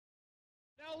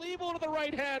Levo to the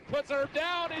right hand, puts her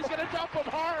down. He's going to dump him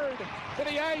hard to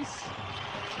the ice.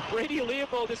 Brady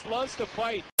Levo just loves to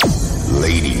fight.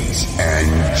 Ladies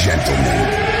and gentlemen,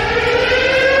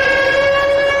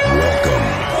 welcome,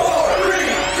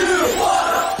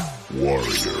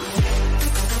 Warrior.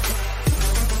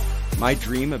 My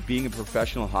dream of being a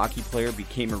professional hockey player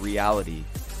became a reality,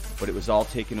 but it was all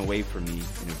taken away from me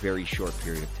in a very short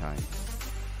period of time.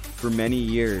 For many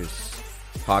years,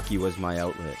 hockey was my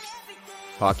outlet.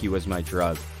 Hockey was my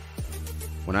drug.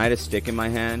 When I had a stick in my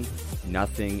hand,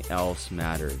 nothing else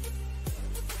mattered.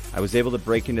 I was able to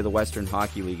break into the Western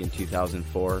Hockey League in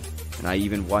 2004, and I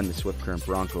even won the Swift Current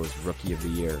Broncos Rookie of the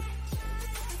Year.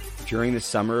 During the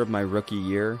summer of my rookie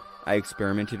year, I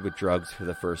experimented with drugs for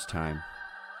the first time.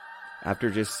 After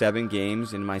just 7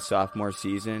 games in my sophomore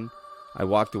season, I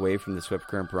walked away from the Swift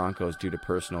Current Broncos due to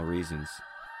personal reasons.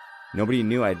 Nobody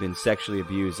knew I had been sexually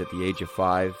abused at the age of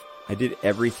 5. I did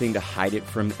everything to hide it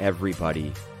from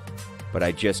everybody, but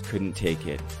I just couldn't take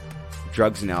it.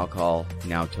 Drugs and alcohol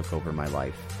now took over my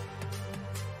life.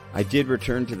 I did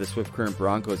return to the Swift Current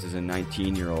Broncos as a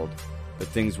 19-year-old, but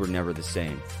things were never the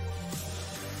same.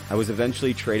 I was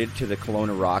eventually traded to the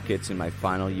Kelowna Rockets in my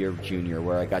final year of junior,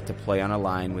 where I got to play on a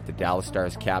line with the Dallas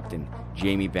Stars captain,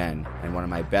 Jamie Benn, and one of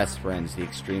my best friends, the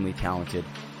extremely talented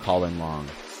Colin Long.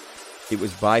 It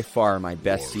was by far my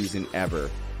best season ever,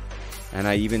 and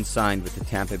I even signed with the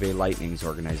Tampa Bay Lightning's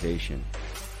organization.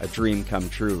 A dream come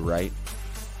true, right?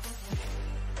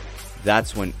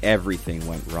 That's when everything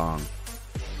went wrong.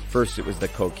 First it was the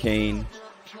cocaine,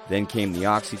 then came the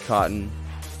Oxycontin,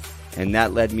 and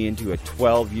that led me into a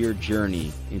 12-year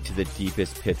journey into the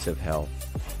deepest pits of hell.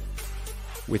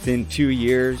 Within 2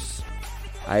 years,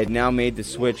 I had now made the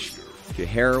switch to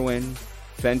heroin,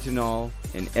 fentanyl,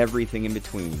 and everything in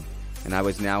between, and I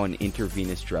was now an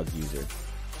intravenous drug user.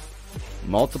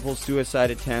 Multiple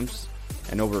suicide attempts,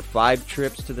 and over 5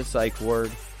 trips to the psych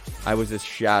ward, I was a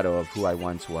shadow of who I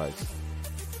once was.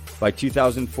 By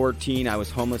 2014, I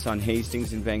was homeless on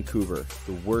Hastings in Vancouver,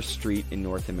 the worst street in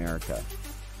North America.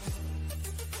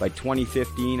 By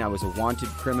 2015, I was a wanted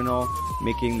criminal,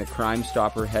 making the Crime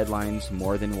Stopper headlines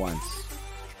more than once.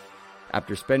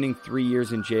 After spending 3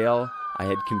 years in jail, I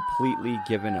had completely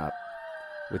given up.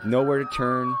 With nowhere to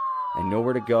turn and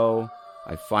nowhere to go,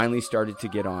 I finally started to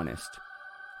get honest.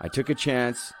 I took a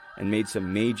chance and made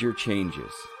some major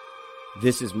changes.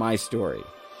 This is my story.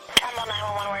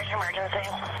 911, where's your emergency?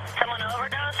 Someone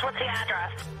overdosed? What's the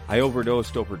address? I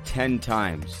overdosed over 10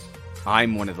 times.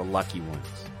 I'm one of the lucky ones.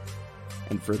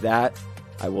 And for that,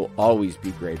 I will always be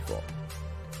grateful.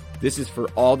 This is for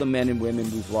all the men and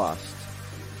women we've lost.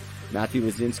 Matthew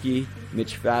Lazinski,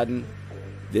 Mitch Fadden,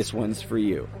 this one's for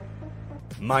you.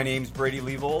 My name's Brady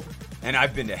Levold, and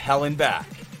I've been to hell and back.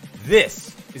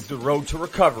 This is the road to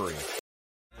recovery.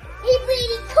 Hey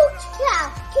Brady, Coach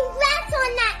Cal, congrats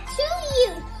on that to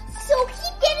you. So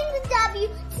keep getting the W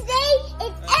today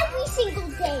and every single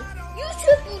day. You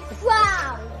should be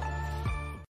proud.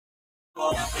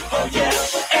 Oh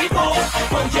yeah, able,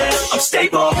 oh yeah, I'm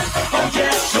stable, oh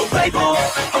yeah, no label,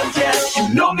 oh yeah, you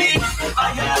know me, I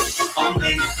have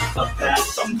only a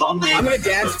path, I'm lonely. I'm gonna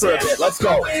dance for a bit, let's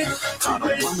go. I don't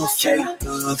want no fake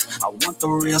love, I want the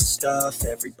real stuff,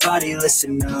 everybody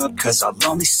listen up, cause I'll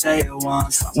only say it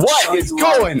once. What is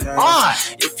going on?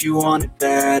 If you want it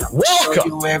bad, I'll welcome show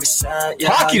you every side.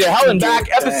 Yeah, Hockey to Hell and Back,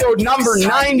 episode number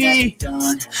 90.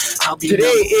 Today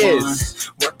is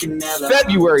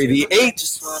February the 8th.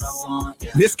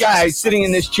 This guy sitting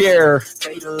in this chair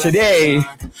today,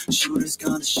 2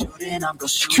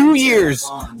 years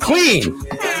clean. And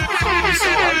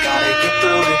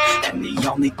the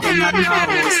only thing I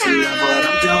know is to love what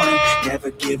I'm doing.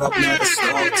 Never give up, never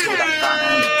slow till I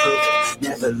finally prove it.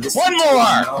 Never listen. One more.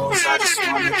 I just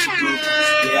wanna keep moving.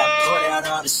 Yeah, I put out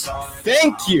all the songs.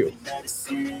 Thank you.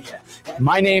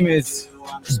 My name is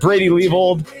Brady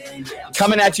Levold,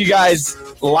 coming at you guys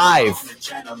live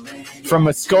from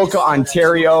Muskoka,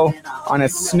 Ontario on a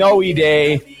snowy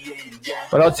day.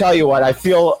 But I'll tell you what, I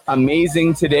feel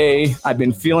amazing today. I've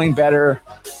been feeling better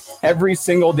every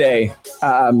single day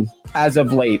as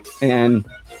of late. And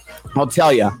I'll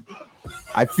tell you,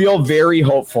 I feel very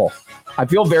hopeful. I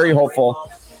feel very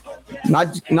hopeful.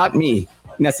 Not me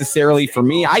necessarily. For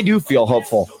me, I do feel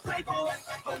hopeful.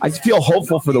 I just feel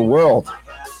hopeful for the world,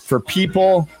 for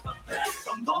people,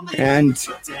 and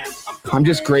I'm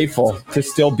just grateful to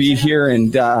still be here.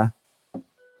 And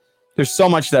there's so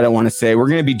much that I want to say. We're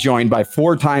going to be joined by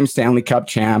 4-time Stanley Cup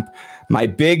champ, my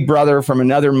big brother from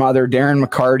another mother, Darren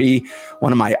McCarty,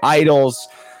 one of my idols.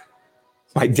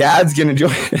 My dad's going to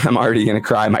join. I'm already going to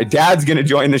cry. My dad's going to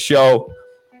join the show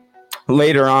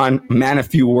later on. Man, a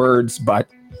few words, but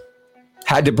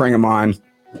Had to bring him on.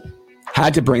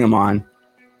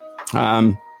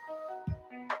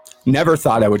 Never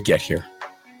thought I would get here.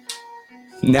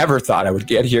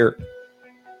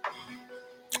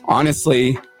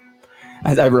 Honestly,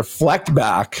 as I reflect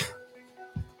back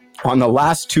on the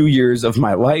last 2 years of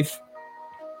my life,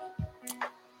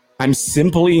 I'm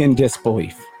simply in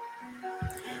disbelief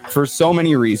for so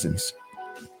many reasons,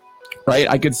 right?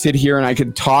 I could sit here and I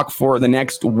could talk for the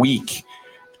next week,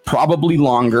 probably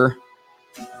longer,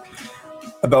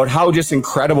 about how just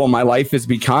incredible my life has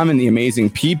become and the amazing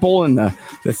people and the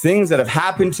things that have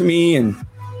happened to me. And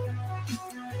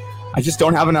I just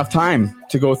don't have enough time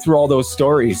to go through all those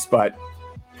stories. But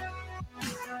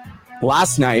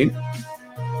last night,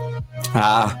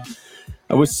 I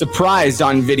was surprised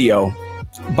on video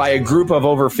by a group of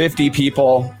over 50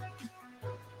 people,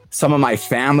 some of my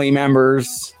family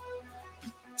members,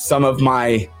 some of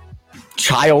my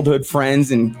childhood friends,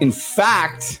 and in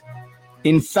fact,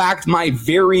 my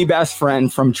very best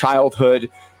friend from childhood,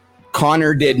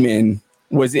 Connor Didman,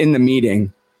 was in the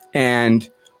meeting. And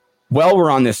while we're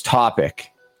on this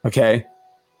topic, okay,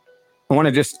 I want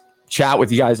to just chat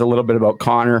with you guys a little bit about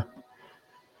Connor.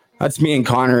 That's me and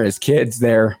Connor as kids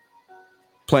there,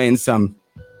 playing some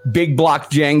big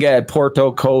block Jenga at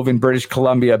Porto Cove in British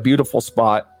Columbia. Beautiful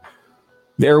spot.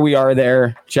 There we are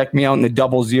there. Check me out in the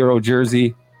 00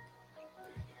 jersey.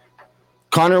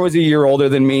 Connor was a year older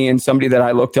than me and somebody that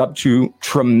I looked up to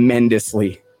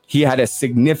tremendously. He had a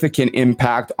significant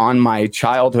impact on my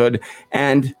childhood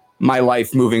and my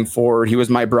life moving forward. He was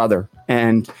my brother,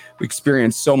 and we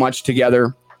experienced so much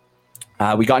together.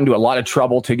 We got into a lot of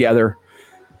trouble together.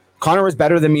 Connor was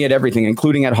better than me at everything,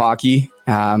 including at hockey.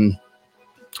 I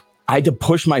had to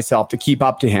push myself to keep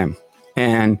up to him,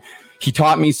 and he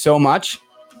taught me so much.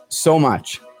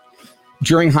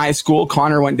 During high school,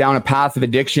 Connor went down a path of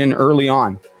addiction early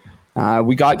on.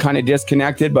 We got kind of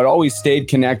disconnected, but always stayed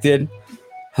connected.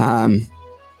 But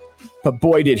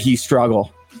boy, did he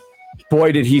struggle.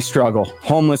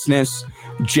 Homelessness,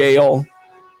 jail,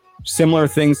 similar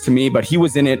things to me, but he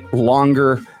was in it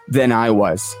longer than I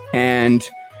was. And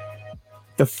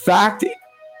the fact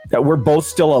that we're both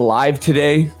still alive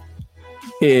today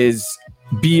is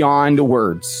beyond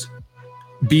words.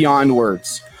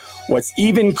 What's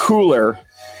even cooler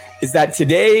is that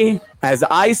today, as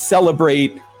I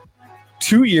celebrate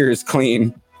 2 years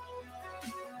clean,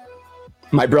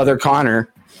 my brother Connor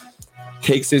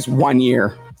takes his 1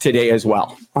 year today as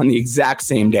well, on the exact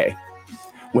same day.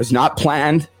 Was not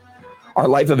planned. Our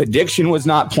life of addiction was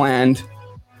not planned.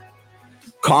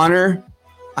 Connor,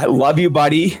 I love you,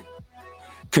 buddy.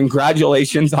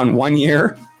 Congratulations on 1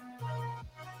 year.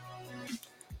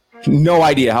 No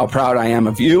idea how proud I am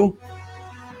of you.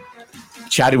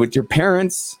 Chatted with your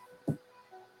parents.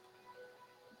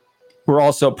 We're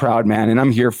all so proud, man, and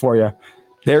I'm here for you.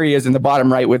 There he is in the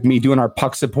bottom right with me doing our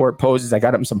puck support poses. I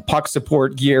got him some puck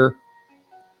support gear.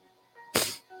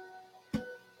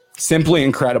 Simply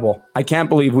incredible. I can't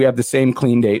believe we have the same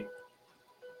clean date.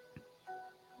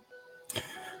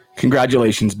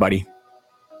 Congratulations, buddy.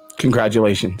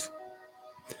 Congratulations.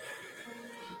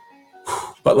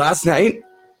 But last night,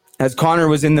 as Connor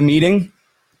was in the meeting,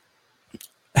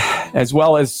 as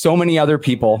well as so many other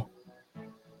people,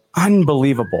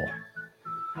 unbelievable.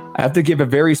 I have to give a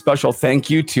very special thank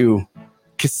you to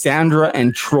Cassandra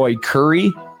and Troy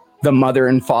Curry, the mother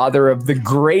and father of the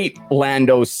great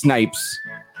Lando Snipes,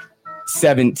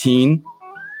 17.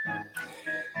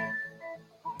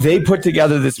 They put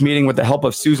together this meeting with the help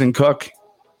of Susan Cook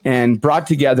and brought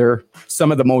together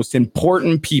some of the most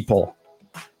important people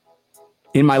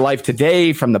in my life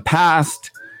today, from the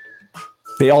past.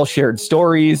 They all shared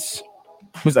stories.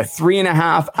 It was a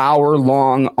 3.5 hour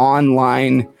long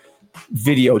online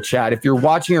video chat. If you're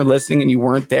watching or listening and you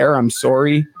weren't there, I'm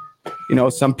sorry. You know,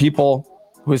 some people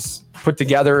was put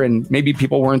together and maybe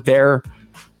people weren't there.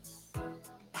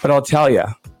 But I'll tell you,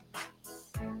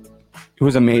 it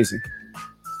was amazing.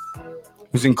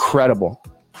 It was incredible.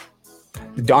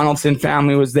 The Donaldson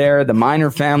family was there. The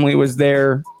Miner family was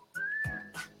there.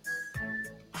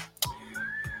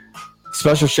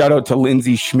 Special shout out to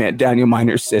Lindsay Schmidt, Daniel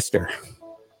Miner's sister.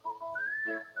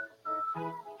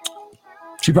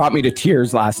 She brought me to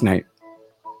tears last night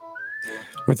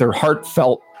with her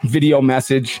heartfelt video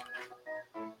message,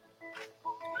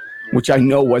 which I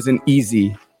know wasn't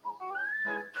easy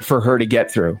for her to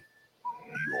get through.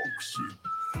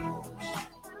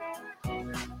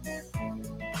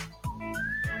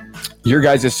 Your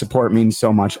guys' support means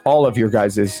so much. All of your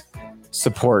guys'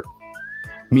 support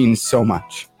means so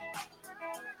much.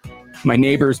 My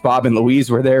neighbors, Bob and Louise,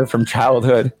 were there from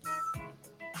childhood.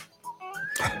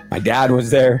 My dad was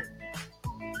there.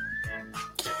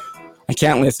 I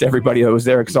can't list everybody that was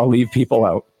there because I'll leave people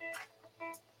out.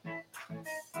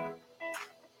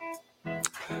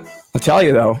 I'll tell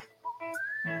you though,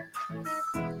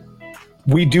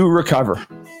 we do recover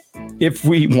if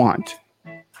we want.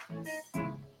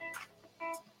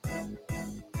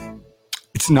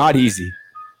 It's not easy.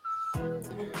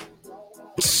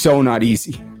 It's so not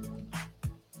easy.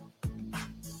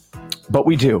 But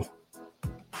we do.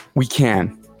 We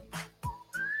can.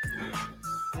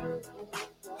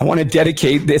 I want to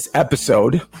dedicate this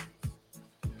episode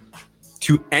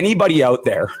to anybody out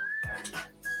there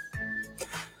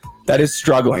that is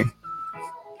struggling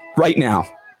right now.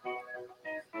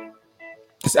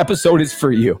 This episode is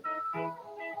for you.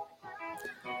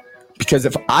 Because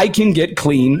if I can get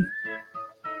clean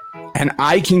and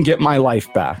I can get my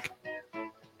life back,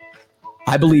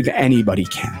 I believe anybody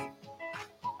can.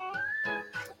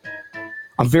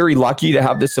 I'm very lucky to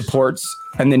have the supports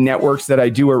and the networks that I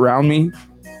do around me.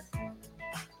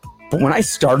 But when I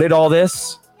started all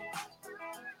this,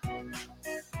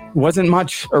 wasn't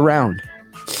much around.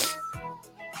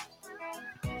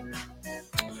 I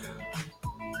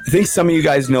think some of you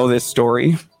guys know this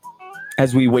story.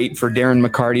 As we wait for Darren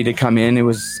McCarty to come in, it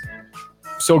was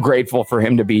so grateful for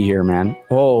him to be here, man.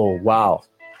 Oh, wow.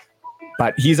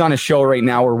 But he's on a show right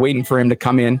now. We're waiting for him to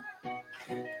come in.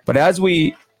 But as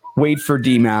we wait for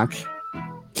DMAC,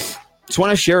 just want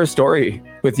to share a story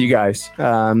with you guys.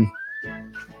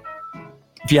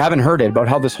 If you haven't heard it, about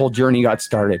how this whole journey got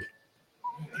started.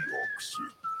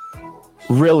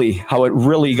 Really, how it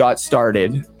really got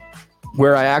started,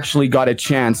 where I actually got a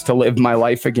chance to live my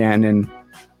life again. And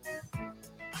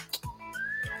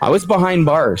I was behind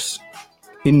bars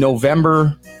in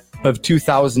November of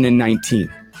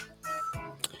 2019.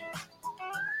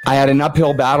 I had an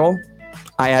uphill battle.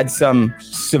 I had some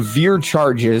severe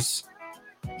charges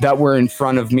that were in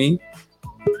front of me.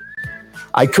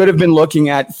 I could have been looking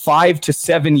at 5 to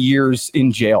 7 years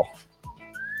in jail.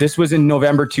 This was in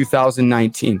November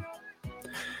 2019.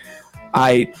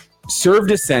 I served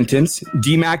a sentence.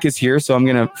 DMAC is here, so I'm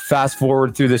going to fast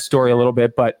forward through this story a little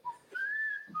bit. But,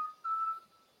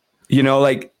 you know,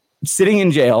 like sitting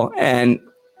in jail, and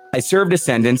I served a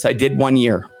sentence. I did 1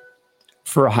 year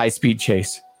for a high-speed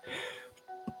chase.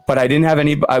 But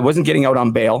I wasn't getting out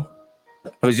on bail.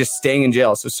 I was just staying in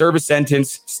jail. So serve a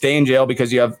sentence, stay in jail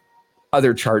because you have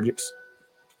other charges.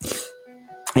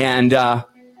 And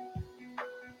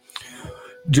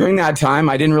during that time,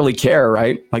 I didn't really care,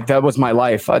 right? Like that was my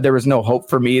life. There was no hope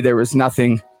for me. There was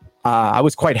nothing. I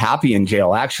was quite happy in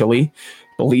jail, actually,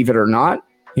 believe it or not.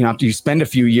 You know, after you spend a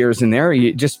few years in there,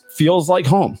 it just feels like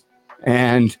home.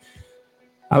 And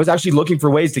I was actually looking for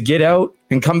ways to get out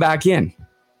and come back in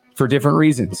for different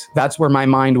reasons. That's where my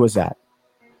mind was at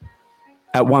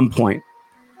one point.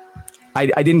 I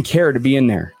didn't care to be in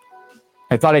there.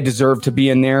 I thought I deserved to be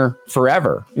in there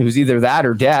forever. It was either that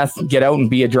or death, get out and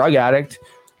be a drug addict.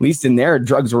 At least in there,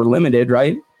 drugs were limited,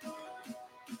 right?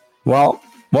 Well,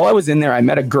 while I was in there, I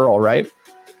met a girl, right?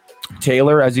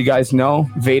 Taylor, as you guys know,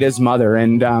 Veda's mother.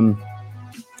 And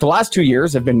the last 2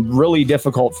 years have been really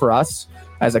difficult for us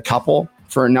as a couple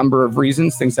for a number of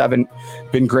reasons. Things haven't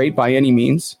been great by any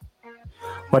means.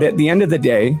 But at the end of the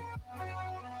day,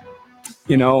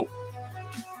 you know,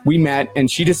 we met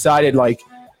and she decided like,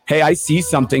 hey, I see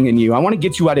something in you. I want to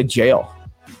get you out of jail.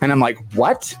 And I'm like,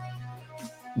 what?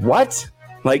 What?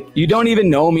 Like, you don't even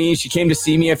know me. She came to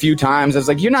see me a few times. I was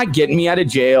like, you're not getting me out of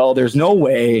jail. There's no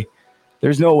way.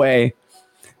 There's no way.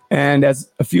 And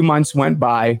as a few months went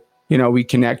by, you know, we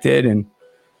connected and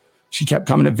she kept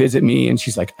coming to visit me. And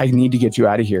she's like, I need to get you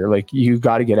out of here. Like, you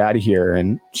got to get out of here.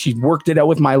 And she worked it out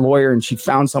with my lawyer and she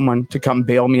found someone to come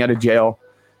bail me out of jail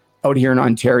out here in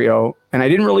Ontario. And I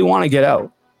didn't really want to get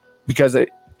out because it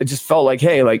just felt like,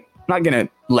 hey, like, I'm not going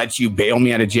to let you bail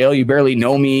me out of jail. You barely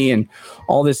know me and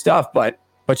all this stuff. But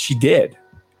she did.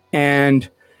 And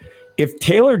if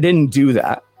Taylor didn't do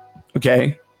that,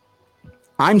 okay,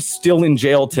 I'm still in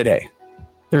jail today.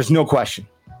 There's no question.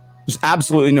 There's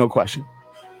absolutely no question.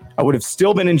 I would have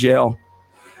still been in jail.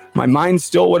 My mind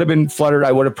still would have been fluttered.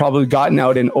 I would have probably gotten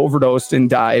out and overdosed and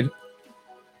died.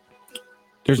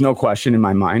 There's no question in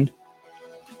my mind.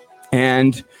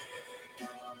 And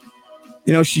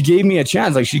you know, she gave me a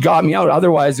chance. Like, she got me out.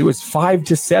 Otherwise, it was 5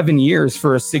 to 7 years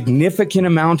for a significant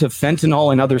amount of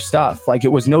fentanyl and other stuff. Like, it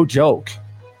was no joke,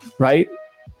 right?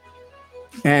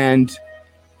 And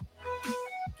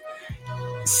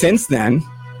since then,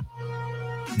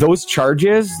 those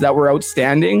charges that were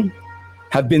outstanding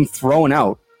have been thrown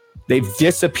out. They've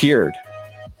disappeared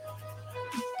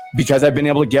because I've been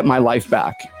able to get my life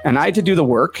back. And I had to do the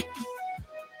work.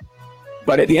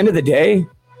 But at the end of the day,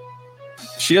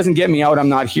 she doesn't get me out, I'm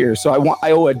not here. So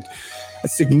I owe a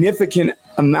significant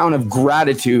amount of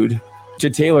gratitude to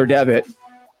Taylor Devitt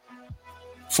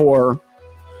for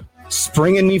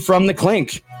springing me from the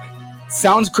clink.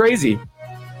 Sounds crazy.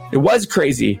 It was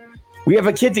crazy. We have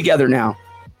a kid together now.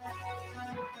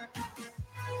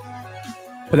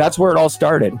 But that's where it all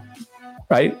started,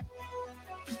 right?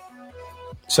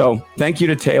 So thank you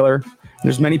to Taylor.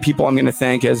 There's many people I'm going to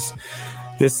thank as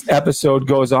this episode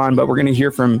goes on, but we're going to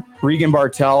hear from Regan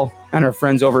Bartel and our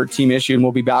friends over at Team Issue, and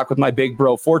we'll be back with my big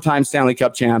bro, 4-time Stanley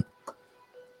Cup champ,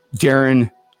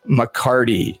 Darren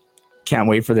McCarty. Can't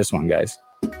wait for this one, guys.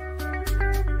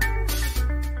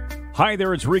 Hi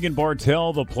there, it's Regan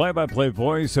Bartel, the play-by-play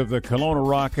voice of the Kelowna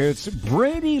Rockets,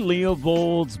 Brady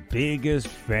Leopold's biggest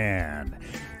fan.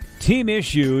 Team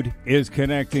Issued is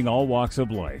connecting all walks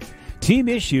of life. Team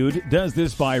Issued does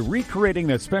this by recreating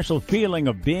that special feeling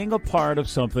of being a part of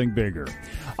something bigger.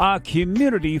 A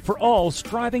community for all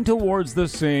striving towards the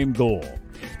same goal.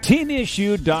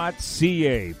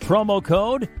 TeamIssued.ca. Promo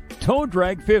code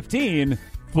TOEDRAG15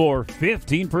 for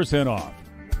 15% off.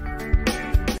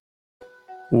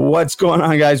 What's going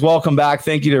on, guys? Welcome back.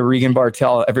 Thank you to Regan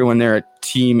Bartel, everyone there at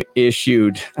Team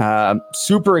Issued.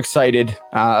 Super excited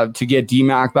to get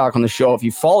D-Mac back on the show. If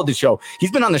you followed the show, he's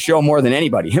been on the show more than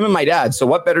anybody, him and my dad. So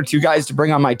what better two guys to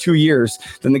bring on my 2 years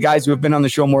than the guys who have been on the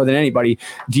show more than anybody,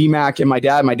 D-Mac and my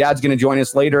dad. My dad's going to join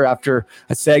us later after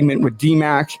a segment with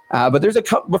D-Mac. But there's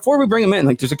before we bring him in,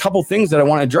 there's a couple things that I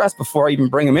want to address before I even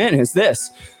bring him in, is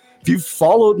this. If you've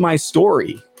followed my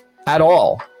story at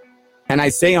all, and I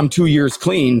say I'm 2 years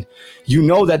clean, you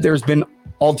know that there's been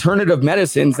alternative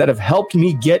medicines that have helped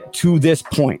me get to this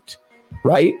point,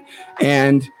 right?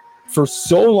 And for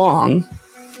so long,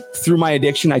 through my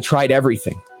addiction, I tried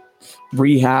everything.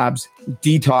 Rehabs,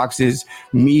 detoxes,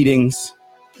 meetings,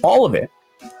 all of it.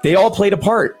 They all played a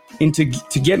part to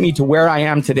get me to where I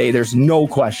am today. There's no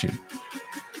question.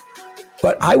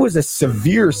 But I was a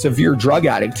severe drug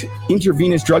addict,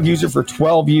 intravenous drug user for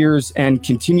 12 years and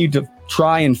continued to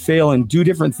try and fail and do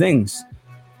different things.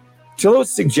 Till it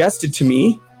was suggested to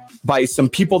me by some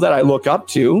people that I look up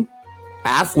to,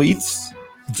 athletes,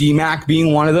 D-Mac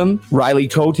being one of them, Riley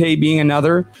Cote being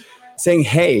another, saying,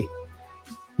 hey,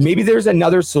 maybe there's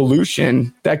another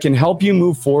solution that can help you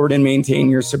move forward and maintain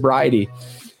your sobriety.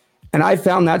 And I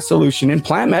found that solution in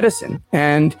plant medicine.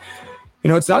 And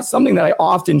it's not something that I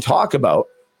often talk about,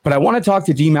 but I want to talk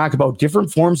to D-Mac about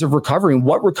different forms of recovery and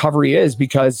what recovery is,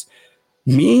 because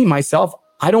myself,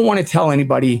 I don't want to tell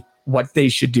anybody what they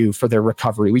should do for their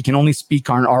recovery. We can only speak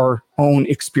on our own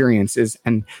experiences,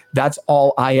 and that's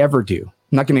all I ever do.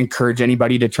 I'm not going to encourage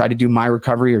anybody to try to do my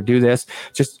recovery or do this.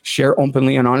 Just share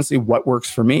openly and honestly what works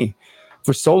for me.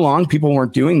 For so long, people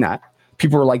weren't doing that.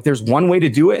 People were like, there's one way to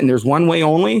do it, and there's one way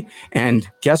only. And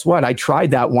guess what? I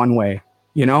tried that one way,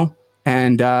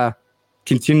 and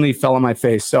continually fell on my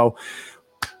face. So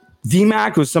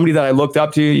D-Mac was somebody that I looked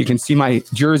up to. You can see my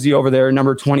jersey over there,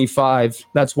 number 25.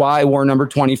 That's why I wore number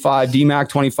 25. D-Mac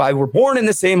 25. We're born in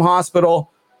the same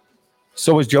hospital.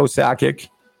 So was Joe Sakic.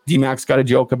 D-Mac's got a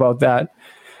joke about that.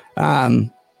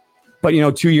 But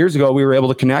 2 years ago, we were able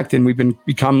to connect, and we've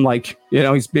become like,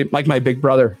 he's like my big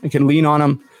brother. I can lean on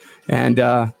him, and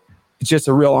it's just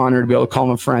a real honor to be able to call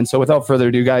him a friend. So without further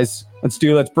ado, guys, let's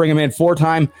bring him in.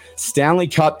 4-time Stanley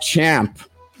Cup champ,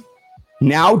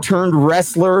 now turned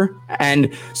wrestler,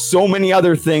 and so many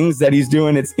other things that he's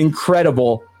doing. It's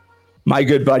incredible. My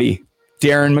good buddy,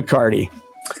 Darren McCarty.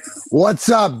 What's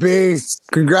up, B?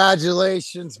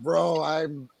 Congratulations, bro.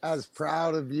 I'm as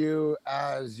proud of you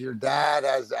as your dad,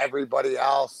 as everybody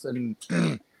else. And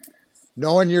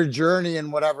knowing your journey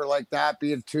and whatever like that,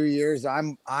 being 2 years,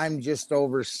 I'm just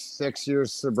over 6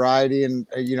 years sobriety. And,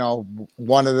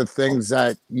 one of the things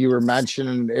that you were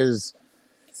mentioning is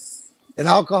in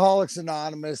Alcoholics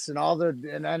Anonymous and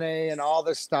in NA and all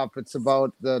this stuff, it's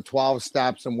about the 12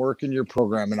 steps and working your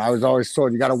program. And I was always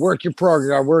told, you got to work your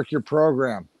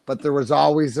program. But there was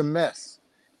always a miss.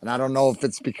 And I don't know if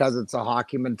it's because it's a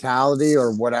hockey mentality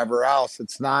or whatever else.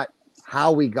 It's not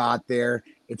how we got there.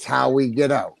 It's how we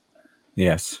get out.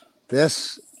 Yes. You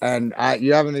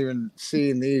haven't even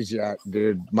seen these yet,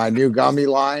 dude. My new gummy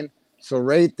line. So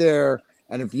right there.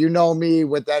 And if you know me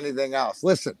with anything else,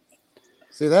 listen,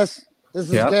 see this? This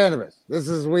is cannabis. This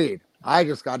is weed. I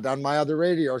just got done my other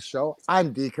radio show.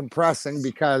 I'm decompressing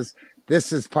because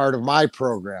this is part of my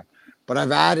program. But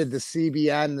I've added the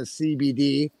CBN, the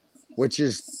CBD, which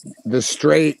is the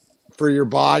straight for your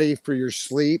body, for your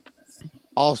sleep.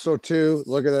 Also, too,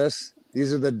 look at this.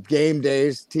 These are the game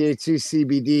days, THC,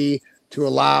 CBD, to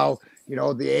allow,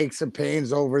 the aches and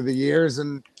pains over the years.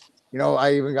 And,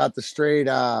 I even got the straight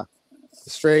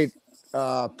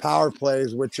power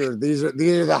plays, which are these are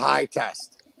the high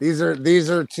test. These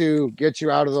are to get you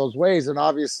out of those ways, and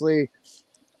obviously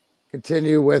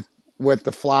continue with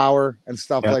the flower and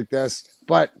stuff like this.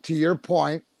 But to your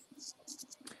point,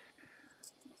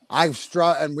 I've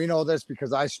struggled, and we know this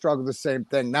because I struggle the same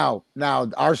thing. Now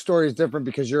our story is different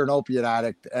because you're an opiate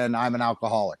addict and I'm an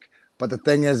alcoholic. But the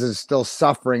thing is still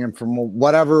suffering and from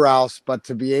whatever else. But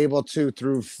to be able to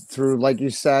through like you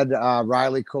said,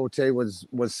 Riley Cote was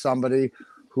somebody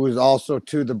who is also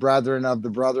to the brethren of the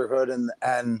brotherhood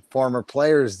and former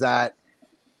players that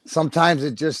sometimes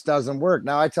it just doesn't work.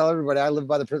 Now I tell everybody I live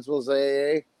by the principles of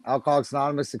AA, Alcoholics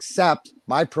Anonymous, except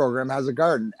my program has a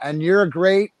garden. And you're a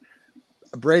great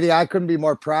Brady. I couldn't be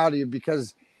more proud of you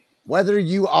because whether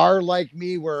you are like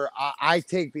me, where I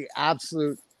take the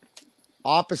absolute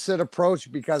opposite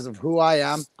approach because of who I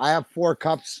am. I have 4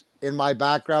 cups in my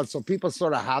background, so people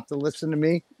sort of have to listen to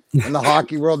me in the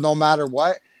hockey world no matter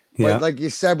what. Yeah. But like you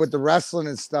said with the wrestling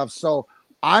and stuff, so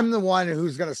I'm the one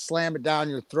who's going to slam it down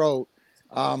your throat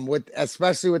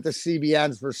especially with the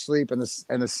CBNs for sleep and the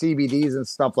CBDs and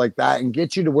stuff like that, and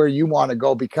get you to where you want to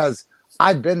go because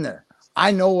I've been there.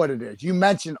 I know what it is. You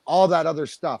mentioned all that other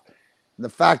stuff. The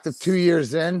fact that 2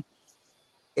 years in,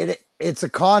 it's a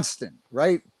constant,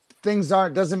 right?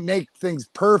 Doesn't make things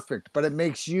perfect, but it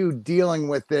makes you dealing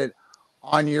with it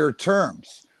on your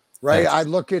terms, right? I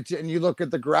look at you and you look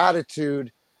at the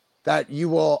gratitude that you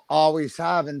will always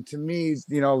have. And to me,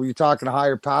 you're talking a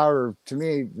higher power. To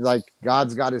me, like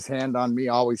God's got his hand on me,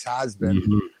 always has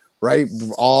been, right?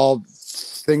 All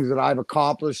things that I've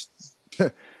accomplished,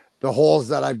 the holes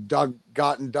that I've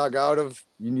gotten dug out of,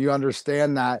 you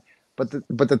understand that. But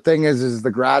the thing is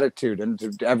the gratitude and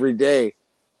to every day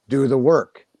do the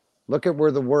work. Look at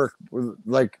where the work,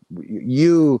 like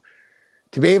you,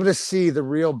 to be able to see the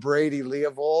real Brady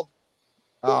Leovold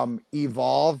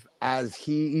evolve as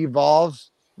he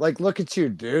evolves. Like, look at you,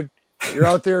 dude. You're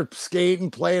out there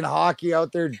skating, playing hockey,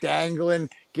 out there dangling,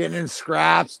 getting in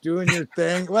scraps, doing your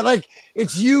thing. But like,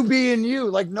 it's you being you.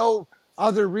 Like, no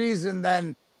other reason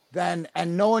than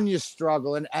and knowing you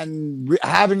struggle and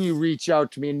having you reach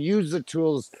out to me and use the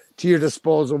tools to your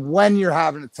disposal when you're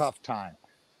having a tough time.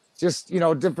 Just,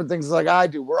 different things like I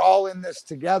do. We're all in this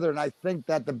together. And I think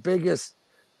that the biggest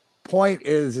point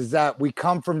is that we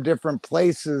come from different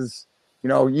places.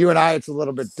 You and I, it's a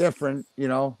little bit different.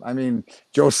 I mean,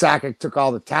 Joe Sakic took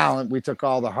all the talent. We took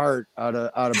all the heart out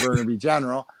of Burnaby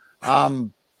General.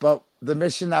 But the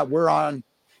mission that we're on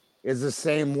is the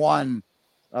same one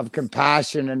of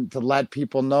compassion and to let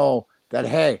people know that,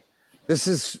 hey,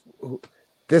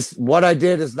 what I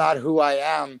did is not who I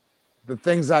am. The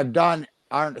things I've done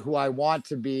aren't who I want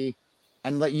to be,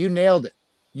 and you nailed it.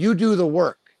 You do the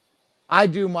work. I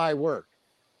do my work.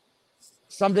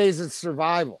 Some days it's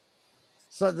survival.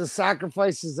 So the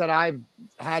sacrifices that I've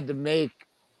had to make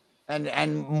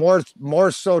and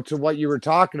more so to what you were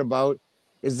talking about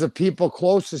is the people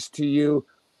closest to you.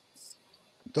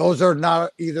 Those are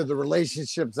not either the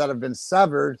relationships that have been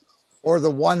severed or the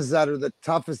ones that are the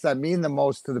toughest, that mean the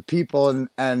most to the people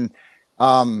and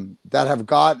that have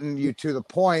gotten you to the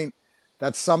point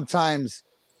that sometimes,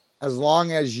 as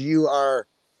long as you are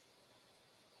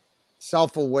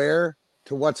self-aware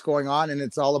to what's going on, and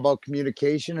it's all about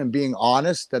communication and being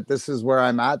honest that this is where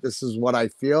I'm at, this is what I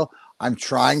feel, I'm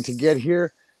trying to get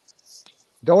here.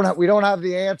 We don't have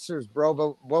the answers, bro,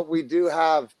 but what we do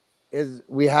have is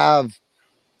we have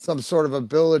some sort of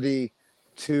ability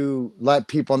to let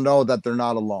people know that they're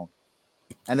not alone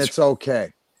and it's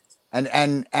okay.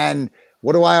 And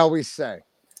what do I always say?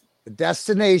 The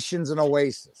destination's an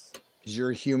oasis because you're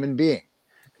a human being.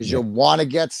 Because you'll want to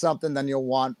get something, then you'll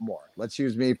want more. Let's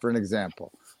use me for an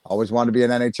example. I always wanted to be an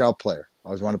NHL player. I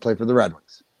always want to play for the Red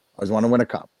Wings. I always want to win a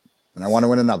cup. And I want to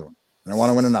win another one. And I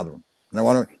want to win another one.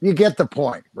 And you get the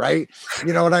point, right?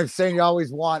 You know what I'm saying? You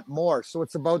always want more. So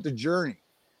it's about the journey.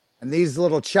 And these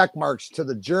little check marks to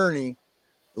the journey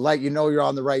let you know you're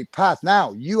on the right path.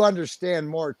 Now, you understand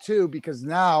more too, because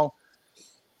now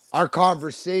our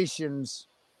conversations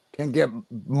can get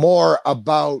more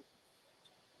about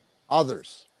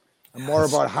others and more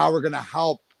about how we're going to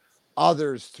help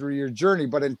others through your journey.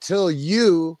 But until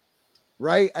you,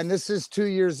 right, and this is 2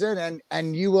 years in,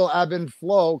 and you will ebb and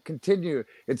flow, continue.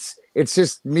 It's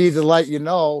just me to let you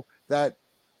know that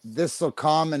this will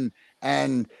come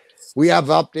and we have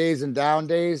up days and down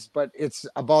days, but it's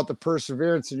about the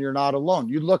perseverance, and you're not alone.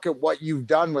 You look at what you've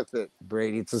done with it,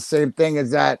 Brady. It's the same thing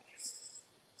as that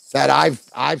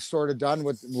I've sort of done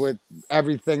with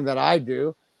everything that I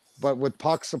do, but with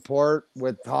puck support,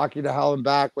 with Hockey to Hell and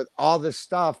Back, with all this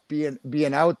stuff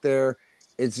being out there,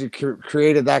 it's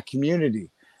created that community.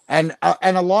 And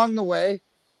along the way,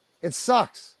 it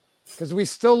sucks because we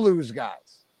still lose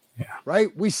guys.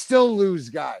 right? We still lose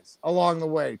guys along the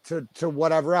way to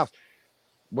whatever else,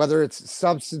 whether it's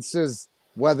substances,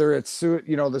 whether it's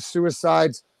the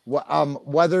suicides,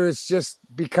 whether it's just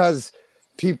because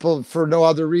people for no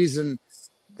other reason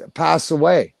pass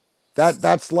away.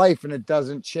 That's life, and it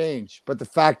doesn't change. But the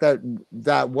fact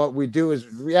that what we do is,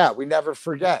 we never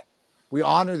forget. We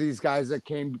honor these guys that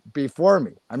came before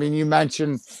me. I mean, you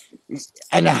mentioned,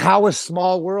 and how a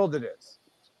small world it is,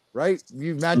 right?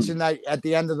 You mentioned that at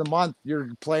the end of the month you're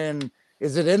playing.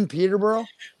 Is it in Peterborough?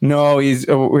 No,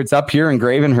 it's up here in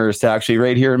Gravenhurst, actually,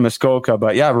 right here in Muskoka.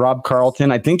 But yeah, Rob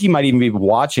Carlton, I think he might even be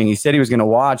watching. He said he was going to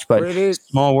watch, but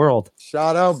small world.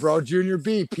 Shout out, bro. Junior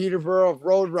B, Peterborough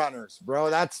Roadrunners,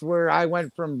 bro. That's where I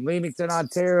went from Leamington,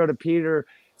 Ontario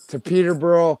to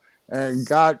Peterborough, and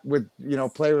got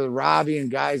play with Robbie and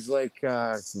guys like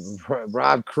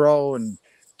Rob Crow and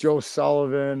Joe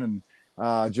Sullivan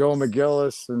and Joe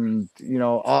McGillis, and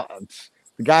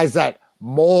the guys that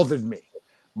molded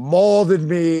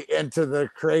me into the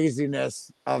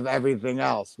craziness of everything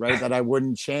else, right? That I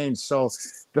wouldn't change. So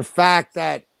the fact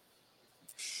that,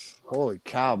 holy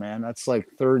cow, man, that's like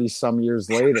 30 some years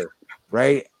later,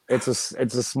 right? It's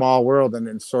a small world, and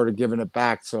then sort of giving it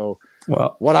back. So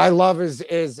what I love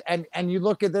is and you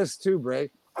look at this too, Bray,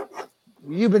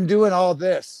 you've been doing all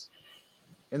this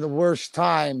in the worst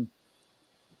time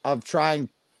of trying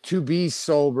to be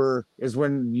sober, is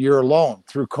when you're alone,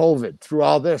 through COVID, through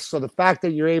all this. So the fact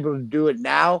that you're able to do it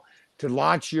now, to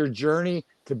launch your journey,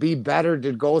 to be better,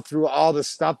 to go through all the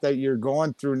stuff that you're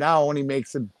going through now, only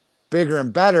makes it bigger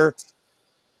and better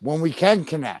when we can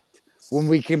connect, when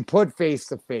we can put face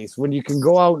to face, when you can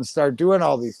go out and start doing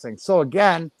all these things. So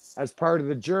again, as part of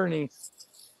the journey,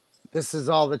 this is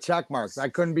all the check marks. I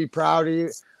couldn't be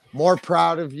more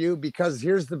proud of you, because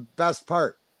here's the best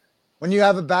part. When you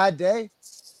have a bad day,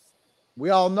 we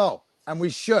all know, and we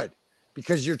should,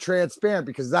 because you're transparent,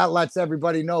 because that lets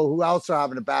everybody know who else are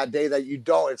having a bad day, that you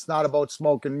don't. It's not about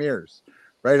smoke and mirrors,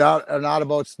 right? Not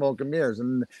about smoke and mirrors.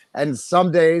 And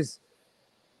some days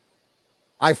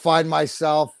I find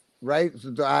myself, right,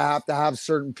 I have to have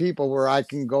certain people where I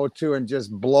can go to and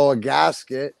just blow a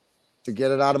gasket to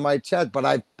get it out of my chest. But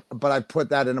I put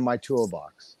that into my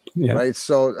toolbox. Yeah. Right.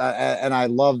 So, and I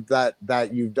love that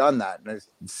you've done that, and I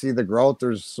see the growth.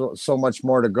 There's so much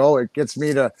more to go. It gets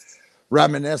me to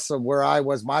reminisce of where I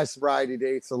was. My sobriety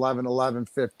date's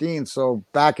 11/11/15. So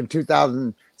back in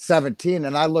 2017,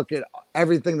 and I look at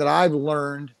everything that I've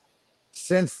learned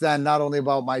since then, not only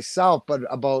about myself, but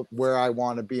about where I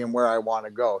want to be and where I want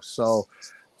to go. So,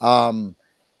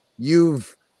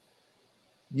 you've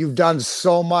done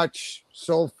so much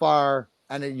so far,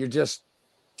 and you're just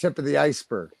tip of the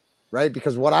iceberg. Right?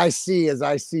 Because what I see is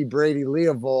Brady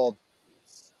Leovold,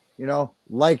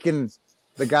 liking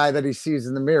the guy that he sees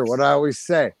in the mirror. What I always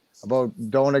say about,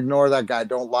 don't ignore that guy,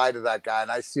 don't lie to that guy.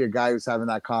 And I see a guy who's having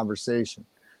that conversation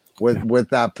with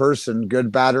that person,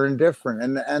 good, bad, or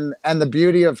indifferent. And the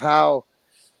beauty of how,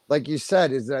 like you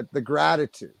said, is that the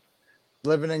gratitude,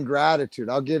 living in gratitude.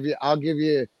 I'll give you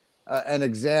an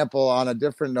example on a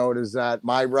different note, is that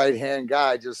my right-hand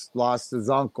guy just lost his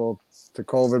uncle to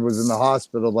COVID, was in the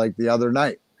hospital like the other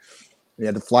night. He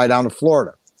had to fly down to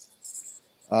Florida.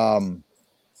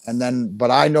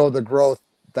 But I know the growth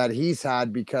that he's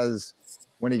had, because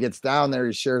when he gets down there,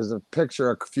 he shares a picture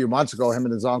a few months ago. Him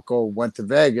and his uncle went to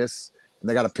Vegas, and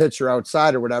they got a picture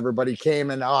outside or whatever, but he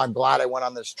came and, I'm glad I went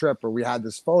on this trip, or we had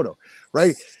this photo,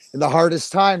 right? In the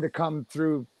hardest time, to come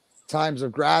through times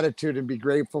of gratitude and be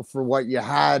grateful for what you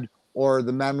had, or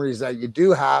the memories that you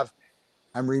do have,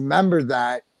 and remember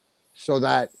that, so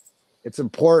that it's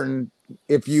important.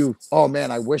 If you, oh man,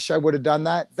 I wish I would have done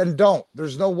that, then don't.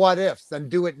 There's no what ifs. Then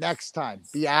do it next time.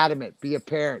 Be adamant, be a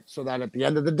parent, so that at the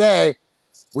end of the day,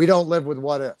 we don't live with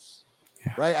what ifs,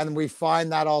 right? And we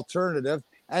find that alternative.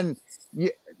 And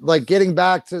like, getting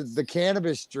back to the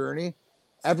cannabis journey,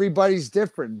 everybody's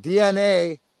different.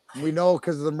 DNA, we know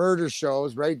because of the murder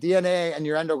shows, right? DNA and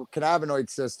your endocannabinoid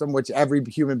system, which every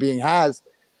human being has,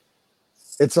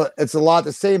 it's a lot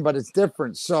the same, but it's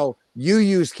different. So you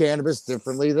use cannabis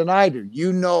differently than I do.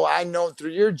 I know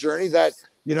through your journey that,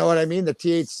 you know what I mean? The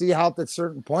THC helped at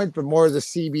certain points, but more of the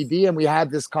CBD, and we had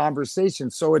this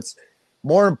conversation. So it's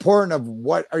more important of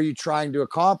what are you trying to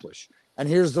accomplish? And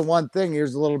here's the one thing,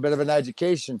 here's a little bit of an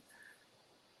education.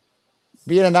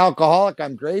 Being an alcoholic,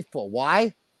 I'm grateful.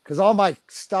 Why? Because all my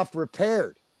stuff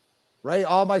repaired, right?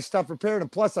 All my stuff repaired.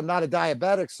 And plus, I'm not a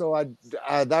diabetic, so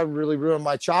that really ruined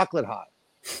my chocolate high,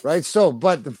 right? So,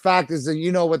 but the fact is that,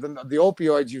 with the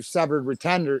opioids, you've severed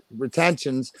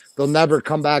retentions. They'll never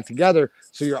come back together.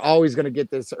 So you're always going to get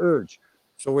this urge.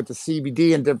 So with the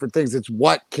CBD and different things, it's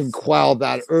what can quell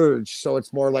that urge. So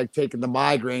it's more like taking the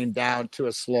migraine down to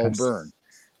a slow burn.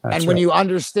 And when you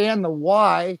understand the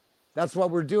why, that's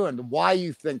what we're doing. The why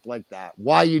you think like that,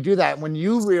 why you do that. When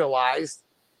you realized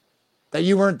that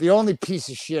you weren't the only piece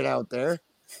of shit out there,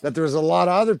 that there's a lot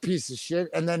of other pieces of shit.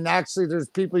 And then actually there's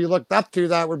people you looked up to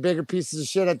that were bigger pieces of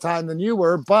shit at time than you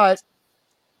were. But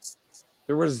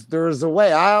there was a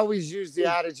way. I always use the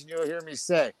adage, and you'll hear me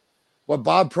say, what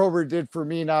Bob Probert did for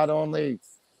me, not only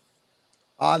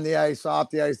on the ice, off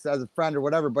the ice, as a friend or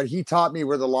whatever, but he taught me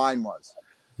where the line was.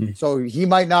 So he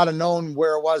might not have known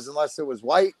where it was unless it was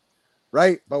white,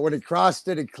 right? But when he crossed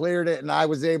it, he cleared it, and I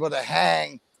was able to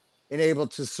hang and able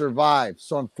to survive.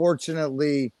 So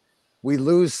unfortunately, we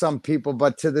lose some people,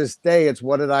 but to this day, it's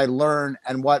what did I learn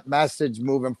and what message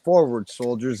moving forward,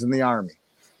 soldiers in the Army,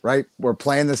 right? We're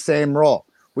playing the same role.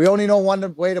 We only know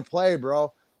one way to play,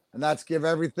 bro. And that's give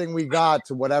everything we got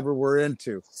to whatever we're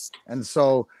into. And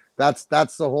so that's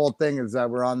the whole thing, is that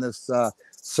we're on this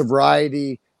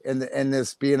sobriety and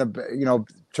this being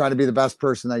trying to be the best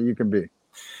person that you can be.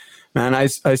 Man, I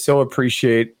so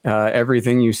appreciate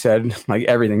everything you said, like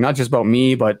everything, not just about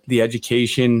me, but the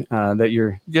education that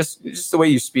you're just the way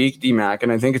you speak, DMAC.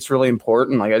 And I think it's really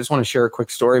important. Like, I just want to share a quick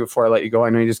story before I let you go. I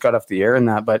know you just got off the air and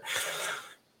that, but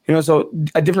so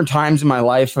at different times in my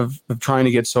life of trying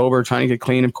to get sober, trying to get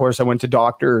clean, of course, I went to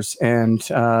doctors and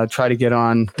try to get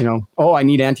on, oh, I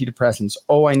need antidepressants.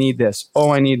 Oh, I need this.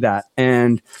 Oh, I need that.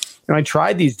 And I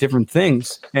tried these different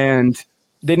things and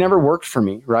they never worked for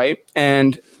me. Right.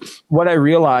 And what I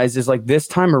realized is, like, this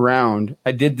time around,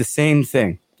 I did the same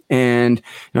thing. And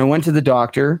I went to the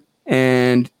doctor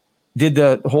and did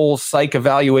the whole psych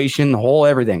evaluation, the whole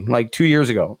everything, like 2 years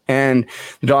ago. And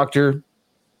the doctor,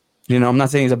 I'm not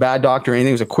saying he's a bad doctor or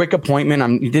anything. It was a quick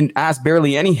appointment. He didn't ask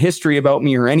barely any history about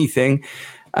me or anything.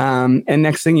 And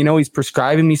next thing you know, he's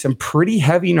prescribing me some pretty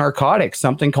heavy narcotics,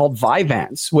 something called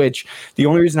Vyvanse, which the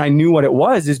only reason I knew what it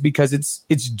was is because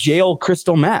it's jail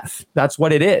crystal meth. That's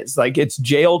what it is. Like, it's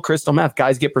jail crystal meth.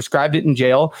 Guys get prescribed it in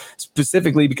jail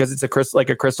specifically because it's a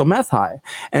crystal meth high.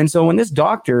 And so when this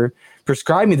doctor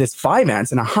prescribed me this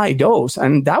Vyvanse in a high dose,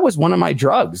 and that was one of my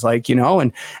drugs,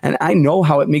 and I know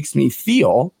how it makes me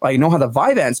feel. I know how the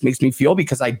Vyvanse makes me feel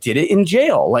because I did it in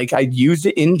jail. Like, I used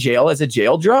it in jail as a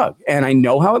jail drug, and I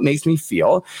know how it makes me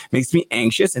feel. It makes me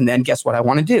anxious. And then guess what I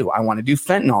want to do? I want to do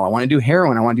fentanyl. I want to do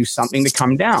heroin. I want to do something to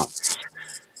come down.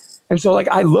 And so, like,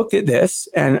 I looked at this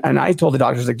and I told the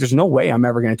doctors, like, there's no way I'm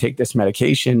ever going to take this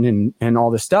medication and all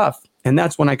this stuff. And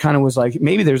that's when I kind of was like,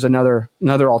 maybe there's another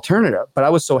alternative. But I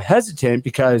was so hesitant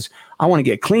because I want to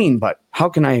get clean. But how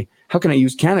can I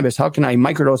use cannabis? How can I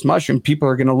microdose mushroom? People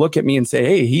are going to look at me and say,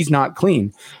 hey, he's not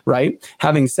clean, right?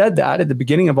 Having said that, at the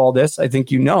beginning of all this, I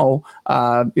think right,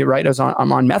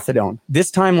 I'm on methadone. This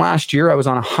time last year, I was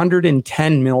on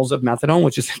 110 mils of methadone,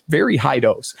 which is very high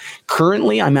dose.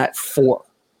 Currently, I'm at 4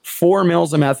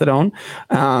 mils of methadone,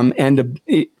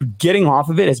 getting off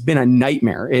of it has been a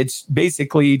nightmare. It's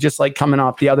basically just like coming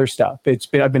off the other stuff.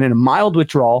 I've been in a mild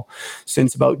withdrawal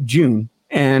since about June,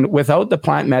 and without the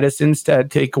plant medicines to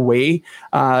take away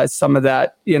some of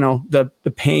that,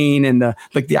 the pain and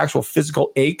the actual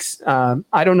physical aches,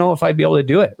 I don't know if I'd be able to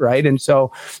do it, right? And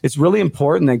so it's really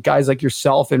important that guys like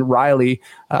yourself and Riley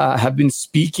have been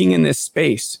speaking in this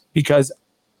space, because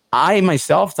I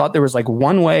myself thought there was like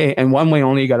one way and one way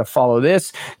only. You got to follow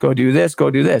this, go do this, go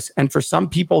do this. And for some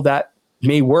people that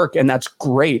may work, and that's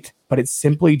great, but it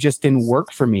simply just didn't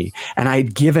work for me. And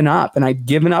I'd given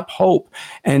up hope.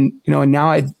 And, and now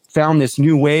I'd found this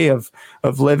new way of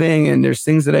living, and there's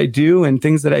things that I do and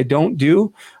things that I don't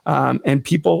do. And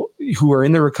people who are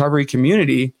in the recovery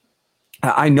community,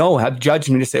 I know, have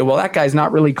judged me to say, well, that guy's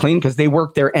not really clean because they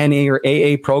work their NA or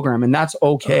AA program, and that's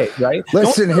okay, right?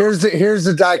 Listen, here's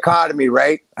the dichotomy,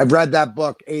 right? I've read that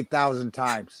book 8,000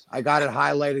 times. I got it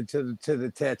highlighted to the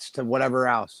tits, to whatever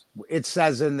else. It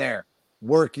says in there,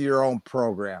 work your own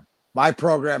program. My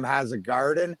program has a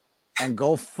garden, and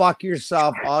go fuck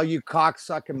yourself, all you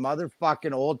cocksucking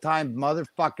motherfucking old-time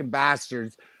motherfucking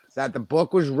bastards that the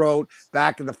book was wrote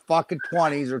back in the fucking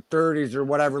 20s or 30s or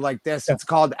whatever like this. It's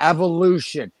called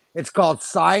evolution. It's called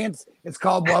science. It's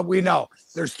called what we know.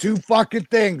 There's two fucking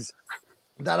things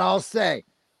that I'll say,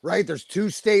 right? There's two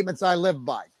statements I live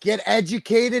by. Get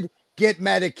educated, get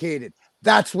medicated.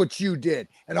 That's what you did.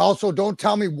 And also, don't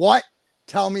tell me what,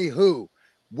 tell me who,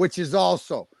 which is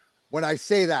also, when I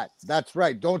say that, that's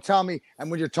right. Don't tell me. And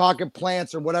when you're talking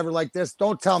plants or whatever like this,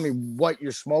 don't tell me what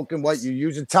you're smoking, what you're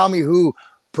using. Tell me who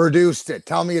produced it.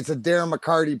 Tell me it's a Darren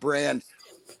McCarty brand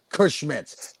Kush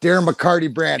Mints, Darren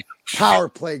McCarty brand Power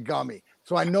Play gummy.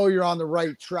 So I know you're on the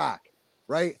right track,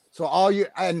 right? So all you,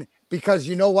 and because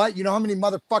you know what? You know how many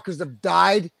motherfuckers have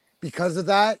died because of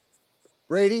that,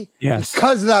 Brady? Yes.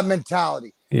 Because of that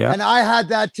mentality. Yeah. And I had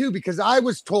that too, because I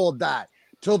was told that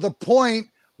till the point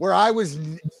where I was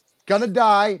gonna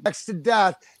die next to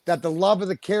death, that the love of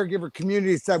the caregiver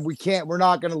community said, we're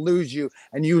not going to lose you,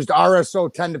 and used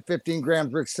RSO 10 to 15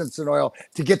 grams Rick Simpson oil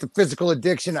to get the physical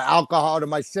addiction of alcohol out of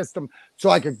my system so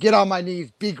I could get on my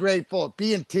knees, be grateful,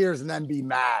 be in tears, and then be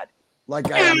mad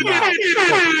like I am now.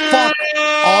 So fuck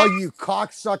all you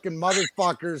cocksucking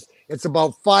motherfuckers. It's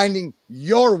about finding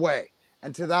your way.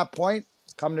 And to that point,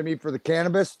 come to me for the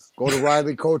cannabis, go to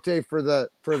Riley Cote for the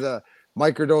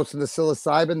microdose and the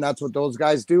psilocybin. That's what those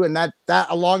guys do. And that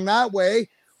along that way,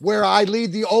 where I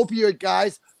lead the opioid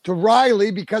guys to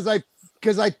Riley, because I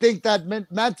think that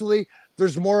mentally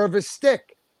there's more of a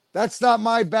stick. That's not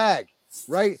my bag,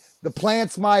 right? The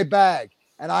plant's my bag.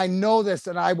 And I know this,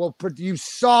 and you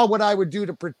saw what I would do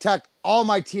to protect all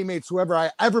my teammates, whoever I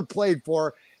ever played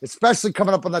for, especially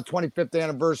coming up on that 25th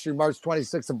anniversary, March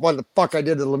 26th, of what the fuck I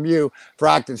did to Lemieux for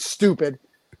acting stupid,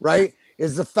 right?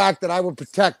 Is the fact that I will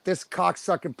protect this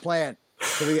cocksucking plant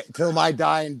till my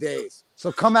dying days.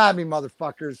 So come at me,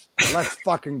 motherfuckers. Let's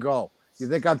fucking go. You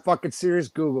think I'm fucking serious?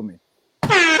 Google me.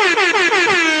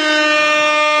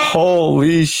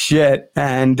 Holy shit.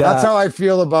 And that's how I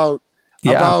feel about.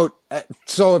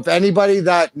 So if anybody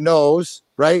that knows,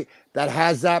 right, that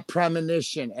has that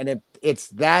premonition, and it's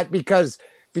that because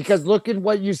look at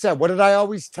what you said. What did I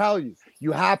always tell you?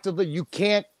 You have to, you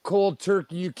can't cold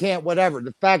turkey, you can't whatever.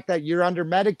 The fact that you're under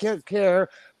medical care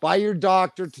by your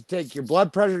doctor to take your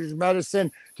blood pressure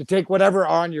medicine, to take whatever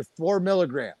on your 4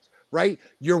 milligrams, right?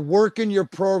 You're working your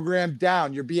program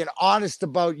down. You're being honest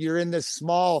about you're in this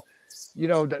small,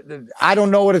 I don't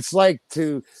know what it's like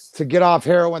to get off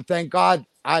heroin. Thank God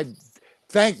I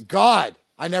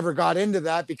never got into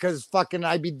that, because fucking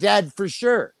I'd be dead for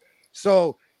sure.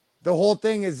 So the whole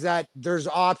thing is that there's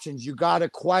options. You got to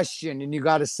question and you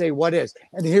got to say what is.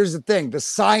 And here's the thing. The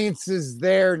science is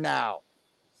there now.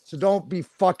 So don't be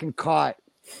fucking caught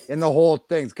in the whole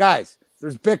thing. Guys,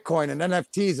 there's Bitcoin and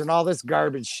NFTs and all this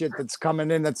garbage shit that's coming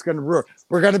in that's going to ruin.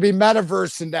 We're going to be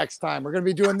metaversing next time. We're going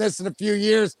to be doing this in a few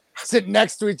years, sitting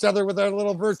next to each other with our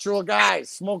little virtual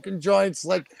guys, smoking joints,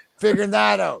 like figuring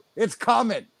that out. It's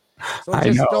coming. So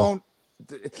just don't.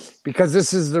 Because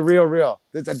this is the real.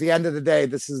 At the end of the day,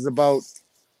 this is about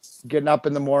getting up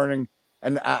in the morning.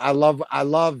 And I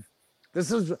love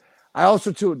this is, I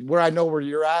also too, where I know where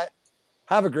you're at,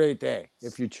 have a great day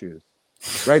if you choose,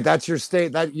 right? That's your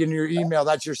that in your email,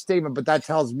 that's your statement, but that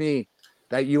tells me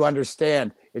that you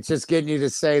understand. It's just getting you to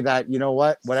say that, you know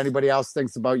what anybody else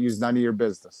thinks about you is none of your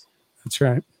business.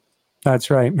 That's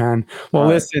right, man. Well,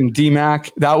 listen,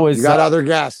 D-Mac, that was, you got other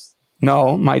guests.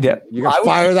 No, my dad. You can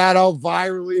fire that out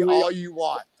virally all you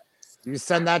want. You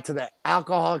send that to the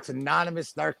Alcoholics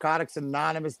Anonymous, Narcotics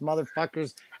Anonymous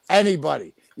motherfuckers,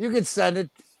 anybody. You can send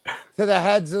it to the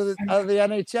heads of the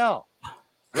NHL,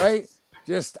 right?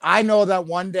 I know that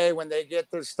one day when they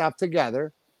get their stuff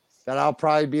together, that I'll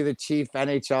probably be the chief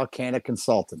NHL Canada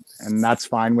consultant, and that's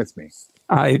fine with me.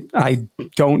 I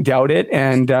don't doubt it.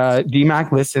 And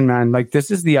D-Mac, listen, man, like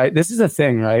this is a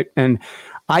thing, right? And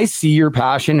I see your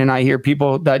passion, and I hear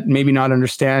people that maybe not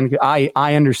understand. I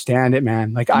understand it,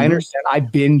 man. Like I understand. I've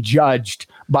been judged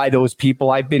by those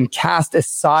people. I've been cast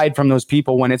aside from those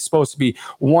people when it's supposed to be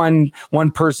one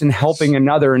person helping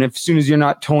another. And as soon as you're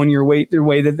not towing your weight the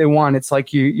way that they want, it's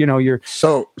like you're.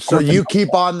 So you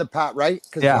keep on the path, right?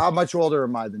 Because how much older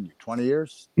am I than you? 20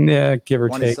 years? Yeah, give or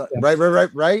take.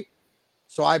 Right.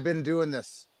 So I've been doing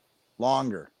this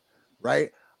longer,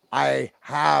 right? I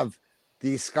have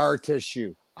the scar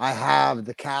tissue. I have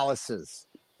the calluses,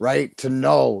 right? To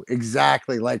know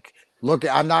exactly, like, look,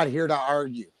 I'm not here to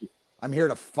argue. I'm here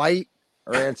to fight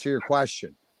or answer your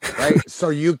question, right? So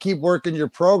you keep working your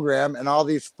program, and all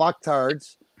these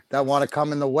fucktards that want to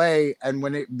come in the way.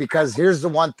 And because here's the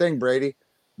one thing, Brady,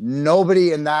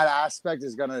 nobody in that aspect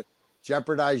is going to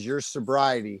jeopardize your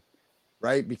sobriety,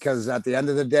 right? Because at the end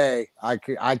of the day, I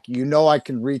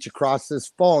can reach across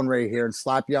this phone right here and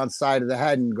slap you on the side of the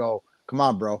head and go, come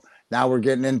on, bro. Now we're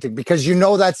getting into, because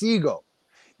that's ego.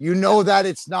 You know that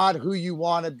it's not who you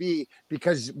want to be,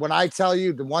 because when I tell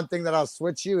you the one thing that I'll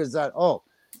switch you is that, oh,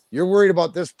 you're worried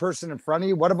about this person in front of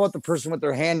you. What about the person with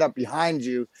their hand up behind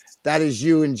you? That is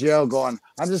you in jail going,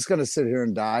 I'm just going to sit here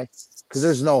and die because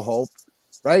there's no hope,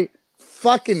 right?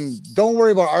 Fucking don't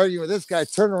worry about arguing with this guy.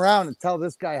 Turn around and tell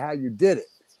this guy how you did it.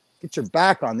 Get your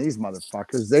back on these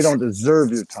motherfuckers. They don't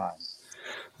deserve your time.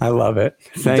 I love it.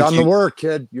 You've done the work,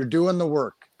 kid. You're doing the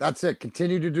work. That's it.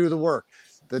 Continue to do the work.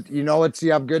 That you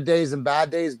have good days and bad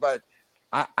days, but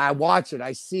I watch it.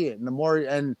 I see it. And the more,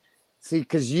 and See,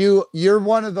 because you're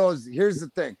one of those. Here's the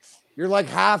thing. You're like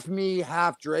half me,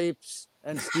 half Drapes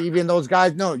and Stevie and those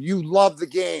guys. No, you love the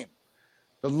game.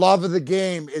 The love of the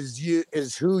game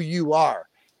is who you are.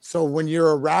 So when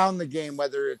you're around the game,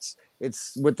 whether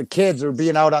it's with the kids or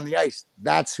being out on the ice,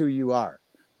 that's who you are,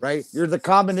 right? You're the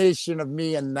combination of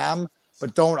me and them,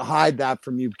 but don't hide that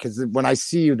from you, because when I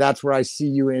see you, that's where I see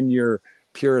you in your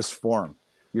purest form.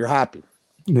 You're happy.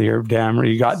 You're damn right.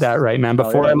 You got that right, man.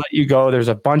 Before I let you go, there's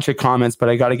a bunch of comments, but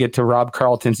I got to get to Rob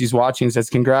Carlton. He's watching. He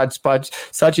says, congrats, Spudge.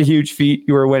 Such a huge feat.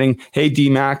 You were winning. Hey,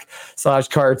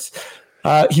 DMAC/Carts.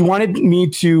 He wanted me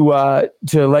to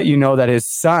let you know that his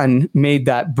son made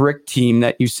that brick team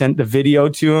that you sent the video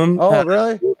to him. Oh,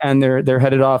 really? And they're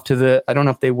headed off to I don't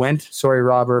know if they went. Sorry,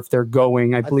 Rob, or if they're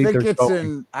going. I believe they're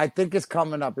going. I think it's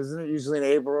coming up. Isn't it usually in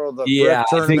April? The brick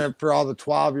tournament for all the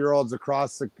 12-year-olds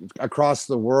across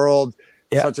the world.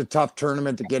 Yeah. Such a tough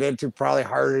tournament to get into. Probably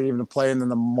harder even to play than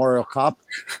the Memorial Cup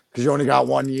because you only got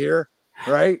 1 year,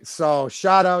 right? So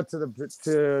shout out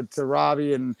to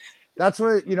Robbie, and that's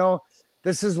what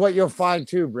This is what you'll find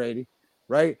too, Brady,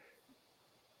 right?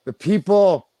 The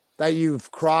people that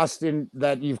you've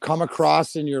come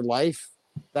across in your life,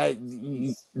 that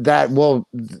will,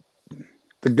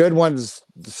 the good ones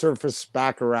surface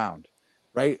back around,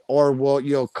 right? Or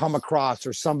you'll come across,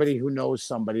 or somebody who knows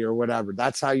somebody or whatever.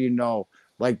 That's how you know,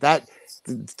 like that,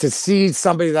 to see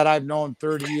somebody that I've known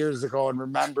 30 years ago and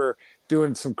remember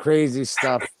doing some crazy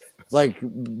stuff, like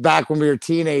back when we were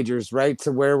teenagers, right,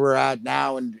 to where we're at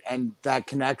now, and that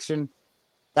connection,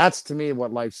 that's to me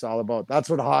what life's all about.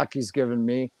 That's what hockey's given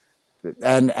me.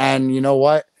 And you know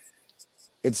what?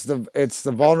 It's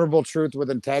the vulnerable truth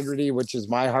with integrity, which is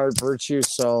my heart virtue.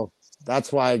 So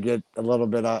that's why I get a little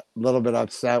bit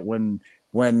upset when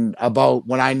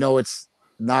I know it's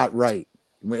not right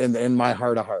in my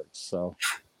heart of hearts. So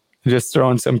just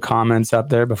throwing some comments up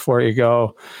there before you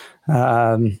go.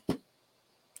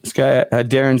 This guy,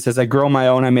 Darren, says, I grow my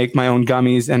own. I make my own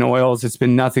gummies and oils. It's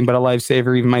been nothing but a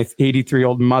lifesaver. Even my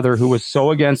 83-year-old mother, who was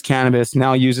so against cannabis,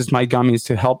 now uses my gummies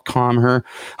to help calm her,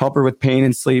 help her with pain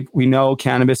and sleep. We know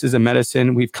cannabis is a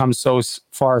medicine. We've come so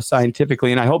far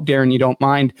scientifically. And I hope, Darren, you don't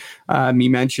mind me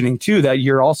mentioning, too, that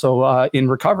you're also in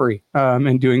recovery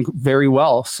and doing very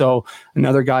well. So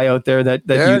another guy out there that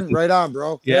Darren, right on,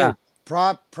 bro. Yeah. Hey.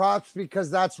 Props,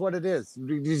 because that's what it is.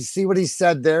 Did you see what he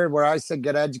said there, where I said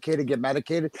get educated, get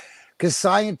medicated? Because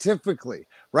scientifically,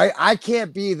 right, I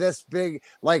can't be this big,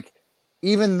 like,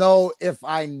 even though if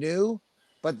I knew,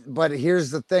 but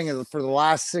here's the thing, for the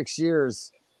last 6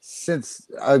 years since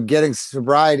getting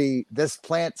sobriety, this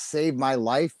plant saved my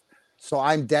life, so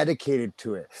I'm dedicated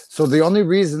to it. So the only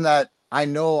reason that I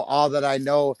know all that I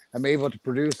know, I'm able to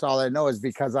produce all I know, is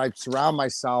because I surround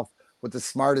myself with the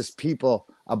smartest people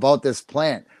about this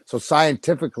plant. So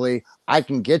scientifically, I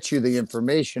can get you the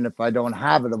information, if I don't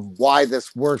have it, of why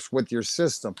this works with your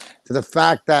system, to the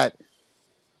fact that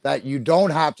you don't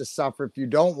have to suffer if you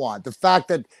don't want. The fact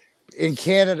that in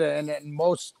Canada and in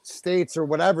most states or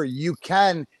whatever, you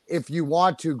can, if you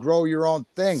want to, grow your own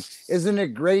thing. Isn't it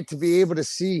great to be able to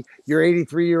see your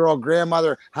 83-year-old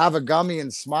grandmother have a gummy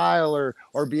and smile,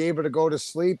 or be able to go to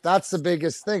sleep? That's the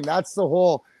biggest thing. That's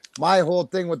my whole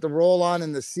thing with the roll-on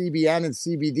and the CBN and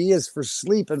CBD is for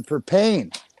sleep and for pain,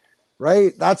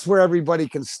 right? That's where everybody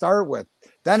can start with.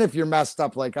 Then if you're messed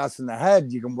up like us in the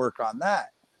head, you can work on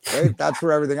that, right? That's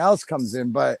where everything else comes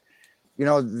in. But,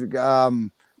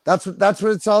 that's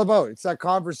what it's all about. It's that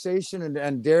conversation,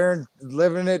 and Darren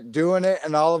living it, doing it,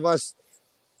 and all of us,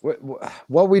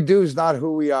 what we do is not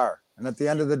who we are. And at the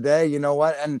end of the day, you know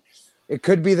what? And it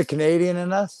could be the Canadian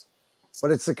in us,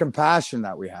 but it's the compassion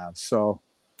that we have. So,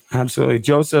 absolutely.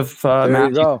 Joseph, there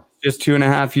you go. Just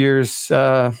 2.5 years,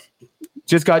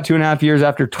 just got 2.5 years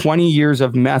after 20 years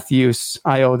of meth use.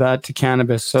 I owe that to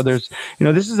cannabis. So there's,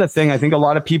 this is a thing. I think a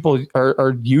lot of people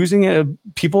are using it.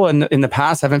 People in the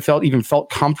past haven't felt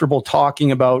comfortable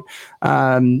talking about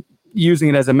using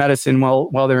it as a medicine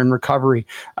while they're in recovery.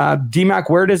 DMAC,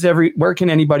 where can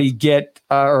anybody get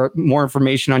more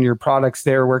information on your products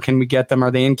there? Where can we get them?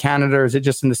 Are they in Canada, or is it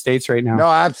just in the States right now?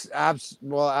 No,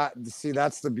 well, see,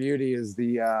 that's the beauty, is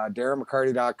the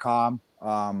DarrenMcCarty.com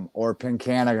or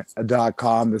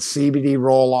Pincana.com. The CBD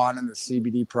roll-on and the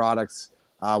CBD products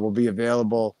will be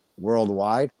available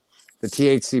worldwide. The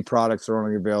THC products are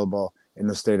only available in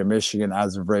the state of Michigan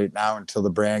as of right now, until the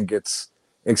brand gets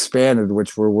expanded,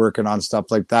 which we're working on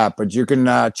stuff like that. But you can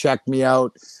check me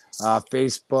out,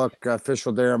 Facebook,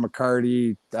 official Darren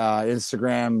McCarty,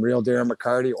 Instagram, real Darren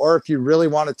McCarty. Or if you really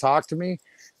want to talk to me,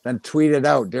 then tweet it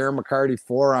out, Darren McCarty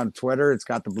 4 on Twitter. It's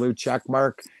got the blue check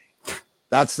mark.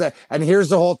 That's that. And here's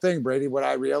the whole thing, Brady, what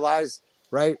I realized,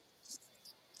 right?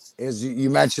 is you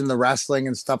mentioned the wrestling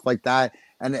and stuff like that.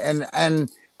 And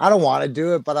I don't want to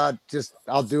do it, but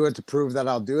I'll do it to prove that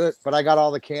I'll do it. But I got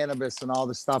all the cannabis and all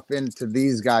the stuff into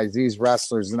these guys, these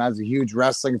wrestlers. And as a huge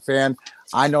wrestling fan,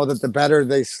 I know that the better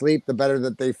they sleep, the better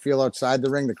that they feel outside the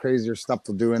ring, the crazier stuff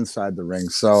they'll do inside the ring.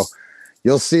 So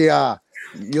you'll see a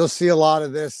lot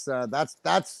of this.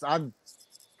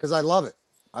 Because I love it.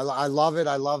 I love it.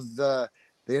 I love the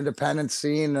independent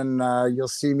scene, and you'll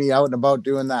see me out and about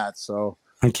doing that. So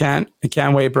I can't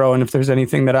wait, bro. And if there's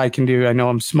anything that I can do, I know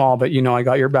I'm small, but I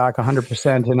got your back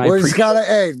 100%. And we just gotta,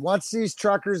 hey, once these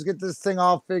truckers get this thing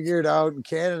all figured out and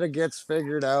Canada gets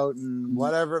figured out and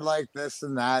whatever like this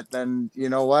and that, then you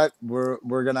know what?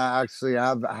 We're gonna actually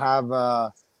have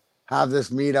this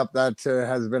meetup that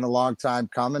has been a long time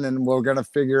coming, and we're gonna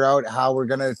figure out how we're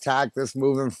gonna attack this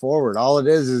moving forward. All it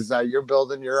is that you're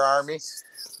building your army,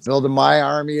 building my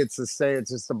army. It's the same. It's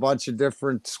just a bunch of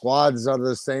different squads out of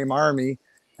the same army.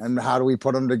 And how do we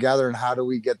put them together, and how do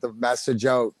we get the message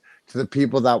out to the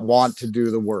people that want to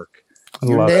do the work?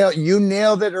 You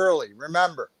nailed it early.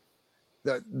 Remember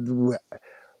that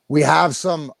we have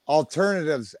some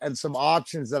alternatives and some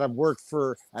options that have worked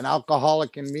for an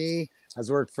alcoholic in me, has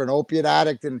worked for an opiate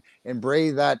addict in Brady,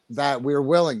 that we're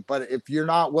willing. But if you're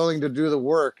not willing to do the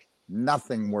work,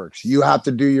 nothing works. You have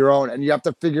to do your own, and you have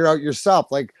to figure out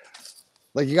yourself. Like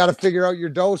you got to figure out your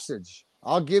dosage.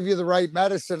 I'll give you the right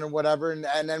medicine or whatever, and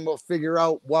then we'll figure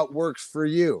out what works for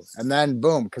you. And then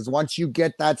boom, because once you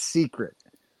get that secret,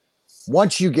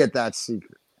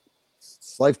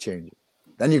 it's life-changing.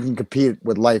 Then you can compete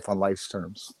with life on life's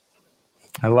terms.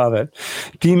 I love it.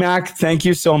 D-Mac, thank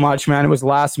you so much, man. It was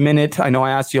last minute. I know I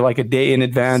asked you like a day in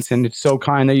advance, and it's so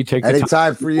kind that you take the time.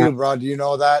 Anytime for you, bro. Do you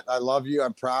know that? I love you.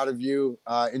 I'm proud of you.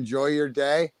 Enjoy your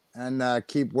day and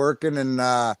keep working. And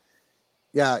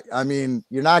yeah, I mean,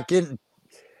 you're not getting...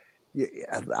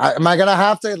 am I gonna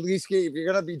have to at least get, if you're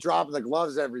gonna be dropping the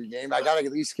gloves every game, I gotta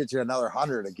at least get you another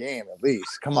 100 a game at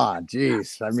least. Come on,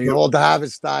 geez. I mean, old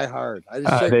habits die hard. I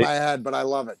just shake my head, but I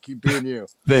love it. Keep being you.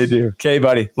 They do. Okay,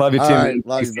 buddy. Love you too. Right,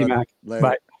 love you, Mac.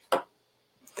 Bye.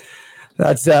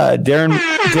 That's Darren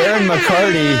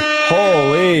McCarty.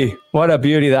 Holy, what a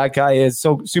beauty that guy is.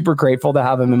 So super grateful to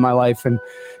have him in my life. And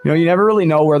you never really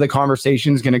know where the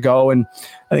conversation is gonna go. And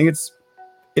I think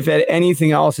if at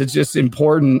anything else, it's just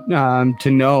important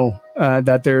to know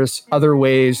that there's other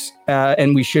ways,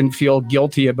 and we shouldn't feel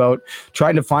guilty about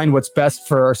trying to find what's best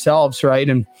for ourselves, right?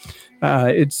 And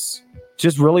it's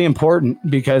just really important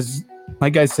because,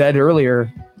 like I said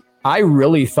earlier, I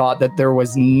really thought that there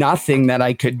was nothing that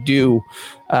I could do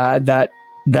that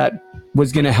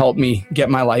was going to help me get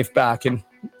my life back. And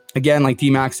again, like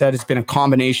D-Mac said, it's been a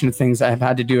combination of things. I've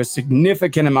had to do a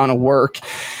significant amount of work,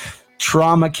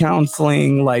 trauma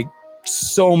counseling, like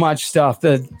so much stuff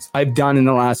that I've done in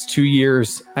the last 2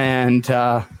 years. And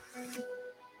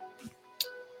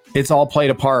it's all played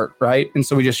a part, right? And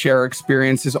so we just share our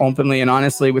experiences openly and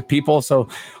honestly with people. So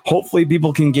hopefully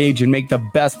people can gauge and make the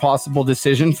best possible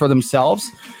decision for themselves.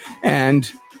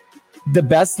 And the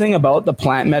best thing about the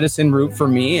plant medicine route for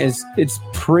me is it's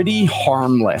pretty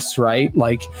harmless, right?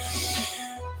 Like,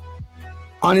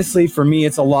 honestly, for me,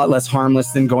 it's a lot less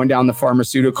harmless than going down the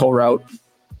pharmaceutical route.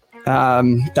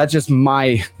 That's just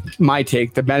my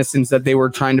take. The medicines that they were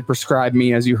trying to prescribe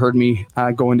me, as you heard me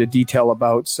go into detail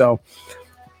about. So,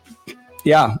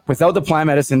 yeah, without the plant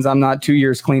medicines, I'm not 2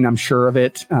 years clean. I'm sure of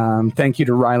it. Thank you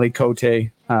to Riley Cote,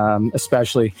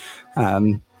 especially.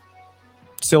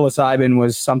 Psilocybin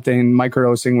was something,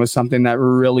 microdosing was something that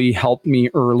really helped me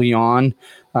early on.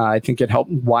 I think it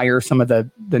helped wire some of the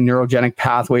neurogenic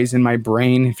pathways in my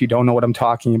brain. If you don't know what I'm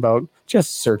talking about,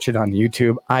 just search it on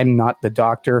YouTube. I'm not the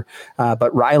doctor,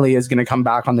 but Riley is going to come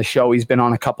back on the show. He's been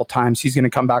on a couple times. He's going to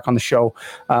come back on the show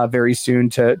very soon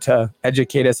to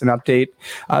educate us and update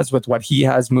us with what he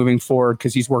has moving forward,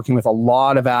 because he's working with a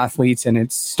lot of athletes and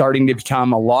it's starting to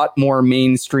become a lot more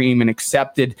mainstream and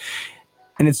accepted.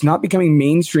 And it's not becoming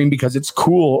mainstream because it's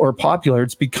cool or popular.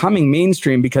 It's becoming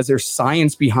mainstream because there's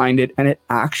science behind it and it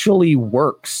actually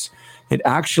works. It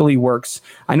actually works.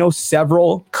 I know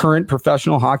several current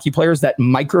professional hockey players that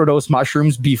microdose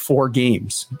mushrooms before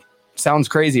games. Sounds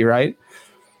crazy, right?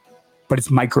 But it's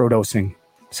microdosing.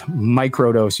 It's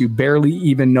microdose. You barely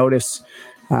even notice.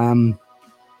 But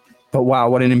wow,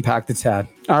 what an impact it's had.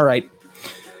 All right.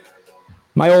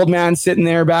 My old man sitting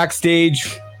there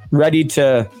backstage, ready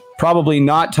to probably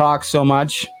not talk so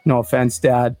much. No offense,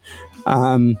 Dad.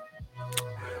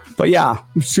 But yeah,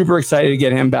 I'm super excited to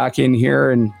get him back in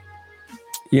here. And,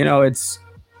 you know, he's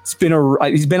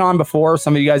been on before.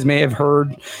 Some of you guys may have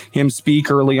heard him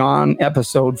speak early on,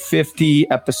 episode 50,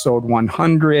 episode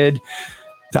 100.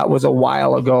 That was a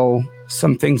while ago.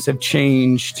 some things have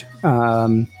changed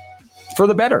for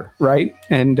the better, right?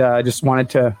 And I just wanted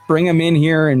to bring him in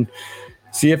here and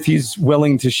see if he's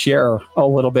willing to share a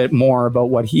little bit more about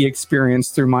what he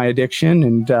experienced through my addiction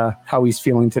and how he's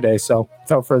feeling today. So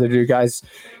without further ado, guys,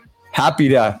 happy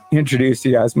to introduce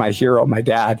you as my hero, my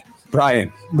dad,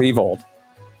 Brian Leivold.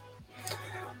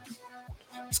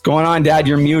 What's going on, Dad?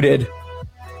 You're muted.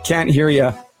 Can't hear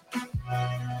you.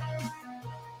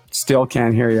 Still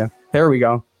can't hear you. There we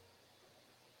go.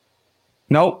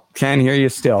 Nope, can't hear you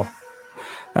still.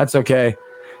 That's okay.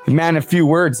 Man, a few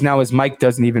words. Now his mic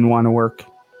doesn't even want to work.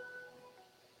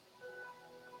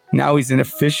 Now he's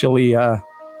officially a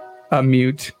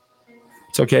mute.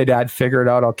 It's okay, Dad. Figure it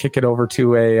out. I'll kick it over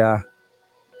to a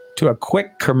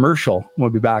quick commercial. We'll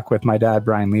be back with my dad,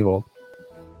 Brian Leivold.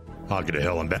 Hockey to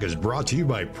Hell and Back is brought to you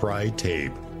by Pride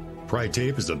Tape. Pride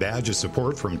Tape is a badge of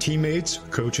support from teammates,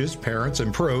 coaches, parents,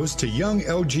 and pros to young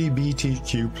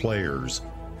LGBTQ players.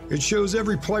 It shows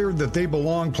every player that they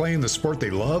belong playing the sport they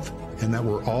love and that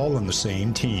we're all on the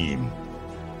same team.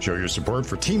 Show your support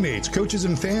for teammates, coaches,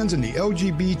 and fans in the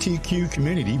LGBTQ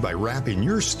community by wrapping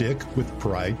your stick with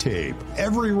Pride Tape.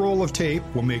 Every roll of tape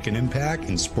will make an impact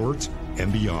in sports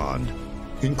and beyond.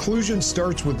 Inclusion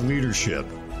starts with leadership.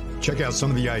 Check out some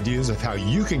of the ideas of how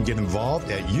you can get involved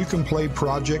at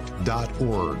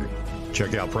youcanplayproject.org.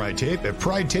 Check out Pride Tape at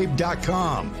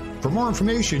pridetape.com. For more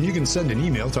information, you can send an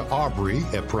email to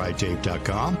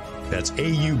Aubrey@pridetape.com. That's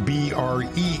AUBREE,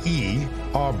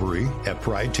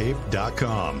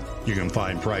 Aubrey@pridetape.com. You can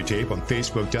find Pride Tape on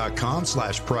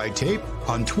Facebook.com/PrideTape,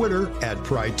 on Twitter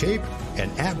 @PrideTape,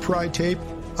 and @PrideTape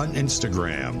on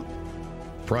Instagram.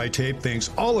 Pride Tape thanks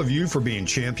all of you for being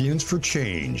champions for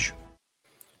change.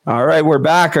 All right, we're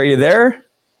back. Are you there?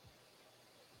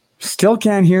 Still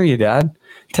can't hear you, Dad.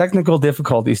 Technical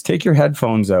difficulties. Take your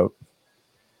headphones out.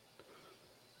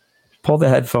 Pull the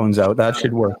headphones out. That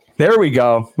should work. There we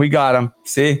go. We got him.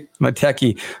 See, I'm a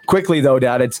techie. Quickly though,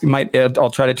 Dad,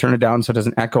 I'll try to turn it down so it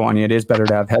doesn't echo on you. It is better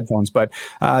to have headphones. But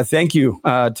thank you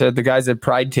to the guys at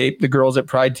Pride Tape, the girls at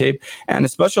Pride Tape, and a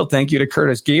special thank you to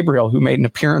Curtis Gabriel, who made an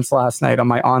appearance last night on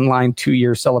my online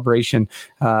 2-year celebration.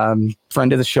 Friend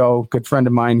of the show, good friend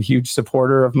of mine, huge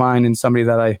supporter of mine, and somebody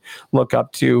that I look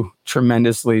up to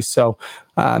tremendously. So,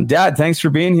 Dad, thanks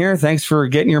for being here. Thanks for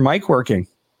getting your mic working.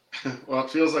 Well, it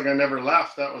feels like I never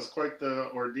left. That was quite the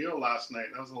ordeal last night.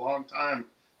 That was a long time.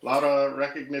 A lot of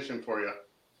recognition for you.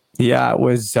 Yeah, it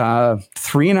was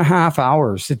 3.5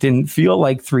 hours. It didn't feel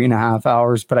like 3.5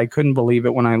 hours, but I couldn't believe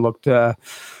it when I looked up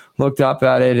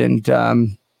at it. And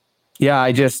I'm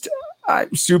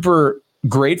super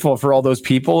grateful for all those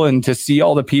people, and to see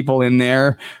all the people in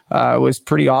there was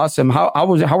pretty awesome. How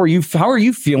are you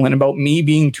feeling about me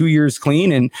being 2 years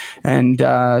clean and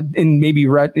maybe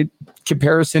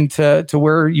comparison to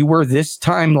where you were this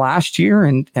time last year,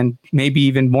 and maybe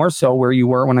even more so where you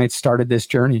were when I started this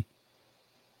journey?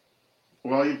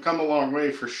 Well, you've come a long way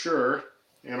for sure.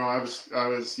 You know, I was,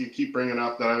 you keep bringing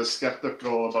up that I was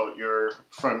skeptical about your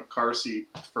front car seat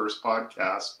first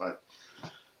podcast, but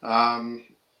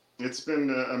it's been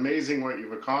amazing what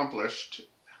you've accomplished.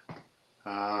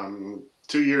 2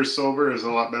 years sober is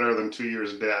a lot better than 2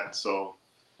 years dead. So,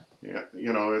 yeah,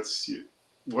 you know,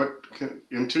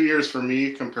 in 2 years for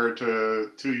me compared to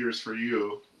 2 years for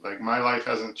you, like my life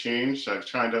hasn't changed. I've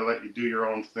tried to let you do your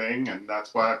own thing, and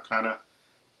that's why I've kind of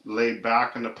laid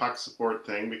back in the puck support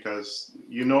thing, because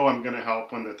you know I'm going to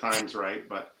help when the time's right.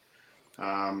 But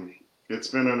it's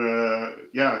been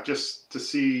just to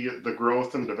see the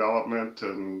growth and development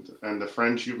and the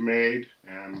friends you've made,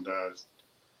 and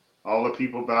all the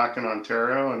people back in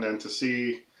Ontario, and then to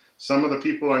see some of the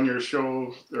people on your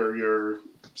show or your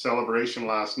celebration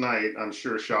last night, I'm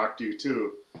sure shocked you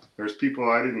too. There's people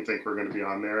I didn't think were going to be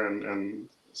on there, and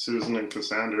Susan and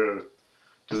Cassandra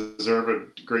deserve a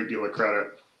great deal of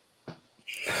credit.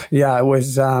 Yeah, it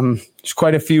was there's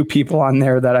quite a few people on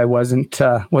there that I wasn't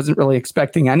really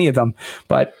expecting any of them.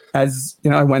 But as you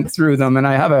know, I went through them, and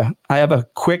I have a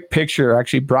quick picture.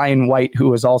 Actually, Brian White, who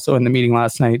was also in the meeting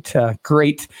last night,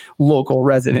 great local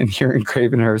resident here in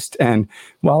Cravenhurst. And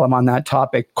while I'm on that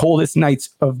topic, coldest nights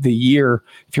of the year,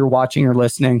 if you're watching or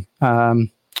listening,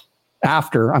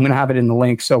 after, I'm going to have it in the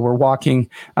link. So we're walking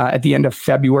at the end of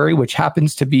February, which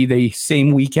happens to be the same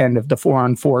weekend of the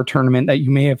 4-on-4 tournament that you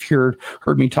may have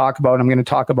heard me talk about. I'm going to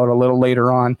talk about a little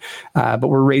later on, but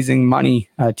we're raising money,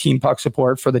 Team Puck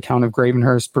support for the town of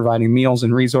Gravenhurst, providing meals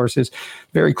and resources.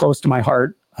 Very close to my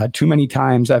heart. Too many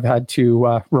times I've had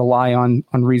to rely on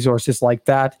resources like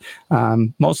that,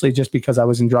 mostly just because I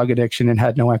was in drug addiction and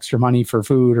had no extra money for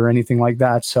food or anything like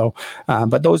that. So,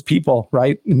 but those people,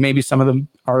 right? Maybe some of them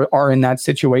are in that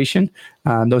situation.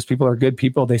 Those people are good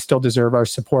people. They still deserve our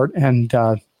support. And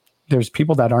there's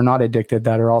people that are not addicted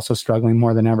that are also struggling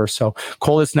more than ever. So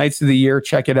coldest nights of the year,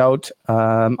 check it out.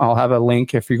 I'll have a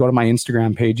link. If you go to my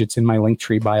Instagram page, it's in my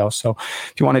Linktree bio. So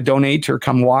if you want to donate or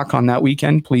come walk on that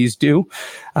weekend, please do.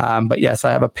 But yes,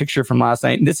 I have a picture from last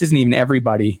night. And this isn't even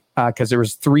everybody, because there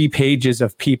was 3 pages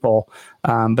of people.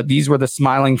 But these were the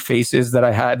smiling faces that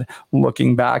I had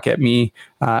looking back at me,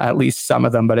 at least some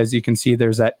of them. But as you can see,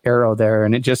 there's that arrow there,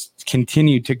 and it just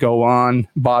continued to go on.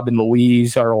 Bob and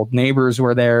Louise, our old neighbors,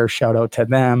 were there. Shout out to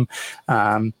them.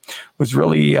 Was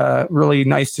really, really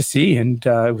nice to see. And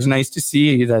it was nice to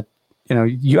see that, you know,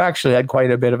 you actually had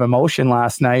quite a bit of emotion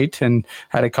last night, and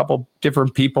had a couple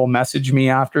different people message me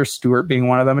after, Stuart being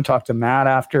one of them, and talked to Matt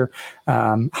after.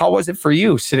 How was it for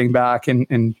you sitting back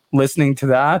and listening to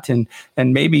that? And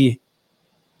maybe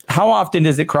how often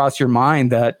does it cross your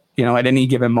mind that, you know, at any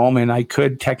given moment, I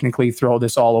could technically throw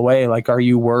this all away? Like, are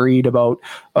you worried about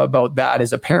that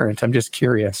as a parent? I'm just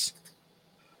curious.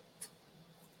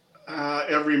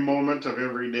 Every moment of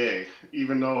every day,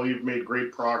 even though you've made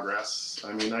great progress.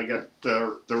 I mean, I get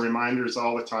the reminders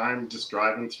all the time, just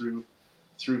driving through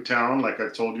town. Like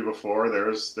I've told you before,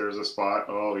 there's a spot,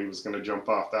 oh, he was going to jump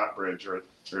off that bridge, or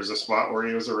there's a spot where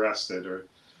he was arrested, or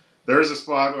there's a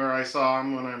spot where I saw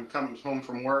him when I'm coming home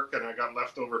from work and I got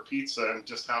leftover pizza and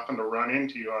just happened to run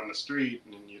into you on the street,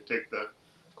 and you take the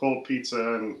cold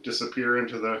pizza and disappear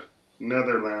into the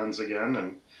Netherlands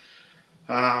again.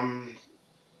 And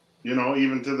you know,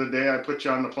 even to the day I put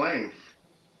you on the plane,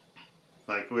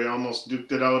 like we almost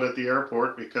duked it out at the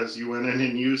airport because you went in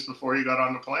and used before you got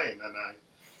on the plane.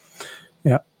 And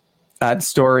yeah, that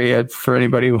story, for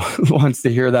anybody who wants to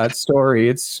hear that story,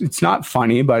 it's not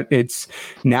funny, but it's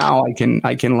now I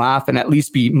can laugh, and at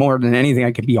least be, more than anything,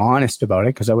 I can be honest about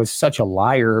it, because I was such a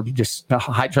liar, just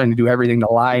trying to do everything to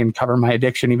lie and cover my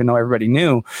addiction, even though everybody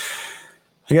knew.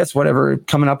 I guess whatever,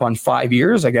 coming up on 5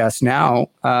 years, I guess now,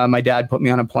 my dad put me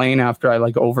on a plane after I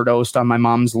overdosed on my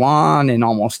mom's lawn and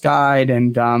almost died.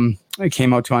 And I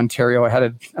came out to Ontario. I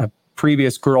had a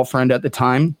previous girlfriend at the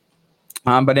time.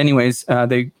 But anyways,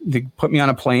 they put me on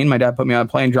a plane. My dad put me on a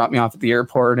plane, dropped me off at the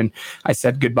airport, and I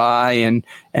said goodbye.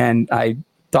 And I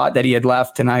thought that he had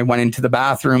left, and I went into the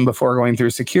bathroom before going through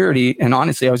security. And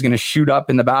honestly, I was going to shoot up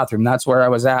in the bathroom. That's where I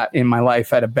was at in my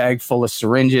life. I had a bag full of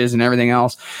syringes and everything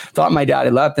else. Thought my dad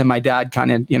had left, and my dad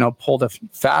kind of, you know, pulled a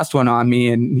fast one on me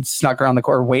and snuck around the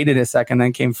corner, waited a second,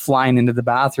 then came flying into the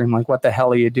bathroom like, what the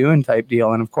hell are you doing type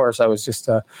deal. And of course, I was just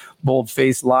a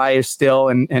bold-faced liar still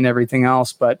and everything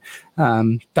else. But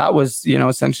that was, you know,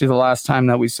 essentially the last time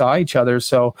that we saw each other.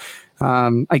 So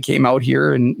I came out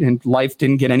here, and life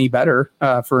didn't get any better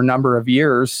for a number of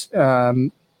years. Where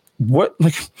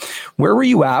were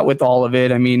you at with all of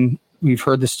it? I mean, we've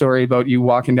heard the story about you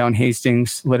walking down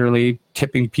Hastings, literally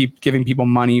tipping people, giving people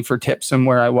money for tips, and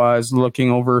where I was looking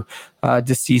over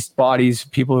deceased bodies,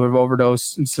 people who have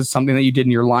overdosed. It's something that you did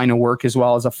in your line of work as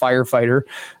well as a firefighter,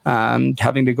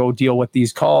 having to go deal with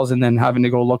these calls, and then having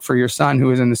to go look for your son who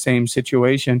was in the same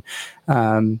situation.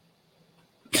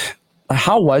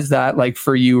 How was that like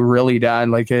for you, really, Dad?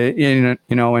 Like, you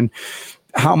know, and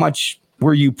how much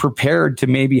were you prepared to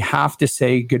maybe have to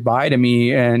say goodbye to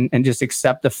me and just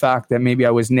accept the fact that maybe I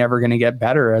was never going to get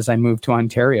better as I moved to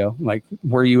Ontario? Like,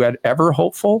 were you ever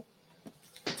hopeful?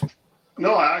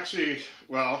 No, actually,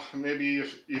 well, maybe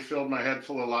you filled my head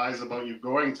full of lies about you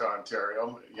going to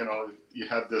Ontario. You know, you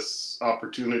had this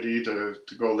opportunity to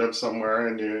go live somewhere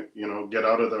and you know, get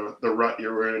out of the rut you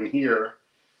were in here.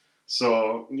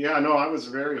 So, yeah, no, I was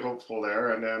very hopeful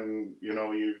there. And then, you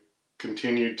know, you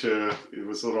continued to, it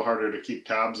was a little harder to keep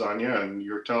tabs on you, and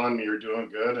you're telling me you're doing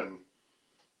good. And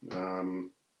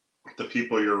the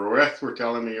people you were with were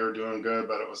telling me you're doing good,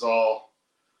 but it was all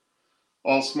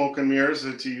smoke and mirrors,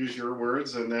 to use your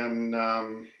words. And then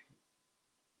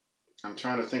I'm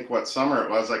trying to think what summer it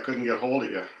was. I couldn't get hold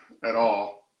of you at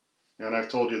all. And I've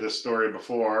told you this story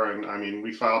before. And I mean,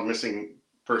 we filed missing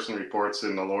person reports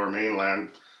in the Lower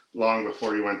Mainland long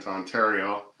before you went to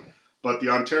Ontario. But the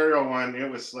Ontario one,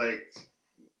 it was like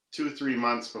 2-3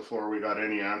 months before we got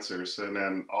any answers. And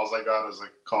then all I got is a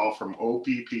call from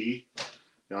OPP,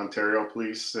 the Ontario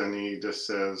police, and he just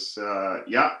says,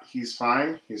 yeah, he's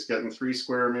fine. He's getting 3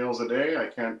 square meals a day. I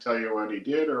can't tell you what he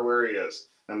did or where he is.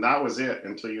 And that was it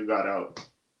until you got out.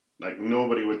 Like,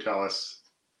 nobody would tell us.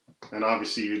 And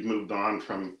obviously you'd moved on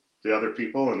from the other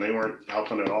people, and they weren't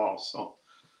helping at all. So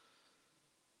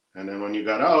And then when you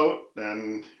got out,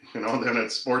 then, then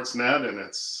it's Sportsnet and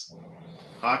it's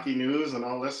hockey news and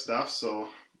all this stuff. So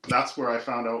that's where I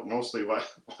found out mostly why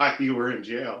you were in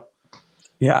jail.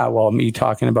 Yeah, well, me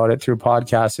talking about it through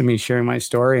podcasts and me sharing my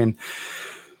story, and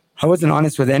I wasn't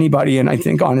honest with anybody. And I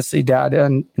think honestly, Dad,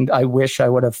 and I wish I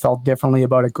would have felt differently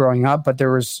about it growing up, but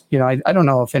there was, I don't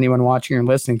know if anyone watching or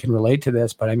listening can relate to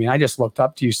this, but I mean, I just looked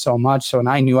up to you so much. So, and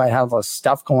I knew I had all this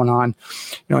stuff going on,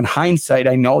 in hindsight,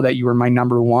 I know that you were my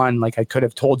number one. Like I could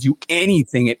have told you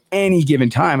anything at any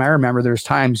given time. I remember there's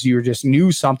times you just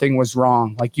knew something was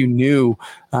wrong. Like you knew,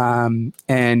 and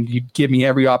you'd give me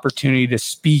every opportunity to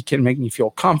speak and make me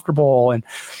feel comfortable. And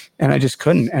I just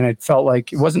couldn't. And it felt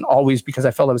like it wasn't always because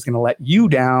I felt I was going to let you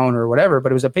down or whatever,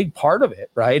 but it was a big part of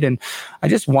it. Right. And I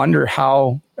just wonder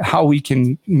how we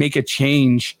can make a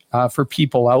change for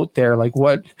people out there. Like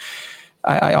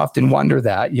I often wonder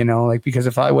that, because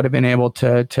if I would have been able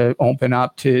to open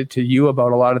up to you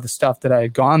about a lot of the stuff that I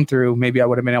had gone through, maybe I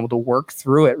would have been able to work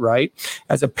through it. Right.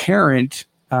 As a parent,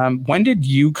 when did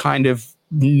you kind of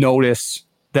notice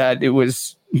that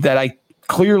that I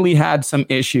clearly had some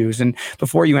issues? And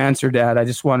before you answer, Dad, I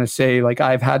just want to say, like,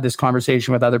 I've had this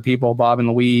conversation with other people, Bob and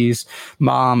Louise,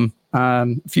 Mom, a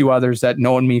few others that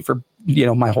known me for,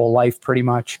 my whole life pretty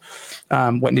much.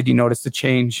 When did you notice the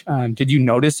change? Did you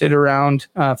notice it around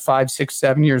 5, 6,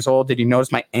 7 years old? Did you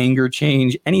notice my anger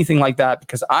change? Anything like that?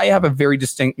 Because I have a very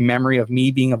distinct memory of me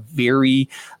being a very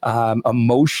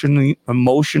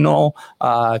emotional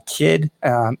kid,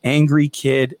 angry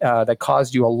kid that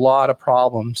caused you a lot of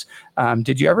problems.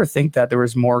 Did you ever think that there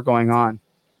was more going on?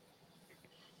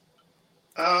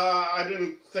 I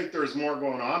didn't think there was more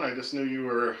going on. I just knew you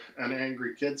were an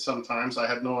angry kid sometimes. I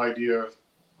had no idea,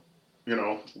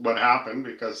 what happened,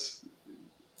 because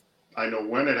I know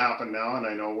when it happened now, and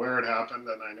I know where it happened,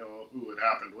 and I know who it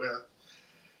happened with.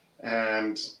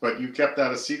 But you kept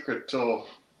that a secret till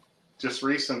just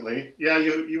recently. Yeah,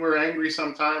 you were angry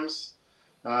sometimes.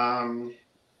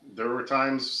 There were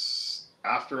times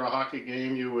after a hockey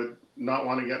game you would not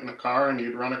want to get in the car and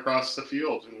you'd run across the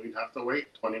field and we'd have to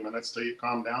wait 20 minutes till you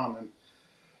calm down. And,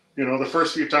 the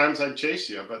first few times I'd chase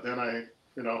you, but then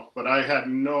but I had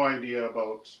no idea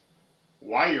about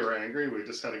why you were angry. We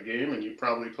just had a game and you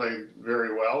probably played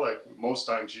very well. Like most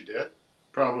times you did.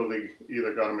 Probably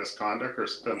either got a misconduct or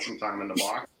spent some time in the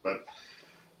box, but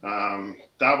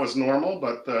that was normal.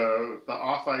 But the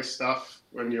off ice stuff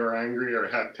when you were angry or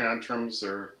had tantrums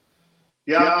or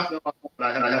I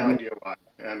had no idea why.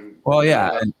 And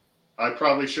I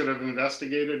probably should have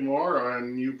investigated more,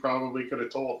 and you probably could have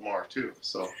told more too.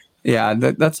 So yeah,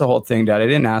 that's the whole thing, Dad. I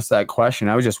didn't ask that question.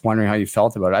 I was just wondering how you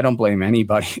felt about it. I don't blame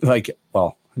anybody. I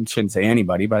shouldn't say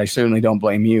anybody, but I certainly don't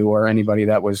blame you or anybody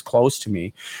that was close to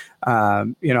me. I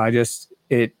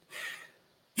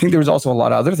think there was also a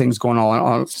lot of other things going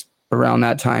on around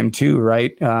that time too,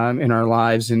 right? In our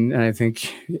lives. And I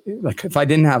think if I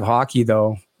didn't have hockey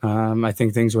though, I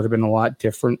think things would have been a lot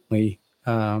differently.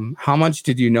 How much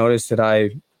did you notice that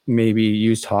I maybe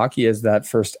used hockey as that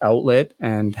first outlet?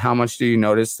 And how much do you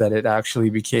notice that it actually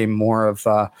became more of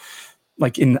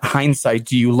in hindsight,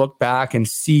 do you look back and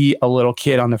see a little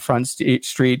kid on the front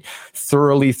street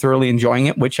thoroughly enjoying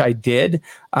it, which I did?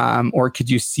 Or could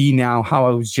you see now how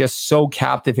I was just so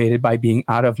captivated by being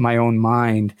out of my own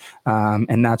mind?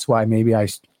 And that's why maybe I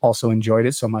also enjoyed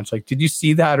it so much. Did you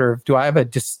see that? Or do I have a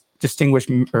distinguished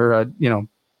or I don't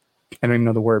even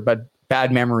know the word, but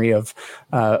bad memory of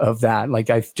that?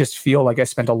 I just feel like I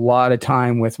spent a lot of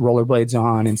time with rollerblades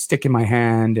on and stick in my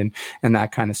hand and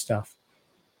that kind of stuff.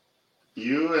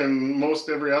 You and most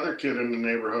every other kid in the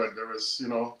neighborhood, there was,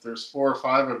 there's 4 or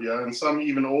 5 of you, and some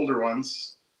even older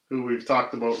ones who we've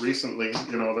talked about recently.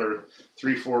 They're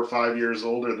 3, 4, 5 years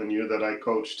older than you that I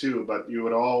coached too, but you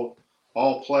would all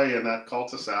play in that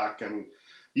cul-de-sac, and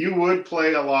you would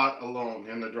play a lot alone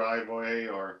in the driveway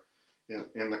or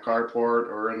in the carport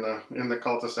or in the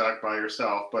cul-de-sac by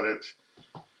yourself. But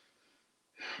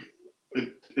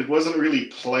it wasn't really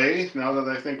play. Now that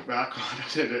I think back on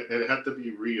it had to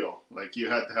be real. You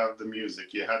had to have the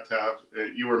music. You had to have.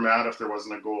 You were mad if there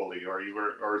wasn't a goalie,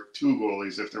 or 2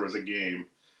 goalies if there was a game,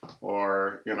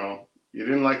 or you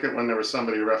didn't like it when there was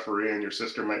somebody refereeing. Your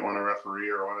sister might want to referee,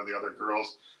 or one of the other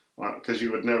girls, because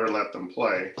you would never let them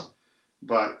play.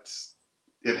 But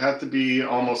it had to be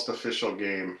almost official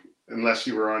game, unless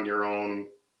you were on your own,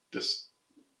 just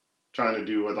trying to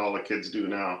do what all the kids do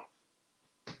now.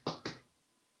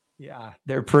 Yeah,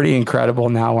 they're pretty incredible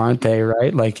now, aren't they?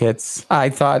 Right? Like I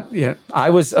thought, I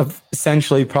was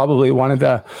essentially probably one of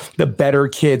the better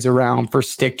kids around for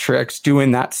stick tricks,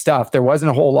 doing that stuff. There wasn't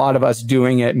a whole lot of us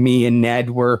doing it. Me and Ned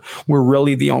were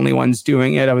really the only ones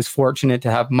doing it. I was fortunate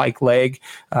to have Mike Legg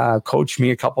coach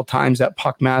me a couple times at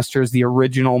Puckmasters, the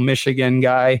original Michigan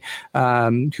guy,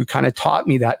 who kind of taught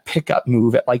me that pickup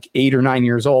move at like 8 or 9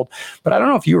 years old. But I don't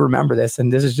know if you remember this,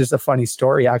 and this is just a funny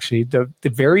story, actually. The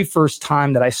very first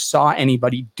time that I saw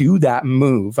anybody do that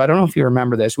move, I don't know if you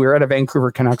remember this. We were at a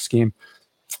Vancouver Canucks game.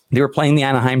 They were playing the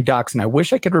Anaheim Ducks, and I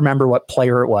wish I could remember what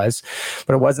player it was,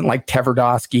 but it wasn't like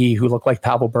Tverdovsky, who looked like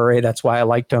Pavel Bure. That's why I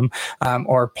liked him,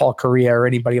 or Paul Kariya or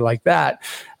anybody like that.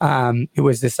 It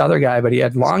was this other guy, but he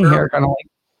had long hair,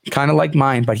 kind of like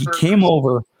mine. But he came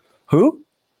over. Who?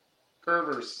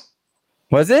 Curvers.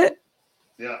 Was it?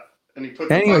 Yeah, and he put.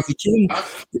 Anyways, he came.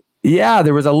 Yeah,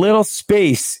 there was a little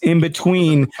space in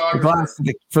between the glass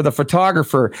for the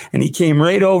photographer, and he came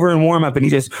right over and warm up, and he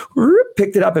just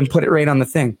picked it up and put it right on the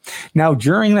thing. Now,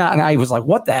 during that, and I was like,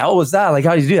 what the hell was that? Like,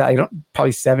 how did you do that?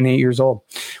 Probably 7, 8 years old.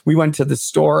 We went to the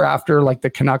store after, like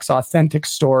the Canucks Authentic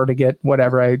store, to get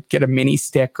whatever. I get a mini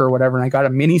stick or whatever, and I got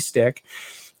a mini stick.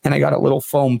 And I got a little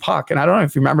foam puck. And I don't know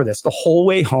if you remember this. The whole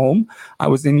way home, I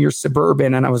was in your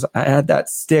Suburban, and I had that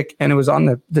stick, and it was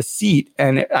on the seat.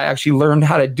 And I actually learned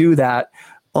how to do that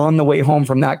on the way home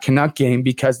from that Canuck game,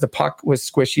 because the puck was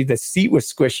squishy, the seat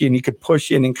was squishy, and you could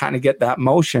push in and kind of get that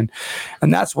motion.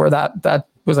 And that's where that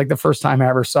was like the first time I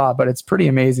ever saw it. But it's pretty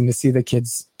amazing to see the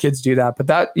kids do that. But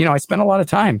that, I spent a lot of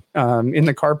time in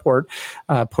the carport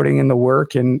putting in the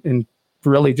work and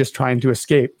really just trying to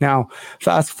escape. Now,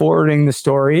 fast forwarding the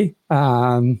story,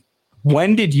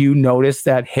 when did you notice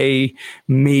that, hey,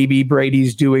 maybe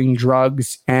Brady's doing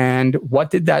drugs? And what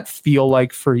did that feel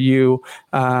like for you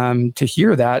to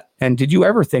hear that? And did you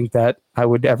ever think that I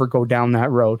would ever go down that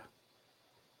road?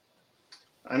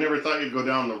 I never thought you'd go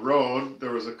down the road.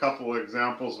 There was a couple of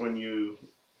examples when you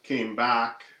came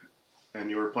back and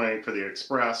you were playing for the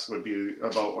Express, would be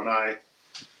about when I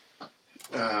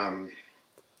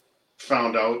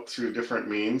found out through different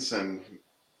means, and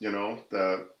you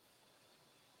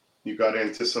got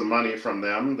into some money from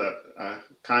them that I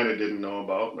kind of didn't know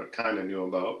about, but kind of knew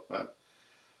about. But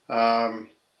I'm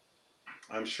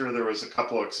sure there was a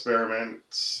couple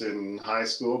experiments in high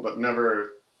school, but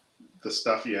never the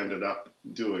stuff you ended up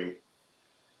doing.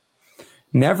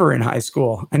 Never in high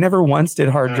school. I never once did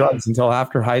hard drugs until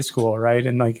after high school, right?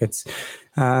 And like it's,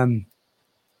 yeah.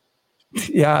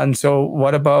 And so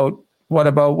what about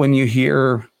when you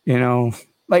hear,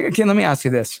 like, again, let me ask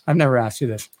you this. I've never asked you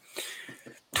this.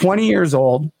 20 years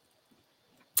old,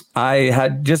 I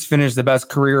had just finished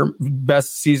the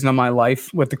best season of my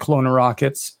life with the Kelowna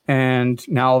Rockets. And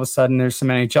now all of a sudden there's some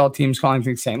NHL teams calling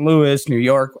from St. Louis, New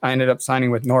York. I ended up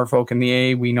signing with Norfolk in the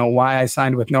A. We know why I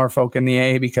signed with Norfolk in the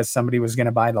A, because somebody was going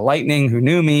to buy the Lightning who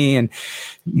knew me. And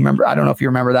remember, I don't know if you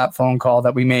remember that phone call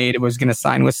that we made. It was going to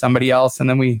sign with somebody else. And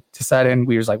then we decided, and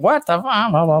we was like, what the blah,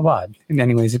 blah, blah. And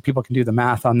anyways, if people can do the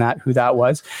math on that, who that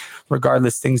was,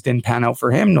 regardless, things didn't pan out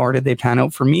for him, nor did they pan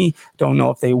out for me. Don't know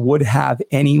if they would have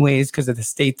anyways because of the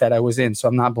state that I was in. So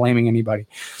I'm not blaming anybody.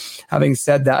 Having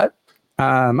said that,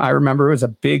 I remember it was a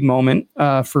big moment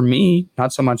for me,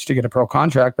 not so much to get a pro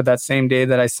contract, but that same day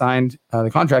that I signed the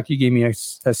contract, you gave me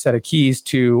a set of keys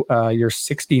to your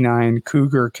 69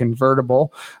 Cougar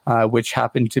convertible, which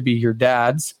happened to be your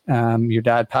dad's. Your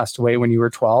dad passed away when you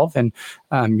were 12, and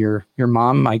your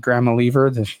mom, my grandma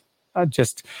Lever,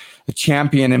 just a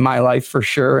champion in my life for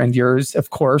sure, and yours, of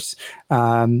course,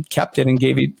 kept it and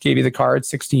gave you the car at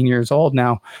 16 years old.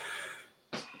 Now,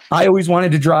 I always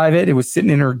wanted to drive it. It was sitting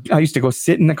in her. I used to go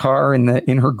sit in the car in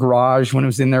her garage when it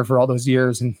was in there for all those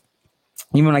years. And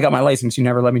even when I got my license, you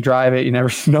never let me drive it. You never,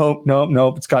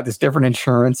 nope. It's got this different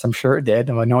insurance. I'm sure it did.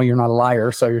 And I know you're not a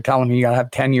liar. So you're telling me you got to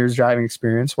have 10 years driving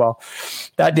experience. Well,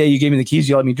 that day you gave me the keys.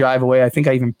 You let me drive away. I think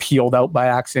I even peeled out by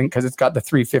accident because it's got the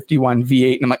 351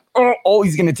 V8. And I'm like, oh,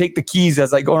 he's going to take the keys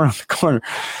as I go around the corner.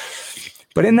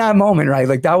 But in that moment, right,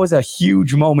 like that was a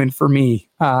huge moment for me.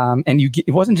 And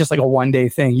it wasn't just like a one-day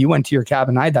thing. You went to your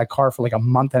cabin. I had that car for like a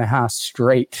month and a half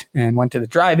straight, and went to the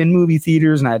drive-in movie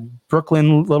theaters, and I had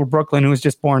little Brooklyn, who was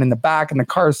just born, in the back in the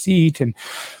car seat, and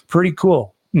pretty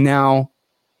cool. Now,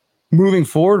 moving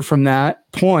forward from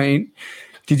that point,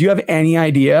 did you have any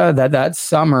idea that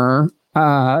summer,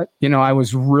 I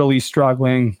was really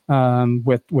struggling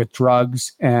with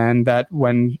drugs, and that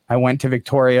when I went to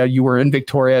Victoria, you were in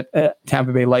Victoria at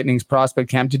Tampa Bay Lightning's prospect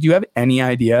camp. Did you have any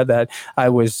idea that I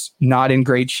was not in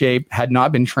great shape, had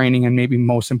not been training, and maybe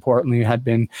most importantly, had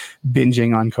been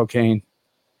binging on cocaine?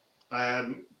 I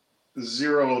had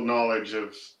zero knowledge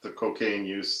of the cocaine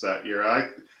use that year. I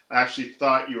actually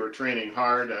thought you were training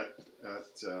hard at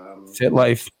Fit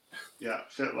Life. Yeah,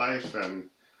 Fit Life, and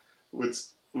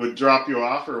would drop you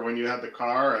off or when you had the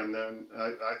car, and then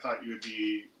I thought you'd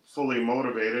be fully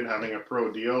motivated, having a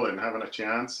pro deal and having a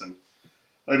chance. And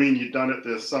I mean, you'd done it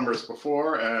the summers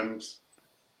before, and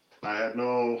I had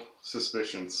no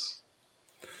suspicions.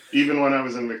 Even when I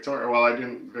was in Victoria, well, I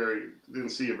didn't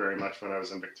see you very much when I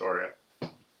was in Victoria.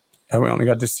 Yeah, we only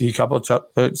got to see each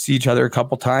other a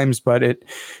couple times, but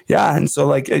and so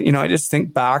like, you know, I just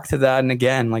think back to that, and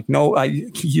again, like,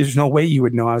 there's no way you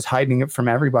would know. I was hiding it from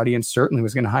everybody, and certainly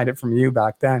was going to hide it from you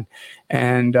back then.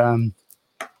 And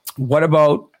what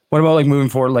about like moving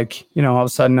forward? Like, you know, all of a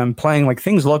sudden I'm playing, like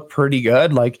things look pretty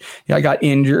good. Like, yeah, I got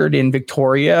injured in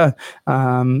Victoria.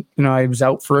 You know, I was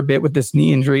out for a bit with this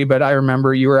knee injury, but I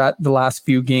remember you were at the last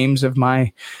few games of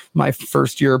my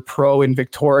first year pro in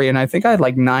Victoria. And I think I had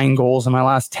like 9 goals in my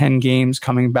last 10 games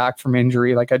coming back from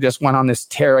injury. Like, I just went on this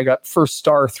tear. I got first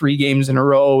star 3 games in a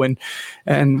row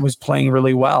and was playing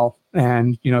really well.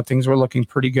 And, you know, things were looking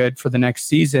pretty good for the next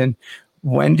season.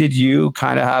 When did you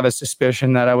kind of have a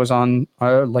suspicion that I was on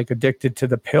like addicted to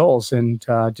the pills? And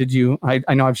did you,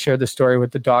 I know I've shared the story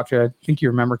with the doctor. I think you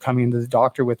remember coming into the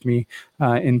doctor with me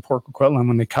in Port Coquitlam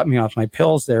when they cut me off my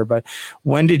pills there. But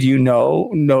when did you know,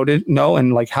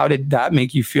 and like, how did that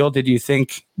make you feel? Did you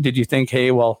think, hey,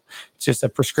 well, it's just a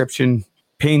prescription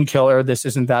painkiller, this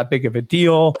isn't that big of a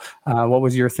deal? What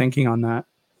was your thinking on that?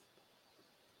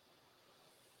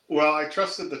 Well, I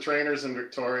trusted the trainers in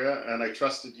Victoria, and I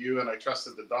trusted you, and I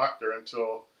trusted the doctor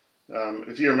until,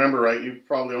 if you remember right, you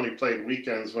probably only played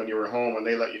weekends when you were home, and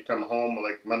they let you come home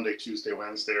like Monday, Tuesday,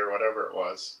 Wednesday, or whatever it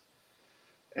was,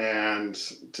 and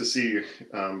to see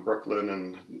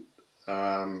Brooklyn,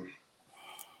 and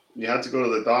you had to go to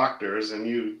the doctors, and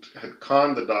you had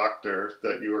conned the doctor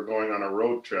that you were going on a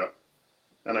road trip,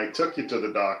 and I took you to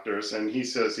the doctors, and he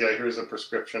says, yeah, here's a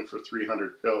prescription for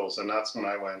 300 pills, and that's when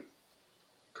I went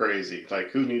crazy.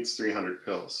 Like, who needs 300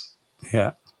 pills?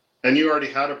 Yeah. And you already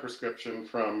had a prescription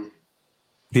from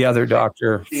the other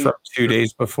doctor from 2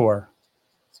 days before.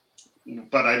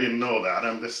 But I didn't know that.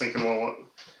 I'm just thinking, well,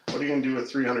 what are you going to do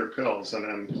with 300 pills? And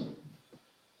then,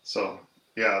 so,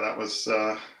 yeah, that was,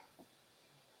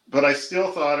 but I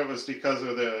still thought it was because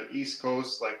of the East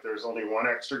Coast, like there's only one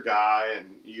extra guy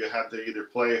and you had to either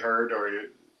play hurt or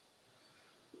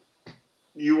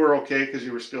you were okay because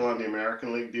you were still on the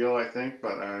American League deal, I think,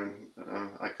 but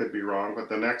I could be wrong. But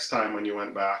the next time when you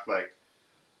went back, like,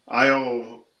 I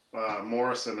owe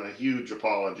Morrison a huge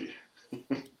apology.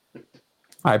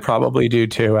 I probably do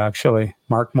too, actually.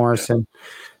 Mark Morrison.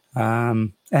 Yeah.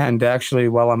 And actually,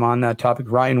 while I'm on that topic,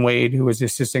 Ryan Wade, who was the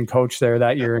assistant coach there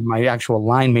that year, and my actual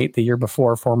line mate the year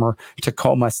before, former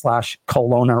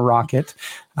Tacoma/Kelowna Rocket,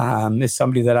 is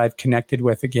somebody that I've connected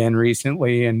with again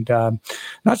recently. And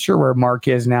not sure where Mark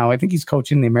is now. I think he's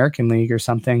coaching the American League or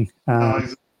something.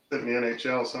 He's in the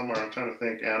NHL somewhere. I'm trying to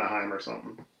think, Anaheim or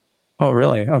something. Oh,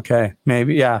 really? Okay.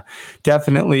 Maybe. Yeah,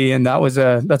 definitely. And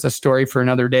that's a story for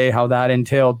another day, how that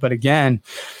entailed. But again,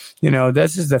 you know,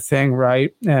 this is the thing,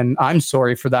 right? And I'm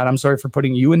sorry for that. I'm sorry for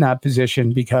putting you in that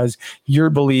position because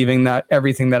you're believing that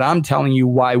everything that I'm telling you,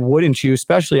 why wouldn't you,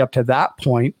 especially up to that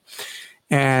point?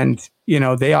 And, you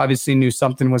know, they obviously knew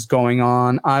something was going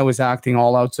on. I was acting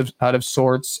all out of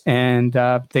sorts, and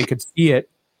they could see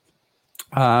it.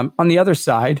 On the other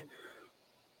side,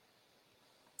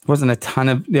 wasn't a ton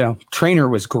of, you know, trainer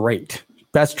was great.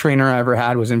 Best trainer I ever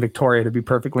had was in Victoria, to be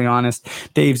perfectly honest.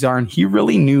 Dave Zarn, he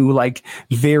really knew like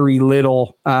very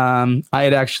little. I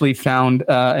had actually found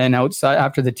an outside,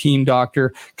 after the team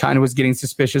doctor kind of was getting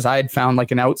suspicious, I had found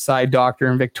like an outside doctor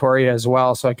in Victoria as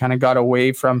well. So I kind of got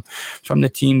away from the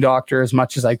team doctor as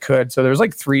much as I could. So there's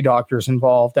like 3 doctors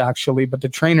involved actually, but the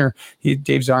trainer,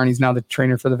 Dave Zarn, he's now the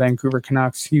trainer for the Vancouver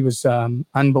Canucks. He was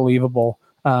unbelievable.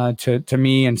 To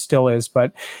me, and still is.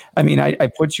 But I mean, I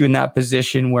put you in that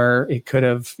position where it could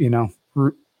have, you know,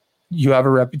 you have a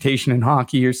reputation in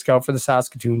hockey. You're scout for the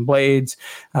Saskatoon Blades,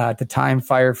 at the time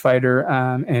firefighter,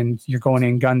 and you're going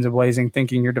in guns a-blazing,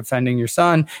 thinking you're defending your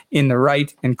son in the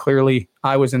right, and clearly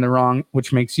I was in the wrong,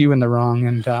 which makes you in the wrong,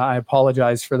 and I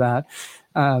apologize for that.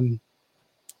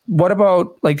 What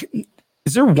about, like,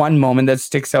 is there one moment that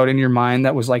sticks out in your mind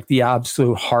that was like the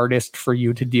absolute hardest for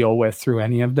you to deal with through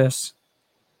any of this?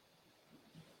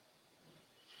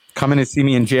 Coming to see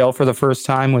me in jail for the first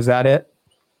time, was that it?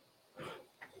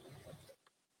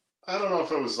 I don't know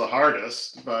if it was the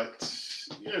hardest, but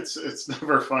it's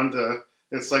never fun to,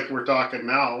 it's like we're talking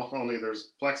now, only there's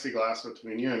plexiglass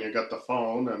between you and you got the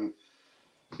phone and,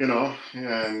 you know,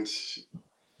 and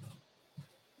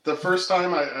the first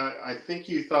time, I think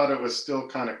you thought it was still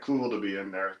kind of cool to be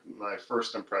in there. My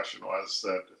first impression was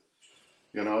that,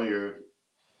 you know, you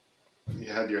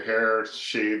had your hair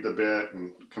shaved a bit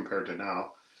and compared to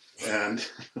now. And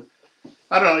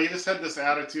I don't know, you just had this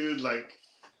attitude like,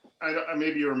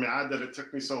 maybe you were mad that it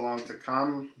took me so long to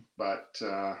come, but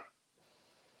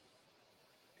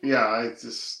yeah, I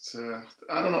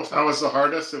don't know if that was the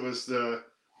hardest. It was the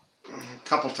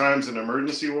couple times in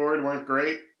emergency ward weren't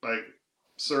great, like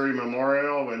Surrey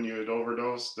Memorial when you had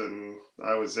overdosed and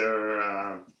I was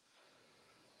there.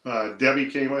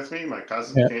 Debbie came with me, my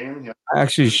cousin came. Yeah.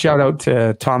 Actually, shout out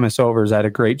to Thomas Overs. I had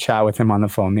a great chat with him on the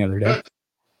phone the other day. Good.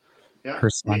 Yeah,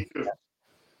 me too.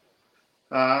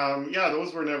 Yeah,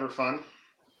 those were never fun.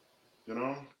 You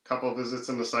know, a couple of visits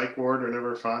in the psych ward are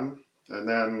never fun. And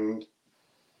then,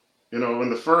 you know, when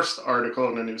the first article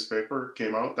in the newspaper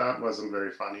came out, that wasn't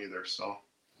very fun either. So,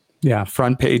 yeah,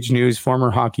 front page news,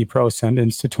 former hockey pro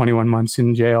sentenced to 21 months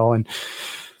in jail. And,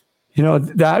 you know,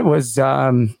 that was,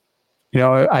 you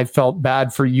know, I felt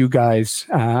bad for you guys.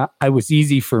 It was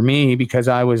easy for me because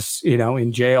I was, you know,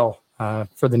 in jail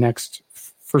for the next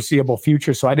foreseeable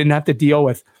future. So I didn't have to deal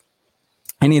with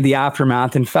any of the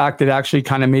aftermath. In fact, it actually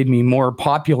kind of made me more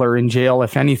popular in jail,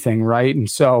 if anything, right? And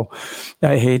so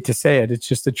I hate to say it, it's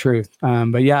just the truth.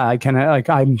 But yeah,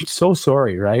 I'm so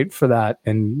sorry, right, for that,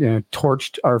 and you know,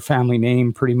 torched our family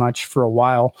name pretty much for a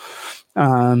while.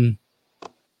 Did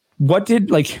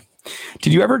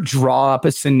you ever draw up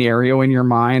a scenario in your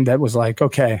mind that was like,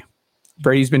 okay,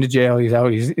 Brady's been to jail, he's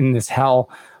out, he's in this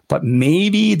hell, but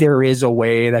maybe there is a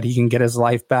way that he can get his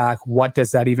life back? What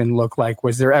does that even look like?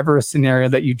 Was there ever a scenario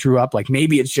that you drew up? Like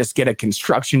maybe it's just get a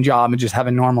construction job and just have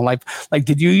a normal life. Like,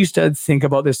 did you used to think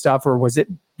about this stuff, or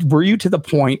were you to the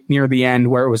point near the end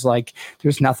where it was like,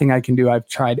 there's nothing I can do. I've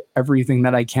tried everything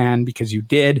that I can, because you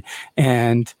did.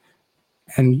 And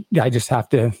I just have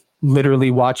to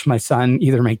literally watch my son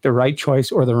either make the right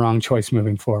choice or the wrong choice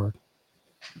moving forward.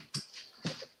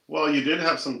 Well, you did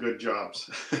have some good jobs.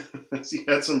 You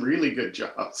had some really good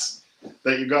jobs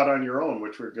that you got on your own,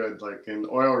 which were good, like in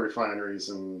oil refineries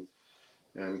and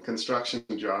construction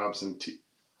jobs and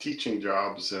teaching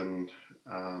jobs. And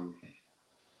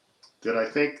did I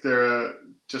think they're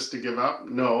just to give up?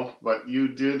 No, but you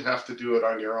did have to do it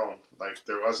on your own. Like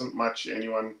there wasn't much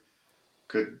anyone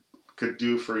could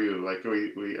do for you. Like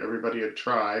everybody had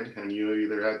tried, and you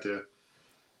either had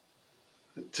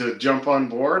to jump on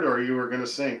board or you were going to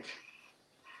sink.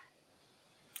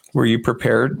 Were you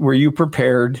prepared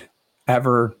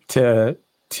ever to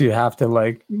have to,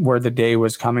 like, where the day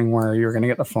was coming where you were going to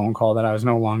get the phone call that I was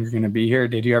no longer going to be here?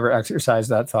 Did you ever exercise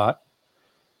that thought?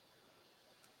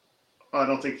 I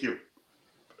don't think you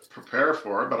prepare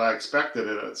for it, but I expected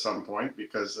it at some point,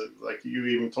 because like you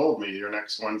even told me your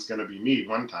next one's going to be me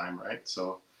one time, right?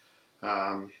 So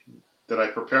did I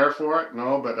prepare for it?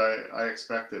 No, but I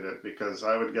expected it, because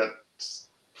I would get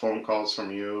phone calls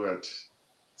from you at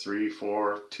 3,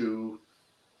 4, 2,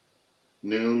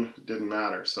 noon, didn't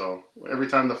matter. So every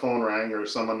time the phone rang or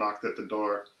someone knocked at the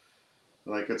door,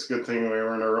 like, it's a good thing we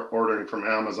weren't ordering from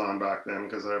Amazon back then,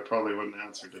 because I probably wouldn't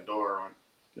answer the door.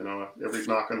 You know, every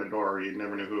knock on the door, you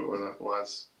never knew who it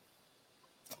was.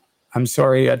 I'm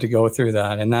sorry you had to go through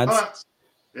that. And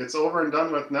it's over and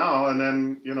done with now. And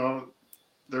then, you know,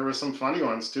 there were some funny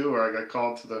ones too, where I got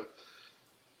called to the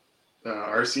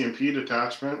RCMP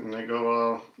detachment, and they go,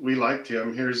 well, we liked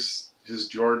him. Here's his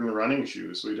Jordan running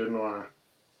shoes. We didn't want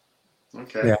to.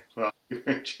 Okay. Yeah. Well,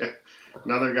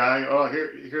 another guy, oh,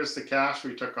 here's the cash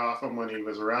we took off him when he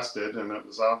was arrested. And it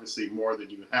was obviously more than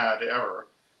you had ever.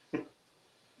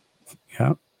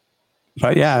 Yeah.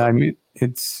 But yeah, I mean,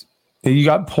 you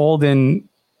got pulled in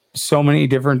so many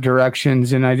different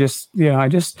directions. And I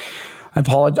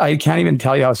apologize. I can't even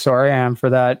tell you how sorry I am for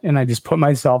that. And I just put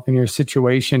myself in your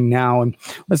situation now. And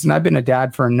listen, I've been a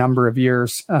dad for a number of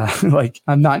years. Like,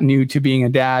 I'm not new to being a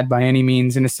dad by any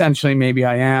means. And essentially, maybe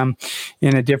I am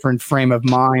in a different frame of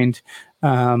mind.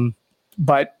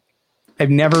 But I've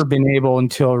never been able,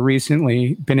 until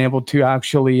recently, to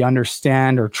actually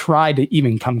understand, or try to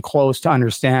even come close to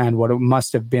understand, what it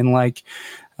must have been like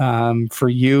for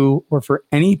you, or for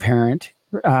any parent,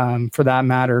 for that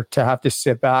matter, to have to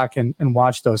sit back and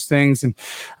watch those things. And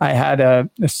I had a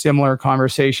similar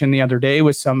conversation the other day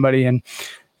with somebody, and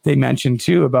they mentioned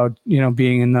too about, you know,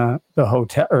 being in the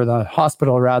hotel, or the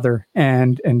hospital rather,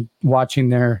 and watching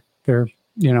their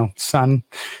you know, son,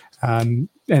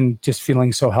 and just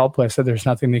feeling so helpless that there's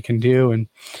nothing they can do. And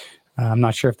I'm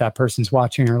not sure if that person's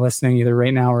watching or listening either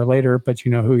right now or later, but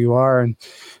you know who you are. And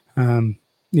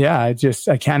I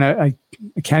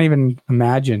can't even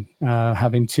imagine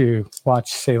having to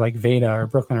watch, say, like Veda or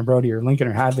Brooklyn or Brody or Lincoln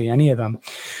or Hadley, any of them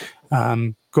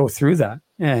go through that.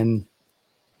 And,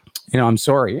 I'm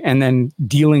sorry. And then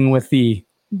dealing with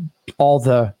all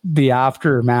the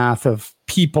aftermath of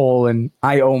people, and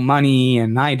I owe money,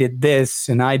 and I did this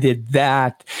and I did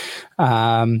that.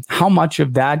 How much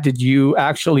of that did you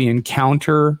actually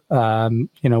encounter,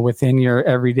 within your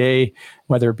everyday,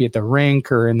 whether it be at the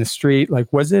rink or in the street?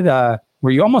 Like, was it,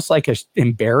 were you almost like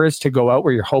embarrassed to go out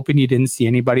where you're hoping you didn't see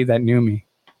anybody that knew me?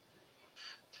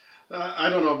 I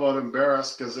don't know about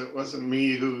embarrassed, because it wasn't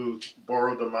me who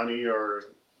borrowed the money or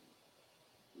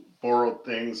borrowed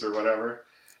things or whatever.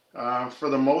 For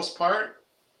the most part,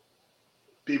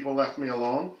 people left me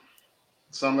alone.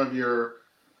 Some of your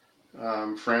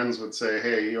friends would say,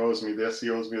 hey, he owes me this, he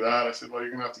owes me that. I said, well,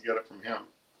 you're going to have to get it from him,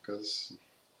 because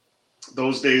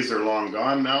those days are long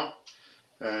gone now.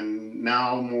 And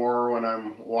now more when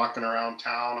I'm walking around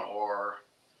town, or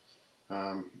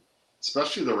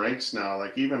especially the rinks now,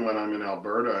 like even when I'm in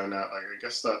Alberta, and that, like, I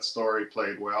guess that story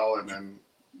played well, and then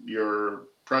your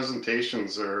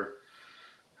presentations are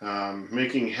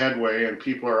making headway, and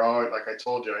people are always, like I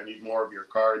told you, I need more of your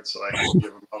cards so I can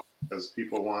give them out, because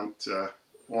people want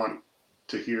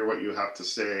to hear what you have to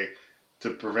say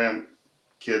to prevent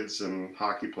kids and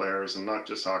hockey players, and not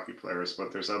just hockey players,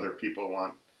 but there's other people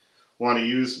want to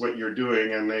use what you're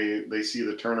doing, and they see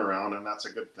the turnaround, and that's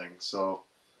a good thing. So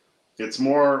it's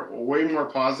way more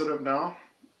positive now,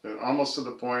 almost to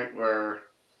the point where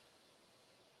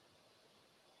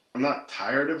I'm not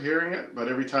tired of hearing it, but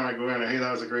every time I go in, hey, that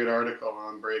was a great article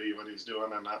on Brady, what he's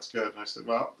doing, and that's good. And I said,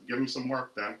 well, give him some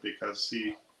work then, because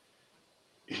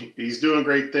he's doing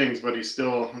great things, but he's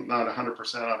still not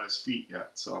 100% on his feet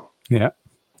yet. So yeah.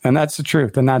 And that's the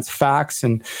truth, and that's facts,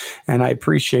 and I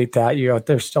appreciate that you out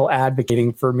there still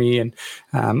advocating for me. And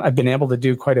I've been able to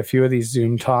do quite a few of these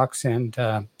Zoom talks, and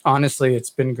honestly, it's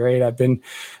been great. I've been,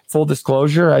 full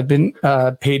disclosure, I've been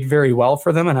paid very well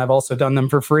for them, and I've also done them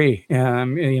for free.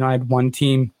 I had one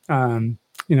team, come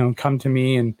to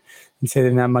me and say they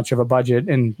didn't have much of a budget,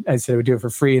 and I said I would do it for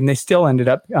free, and they still ended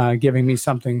up giving me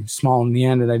something small in the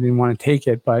end, and I didn't want to take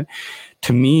it. But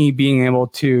to me, being able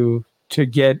to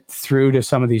get through to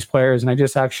some of these players. And I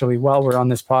just actually, while we're on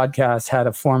this podcast, had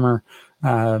a former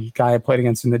guy I played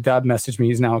against in the dub message me.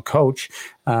 He's now a coach,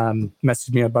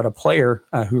 messaged me about a player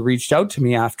who reached out to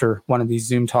me after one of these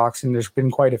Zoom talks. And there's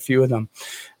been quite a few of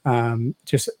them,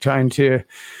 just trying to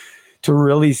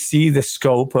really see the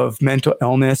scope of mental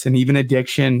illness and even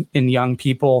addiction in young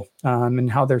people, and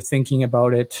how they're thinking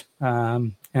about it.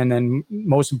 And then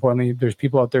most importantly, there's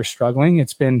people out there struggling.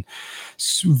 It's been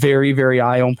very, very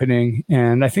eye-opening.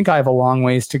 And I think I have a long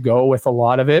ways to go with a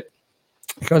lot of it.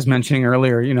 Like I was mentioning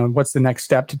earlier, what's the next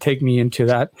step to take me into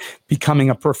that, becoming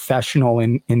a professional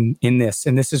in this.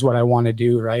 And this is what I want to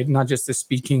do, right? Not just the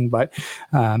speaking, but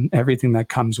everything that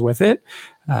comes with it.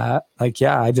 I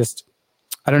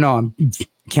don't know. I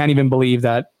can't even believe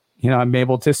that, I'm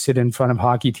able to sit in front of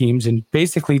hockey teams and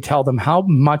basically tell them how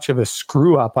much of a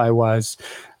screw up I was,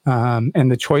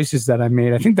 and the choices that I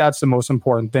made. I think that's the most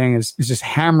important thing is just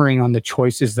hammering on the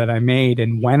choices that I made,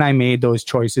 and when I made those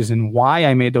choices and why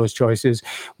I made those choices,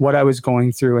 what I was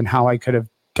going through, and how I could have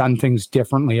done things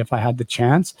differently if I had the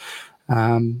chance.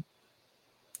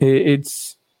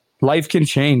 It's life can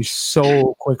change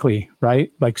so quickly,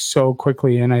 right? Like so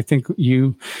quickly. And I think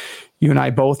you and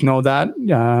I both know that.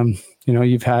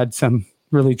 You've had some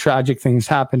really tragic things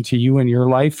happen to you in your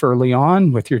life early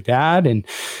on with your dad, and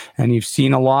you've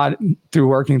seen a lot through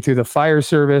working through the fire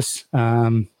service,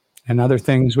 and other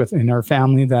things within our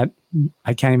family that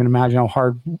I can't even imagine how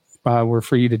hard were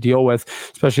for you to deal with,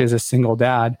 especially as a single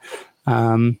dad.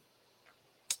 I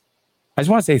just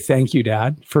want to say thank you,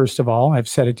 Dad. First of all, I've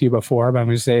said it to you before, but I'm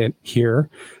going to say it here,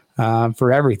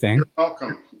 for everything. You're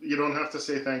welcome. You don't have to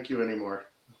say thank you anymore.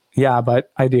 Yeah,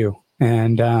 but I do.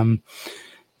 And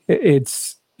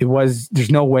there's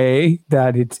no way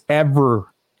that it's ever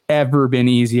been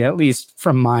easy, at least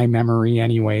from my memory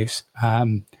anyways,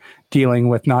 dealing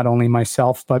with not only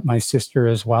myself, but my sister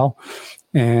as well.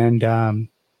 And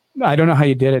I don't know how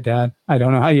you did it, Dad. I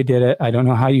don't know how you did it. I don't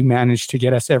know how you managed to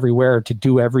get us everywhere, to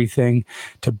do everything,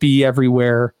 to be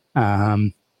everywhere.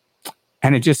 And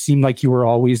it just seemed like you were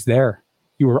always there.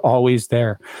 You were always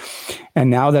there. And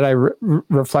now that I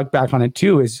reflect back on it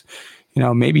too, is,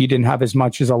 maybe you didn't have as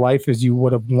much as a life as you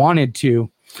would have wanted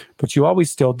to, but you always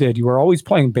still did. You were always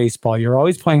playing baseball. You were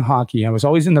always playing hockey. I was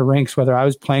always in the rinks, whether I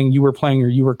was playing, you were playing, or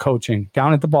you were coaching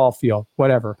down at the ball field,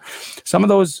 whatever. Some of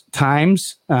those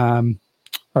times,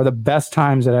 are the best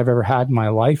times that I've ever had in my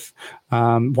life.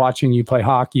 Watching you play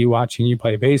hockey, watching you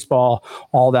play baseball,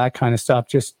 all that kind of stuff,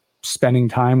 just spending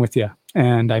time with you.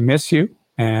 And I miss you.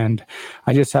 And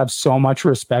I just have so much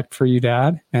respect for you,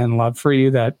 Dad, and love for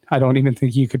you that I don't even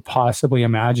think you could possibly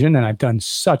imagine. And I've done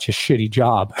such a shitty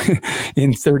job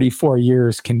in 34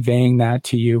 years conveying that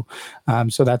to you.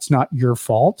 So that's not your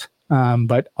fault.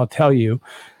 But I'll tell you.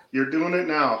 You're doing it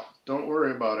now. Don't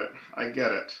worry about it. I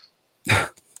get it.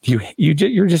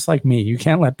 You're just like me. You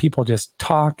can't let people just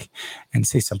talk and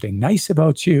say something nice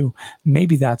about you.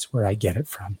 Maybe that's where I get it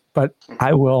from. But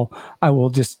I will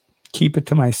just keep it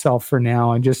to myself for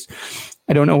now. I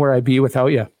don't know where I'd be without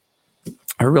you.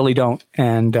 I really don't.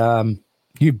 And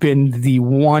you've been the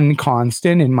one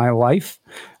constant in my life,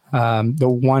 the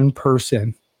one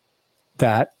person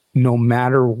that no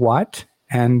matter what,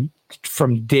 and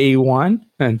from day one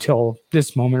until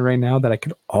this moment right now, that I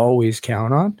could always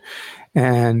count on.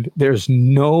 And there's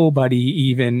nobody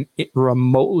even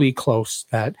remotely close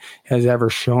that has ever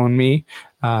shown me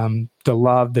the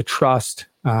love, the trust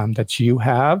that you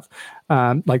have.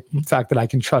 Like the fact that I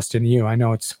can trust in you. I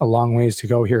know it's a long ways to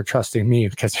go here trusting me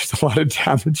because there's a lot of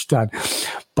damage done.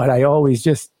 But I always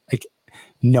just like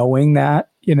knowing that,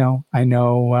 I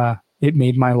know it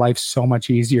made my life so much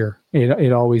easier.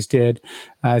 It always did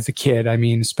as a kid. I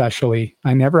mean, especially,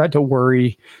 I never had to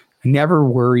worry. I never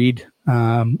worried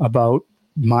about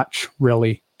much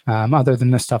really, other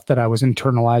than the stuff that I was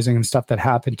internalizing and stuff that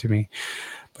happened to me.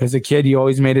 But as a kid, you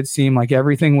always made it seem like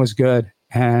everything was good.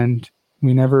 And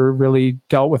we never really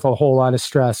dealt with a whole lot of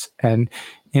stress. And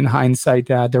in hindsight,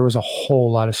 Dad, there was a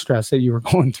whole lot of stress that you were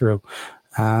going through.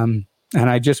 And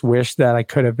I just wish that I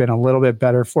could have been a little bit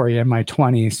better for you in my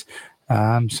 20s.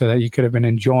 So that you could have been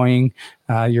enjoying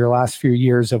your last few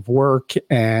years of work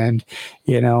and,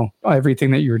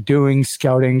 everything that you're doing,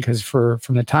 scouting, because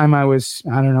from the time I was,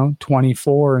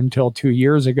 24 until 2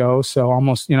 years ago, so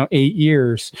almost, 8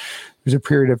 years, there's a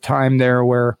period of time there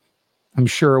where I'm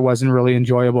sure it wasn't really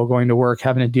enjoyable going to work,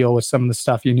 having to deal with some of the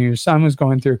stuff you knew your son was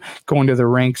going through, going to the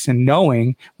rinks and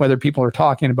knowing whether people are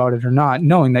talking about it or not,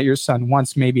 knowing that your son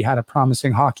once maybe had a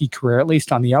promising hockey career, at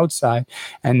least on the outside,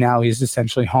 and now he's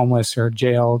essentially homeless or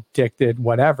jail addicted,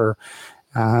 whatever.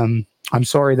 I'm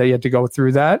sorry that you had to go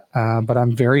through that, but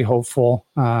I'm very hopeful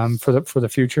for the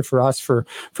future for us, for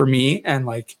me, and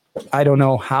I don't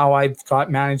know how I've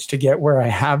managed to get where I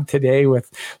have today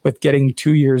with getting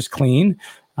 2 years clean.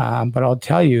 But I'll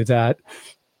tell you that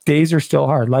days are still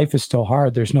hard. Life is still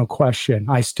hard. There's no question.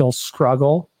 I still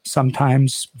struggle,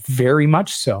 sometimes very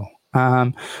much so.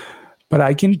 But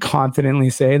I can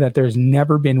confidently say that there's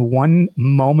never been one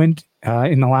moment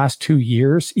in the last 2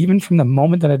 years, even from the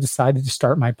moment that I decided to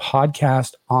start my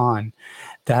podcast on,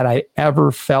 that I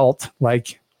ever felt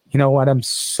like, you know what, I'm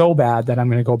so bad that I'm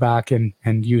going to go back and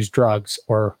use drugs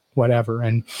or whatever.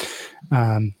 And,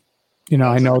 I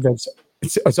know that's...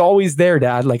 It's always there,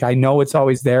 Dad. I know it's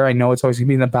always there. I know it's always going to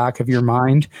be in the back of your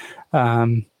mind.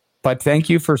 But thank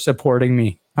you for supporting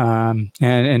me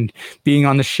and being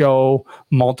on the show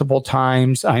multiple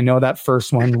times. I know that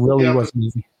first one really wasn't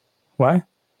easy. What?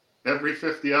 Every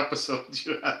 50 episodes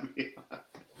you had me on.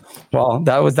 Well,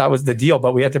 that was the deal,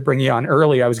 but we had to bring you on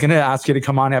early. I was going to ask you to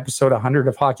come on episode 100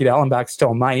 of Hockey to Hell and Back,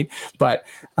 still might, but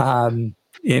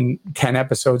in 10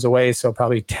 episodes away, so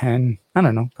probably 10,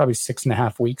 probably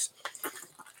 6.5 weeks.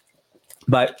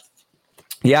 But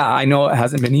yeah, I know it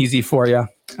hasn't been easy for you.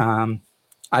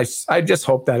 I just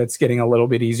hope that it's getting a little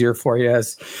bit easier for you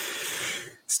as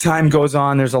time goes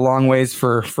on. There's a long ways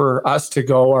for us to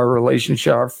go, our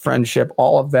relationship, our friendship,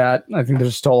 all of that. I think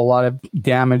there's still a lot of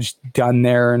damage done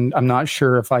there, and I'm not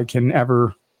sure if I can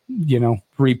ever,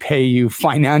 repay you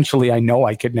financially. I know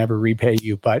I could never repay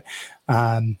you, but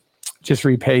just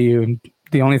repay you. And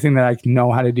the only thing that I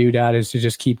know how to do, Dad, is to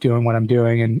just keep doing what I'm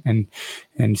doing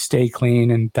and stay clean.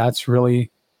 And that's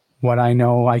really what I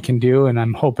know I can do. And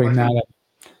I'm hoping that.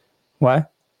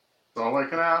 What? That's all I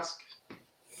can ask.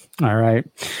 All right.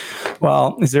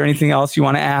 Well, is there anything else you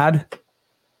want to add?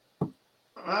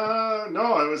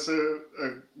 No, it was a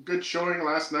good showing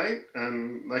last night.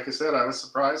 And like I said, I was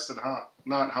surprised at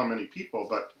not how many people,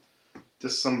 but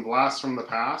just some blasts from the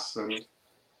past. And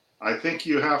I think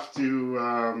you have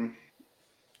to,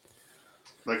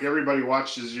 everybody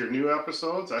watches your new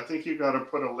episodes. I think you got to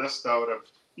put a list out of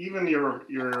even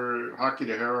your Hockey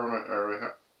to Heroin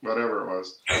or whatever it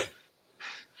was,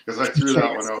 because I threw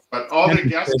that one out. But all the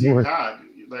guests you've had,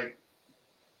 like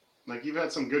you've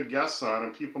had some good guests on,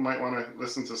 and people might want to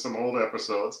listen to some old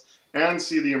episodes and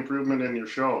see the improvement in your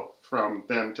show from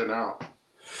then to now.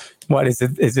 What is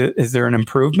it? Is there an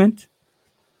improvement?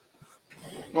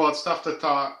 Well, it's tough to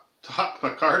top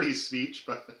McCarty's speech,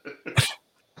 but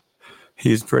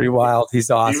He's pretty wild. He's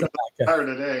He awesome. was tired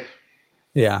today.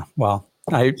 Yeah. Well,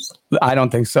 I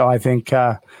don't think so. I think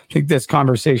this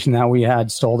conversation that we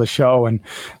had stole the show, and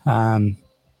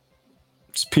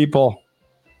it's people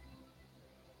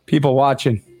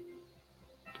watching.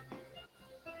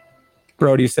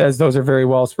 Brody says those are very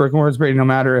well spoken words, Brady. No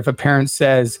matter if a parent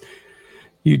says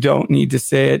you don't need to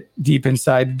say it, deep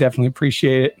inside, definitely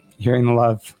appreciate it. Hearing the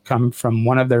love come from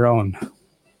one of their own.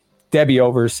 Debbie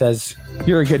Over says,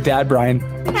 "You're a good dad, Brian."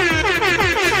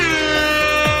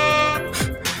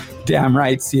 Damn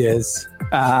right he is.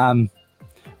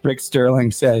 Rick Sterling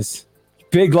says,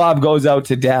 "Big love goes out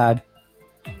to Dad."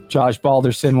 Josh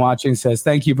Balderson watching says,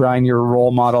 "Thank you, Brian. You're a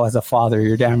role model as a father."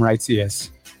 You're damn right he is.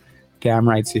 Damn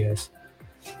right he is.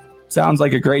 Sounds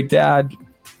like a great dad.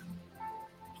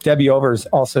 Debbie Overs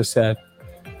also said,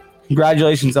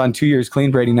 "Congratulations on 2 years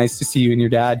clean, Brady. Nice to see you and your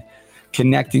dad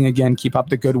connecting again. Keep up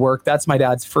the good work." That's my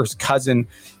dad's first cousin.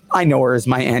 I know her as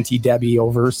my Auntie Debbie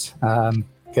Overs. I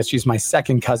guess she's my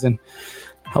second cousin.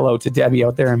 Hello to Debbie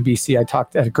out there in BC. I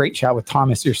had a great chat with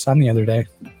Thomas, your son, the other day.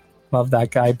 Love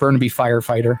that guy. Burnaby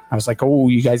firefighter. I was like, "Oh,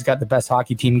 you guys got the best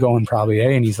hockey team going probably, eh?"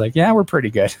 And he's like, "Yeah, we're pretty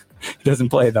good." He doesn't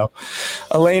play though.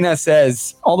 Elena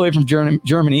says, all the way from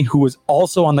Germany, who was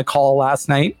also on the call last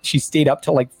night. She stayed up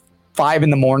till like 5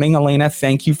 a.m. Elena,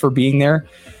 thank you for being there.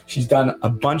 She's done a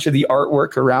bunch of the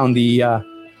artwork around the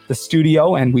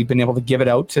studio, and we've been able to give it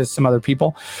out to some other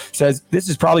people. Says, "This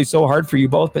is probably so hard for you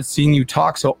both, but seeing you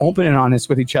talk so open and honest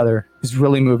with each other is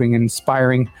really moving and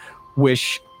inspiring.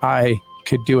 Wish I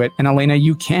could do it." And Elena,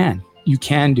 you can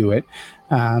do it.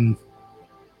 You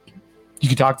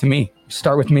can talk to me.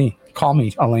 Start with me. Call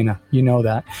me, Elena. You know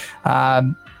that.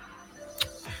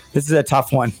 This is a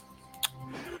tough one.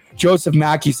 Joseph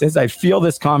Mackey says, "I feel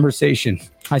this conversation.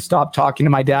 I stopped talking to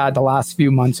my dad the last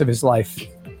few months of his life."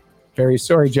 Very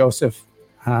sorry, Joseph.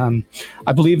 I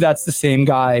believe that's the same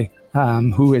guy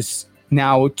who is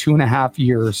now 2.5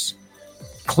 years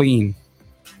clean.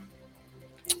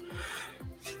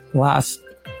 Last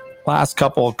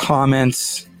couple of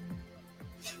comments.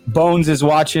 Bones is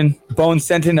watching. Bones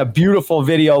sent in a beautiful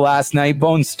video last night.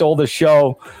 Bones stole the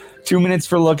show. 2 minutes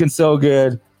for looking so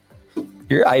good.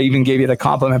 I even gave you the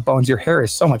compliment, Bones. Your hair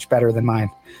is so much better than mine.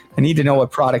 I need to know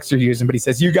what products you're using. But he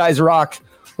says, "You guys rock.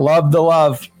 Love the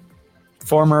love."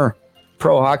 Former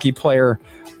pro hockey player,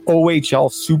 OHL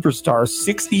superstar,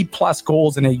 60 plus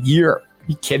goals in a year. Are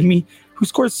you kidding me? Who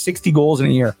scores 60 goals in a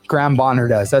year? Graham Bonner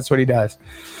does. That's what he does.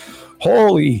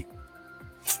 Holy.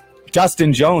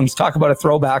 Justin Jones, talk about a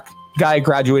throwback. Guy I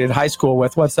graduated high school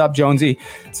with. What's up, Jonesy?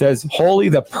 Says, "Holy,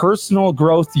 the personal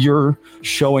growth you're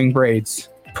showing, Braids.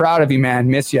 Proud of you, man.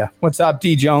 Miss you." What's up,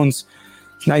 D Jones?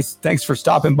 Nice. Thanks for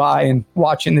stopping by and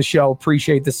watching the show.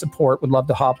 Appreciate the support. Would love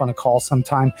to hop on a call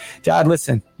sometime. Dad,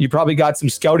 listen, you probably got some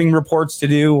scouting reports to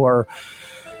do, or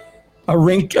a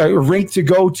rink to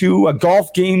go to, a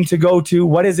golf game to go to.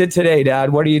 What is it today,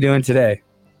 Dad? What are you doing today?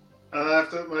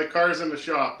 My car's in the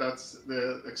shop. That's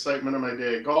the excitement of my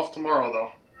day. Golf tomorrow,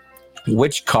 though.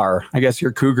 Which car? I guess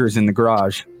your Cougar's in the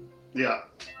garage. Yeah.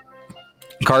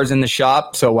 Car's in the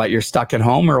shop. So what? You're stuck at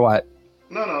home or what?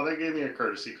 No, they gave me a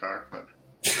courtesy car. But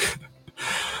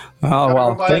oh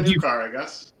well, thank you. Car, I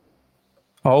guess.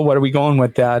 Oh, what are we going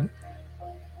with, Dad?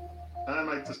 I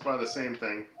might just buy the same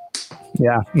thing.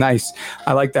 Yeah, nice.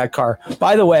 I like that car.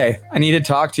 By the way, I need to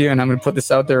talk to you, and I'm going to put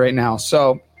this out there right now.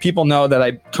 So people know that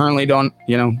I currently don't,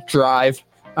 drive.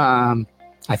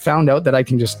 I found out that I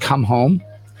can just come home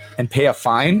and pay a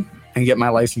fine and get my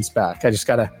license back. I just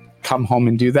got to come home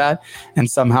and do that and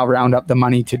somehow round up the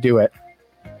money to do it.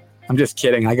 I'm just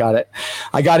kidding. I got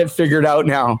it figured out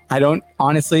now. I don't,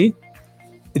 honestly,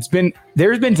 there's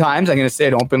been times, I'm going to say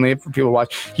it openly for people to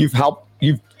watch, you've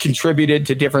contributed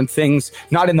to different things,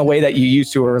 not in the way that you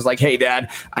used to, where it was like, "Hey, Dad,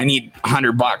 I need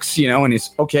 $100, and it's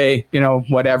okay,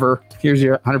 whatever, here's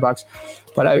your $100.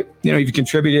 But you've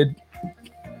contributed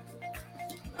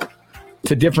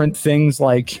to different things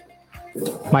like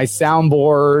my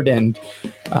soundboard and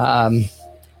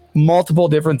multiple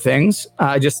different things.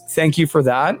 I just thank you for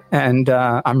that. And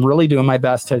I'm really doing my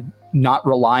best to not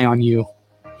rely on you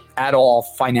at all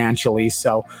financially.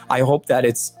 So I hope that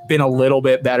it's been a little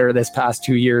bit better this past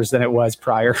 2 years than it was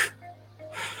prior.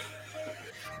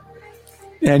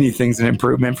 Anything's an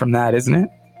improvement from that, isn't it?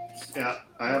 Yeah,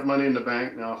 I have money in the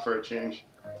bank now for a change.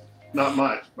 Not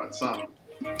much, but some.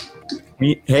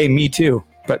 Me too,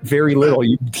 but very little.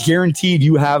 You guaranteed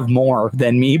you have more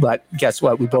than me, but guess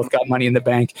what? We both got money in the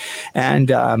bank.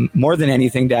 And more than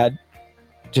anything, Dad,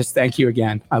 just thank you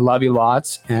again. I love you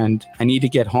lots, and I need to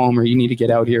get home, or you need to get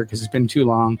out here because it's been too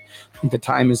long. I think the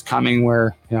time is coming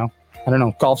where, I don't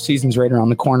know, golf season's right around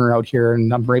the corner out here,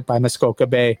 and I'm right by Muskoka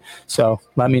Bay. So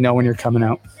let me know when you're coming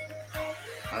out.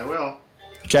 I will.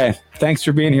 Okay. Thanks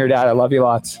for being here, Dad. I love you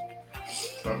lots.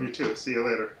 Love you too. See you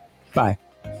later. Bye.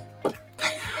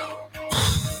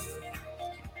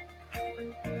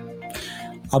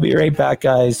 I'll be right back,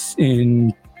 guys,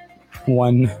 in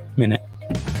 1 minute.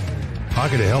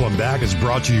 Hockey to Hell and Back is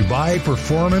brought to you by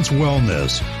Performance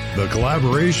Wellness. The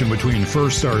collaboration between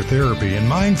First Star Therapy and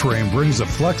Mindframe brings a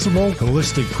flexible,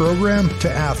 holistic program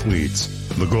to athletes.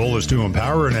 The goal is to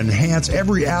empower and enhance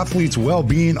every athlete's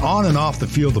well-being on and off the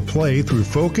field of play through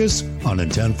focus on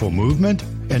intentful movement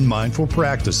and mindful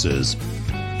practices.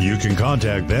 You can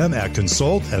contact them at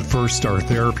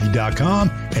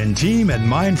consult@firststartherapy.com and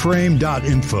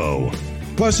team@mindframe.info.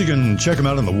 Plus, you can check them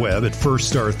out on the web at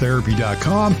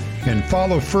firststartherapy.com and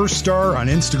follow First Star on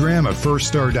Instagram at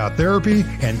firststar.therapy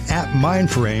and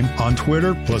 @mindframe on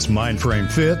Twitter, plus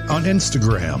MindFrameFit on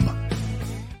Instagram.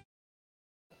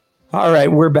 All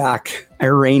right, we're back. I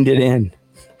reined it in.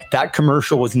 That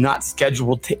commercial was not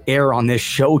scheduled to air on this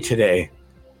show today,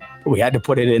 but we had to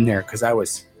put it in there because I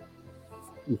was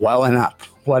welling up.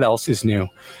 What else is new?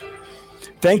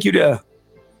 Thank you to,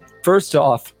 first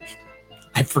off,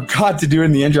 I forgot to do it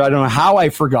in the intro. I don't know how I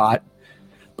forgot,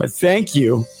 but thank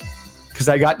you, because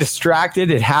I got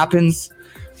distracted. It happens.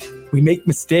 We make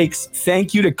mistakes.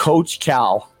 Thank you to Coach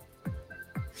Cal.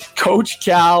 Coach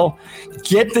Cal,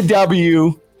 get the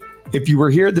W. If you were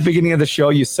here at the beginning of the show,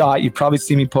 you saw it. You've probably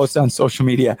seen me post it on social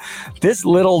media. This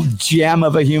little gem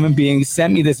of a human being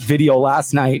sent me this video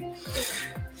last night,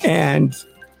 and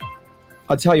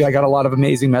I'll tell you, I got a lot of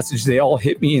amazing messages. They all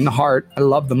hit me in the heart. I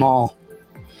love them all.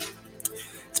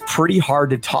 It's pretty hard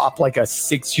to top like a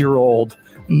 6-year-old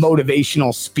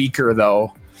motivational speaker,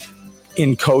 though,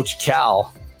 in Coach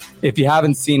Cal. If you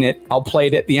haven't seen it, I'll play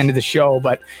it at the end of the show,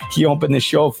 but he opened the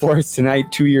show for us tonight,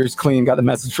 2 years clean. Got the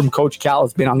message from Coach Cal.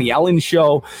 Has been on the Ellen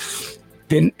Show,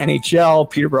 been NHL,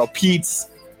 Peterborough Pete's.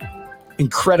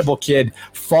 Incredible kid.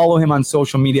 Follow him on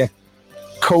social media.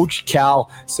 Coach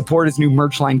Cal, support his new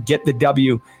merch line, Get the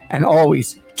W, and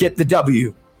always get the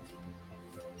W.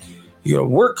 You gotta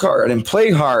work hard and play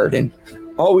hard and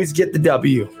always get the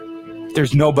W.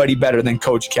 There's nobody better than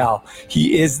Coach Cal.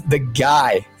 He is the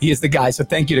guy. He is the guy. So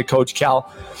thank you to Coach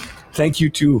Cal. Thank you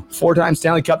to 4-time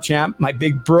Stanley Cup champ, my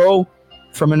big bro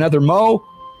from another Mo,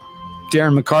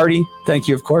 Darren McCarty. Thank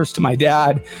you, of course, to my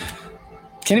dad.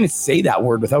 Can't even say that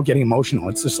word without getting emotional.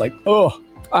 It's just like,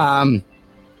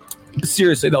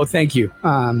 seriously, though, thank you.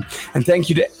 And thank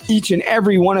you to each and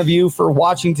every one of you for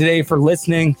watching today, for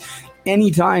listening,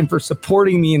 anytime, for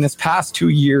supporting me in this past 2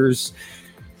 years.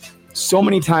 So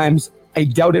many times I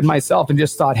doubted myself and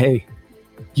just thought, hey,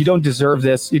 you don't deserve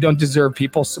this. You don't deserve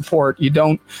people's support. You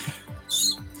don't.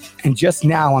 And just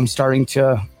now I'm starting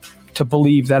to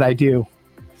believe that I do.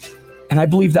 And I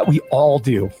believe that we all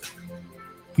do.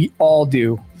 We all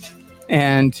do.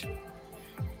 And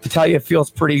to tell you, it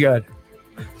feels pretty good.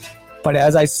 But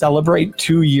as I celebrate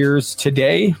 2 years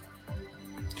today,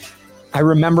 I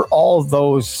remember all of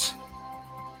those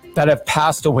that have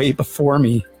passed away before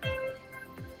me.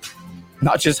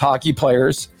 Not just hockey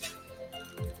players.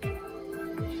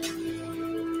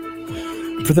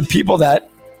 For the people that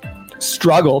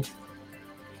struggled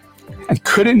and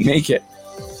couldn't make it.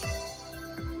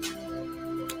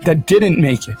 That didn't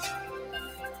make it.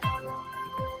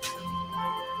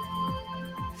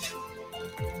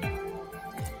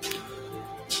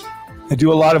 I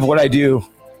do a lot of what I do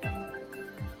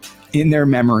in their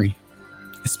memory,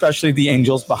 especially the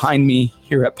angels behind me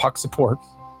here at Puck Support.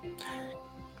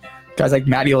 Guys like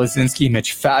Matty Lazinski,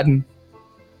 Mitch Fadden,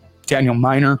 Daniel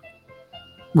Miner,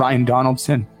 Ryan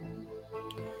Donaldson.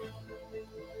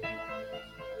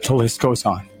 The list goes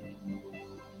on.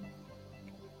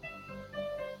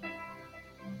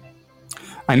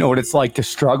 I know what it's like to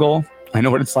struggle. I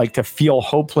know what it's like to feel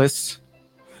hopeless.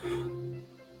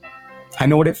 I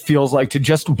know what it feels like to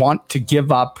just want to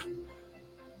give up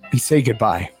and say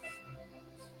goodbye.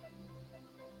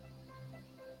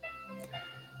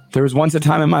 There was once a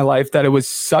time in my life that it was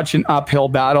such an uphill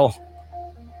battle.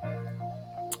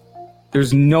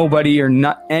 There's nobody or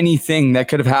not anything that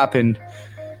could have happened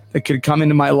that could come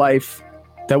into my life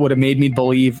that would have made me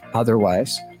believe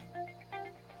otherwise.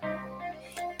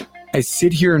 I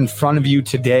sit here in front of you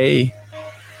today.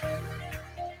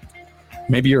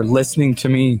 Maybe you're listening to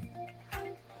me.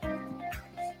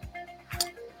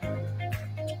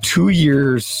 2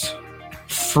 years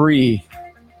free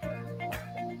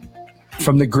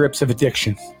from the grips of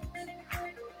addiction.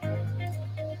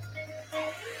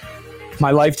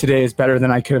 My life today is better than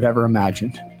I could have ever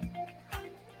imagined.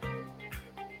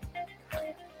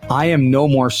 I am no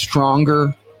more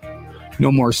stronger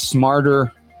no more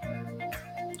smarter,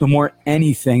 no more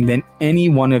anything than any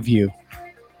one of you.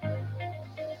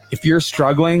 If you're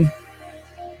struggling,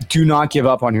 do not give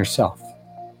up on yourself.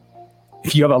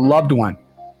 If you have a loved one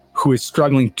who is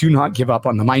struggling, do not give up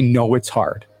on them. I know it's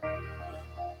hard.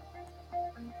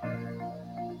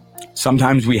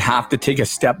 Sometimes we have to take a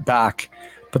step back,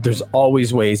 but there's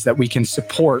always ways that we can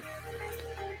support.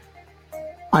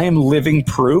 I am living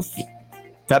proof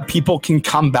that people can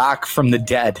come back from the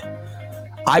dead.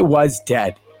 I was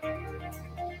dead.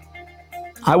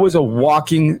 I was a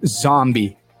walking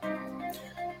zombie.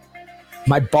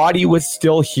 My body was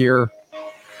still here,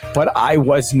 but I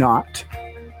was not.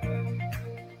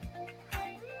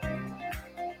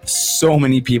 So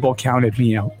many people counted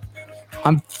me out.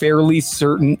 I'm fairly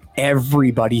certain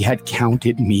everybody had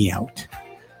counted me out.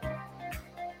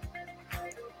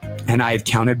 And I had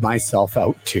counted myself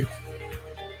out too.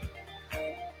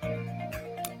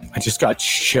 I just got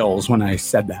chills when I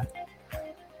said that.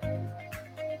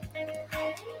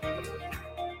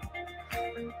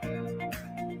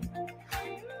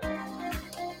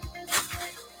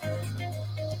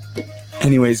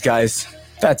 Anyways, guys,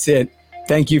 that's it.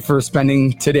 Thank you for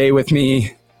spending today with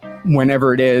me,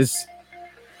 whenever it is.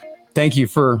 Thank you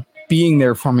for being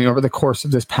there for me over the course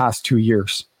of this past 2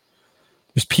 years.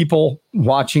 There's people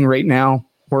watching right now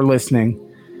or listening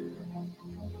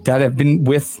that have been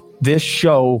with this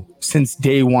show since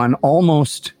day one,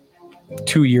 almost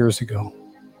 2 years ago.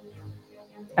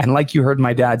 And like you heard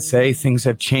my dad say, things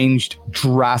have changed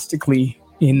drastically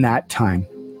in that time.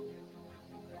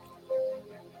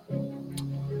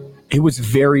 It was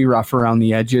very rough around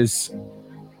the edges.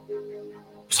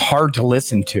 It was hard to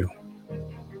listen to.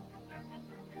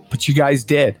 But you guys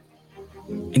did.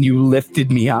 And you lifted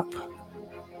me up.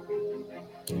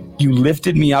 You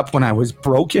lifted me up when I was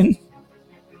broken.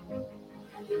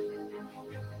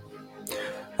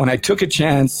 When I took a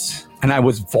chance and I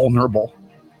was vulnerable.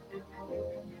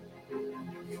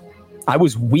 I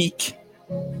was weak.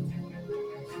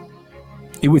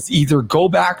 It was either go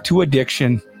back to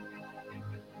addiction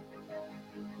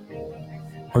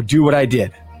or do what I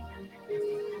did.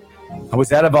 I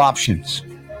was out of options.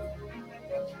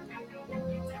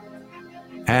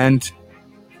 And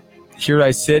here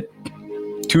I sit,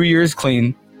 2 years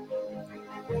clean.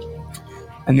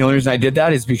 And the only reason I did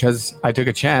that is because I took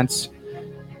a chance.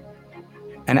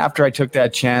 And after I took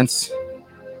that chance,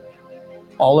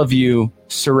 all of you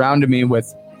surrounded me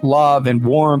with love and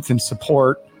warmth and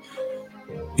support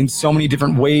in so many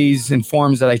different ways and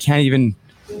forms that I can't even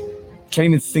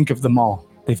think of them all.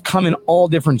 They've come in all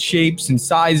different shapes and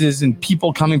sizes, and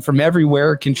people coming from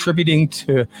everywhere contributing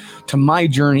to my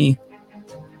journey.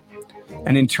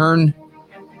 And in turn,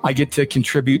 I get to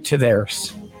contribute to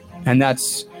theirs. And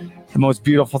that's the most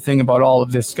beautiful thing about all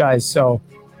of this, guys. So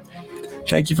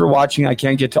thank you for watching. I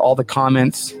can't get to all the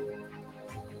comments.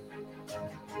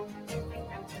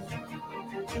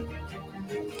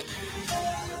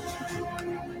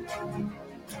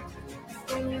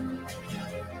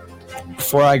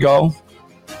 Before I go,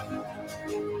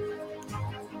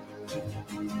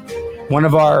 one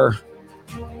of our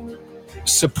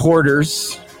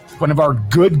supporters, one of our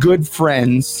good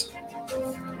friends,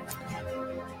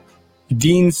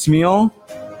 Dean Smeal,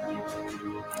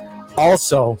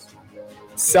 also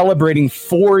celebrating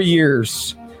 4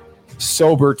 years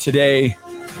sober today.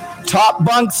 Top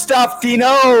bunk stuff,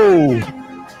 Dino!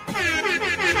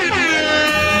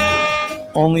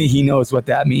 Only he knows what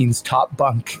that means, top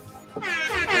bunk.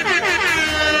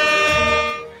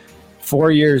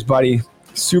 4 years, buddy.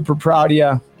 Super proud of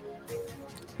you.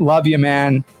 Love you,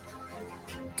 man.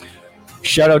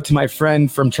 Shout out to my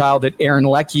friend from childhood, Aaron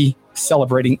Leckie,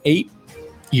 celebrating 8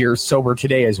 years sober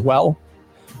today as well.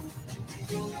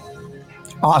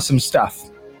 Awesome stuff.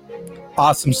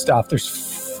 Awesome stuff. There's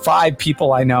 5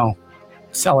 people I know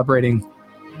celebrating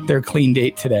their clean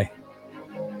date today.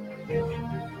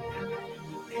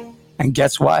 And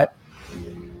guess what?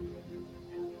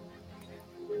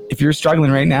 If you're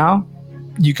struggling right now,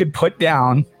 you could put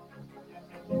down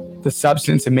the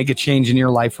substance and make a change in your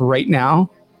life right now.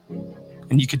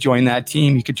 And you could join that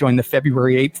team. You could join the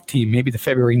February 8th team, maybe the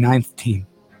February 9th team.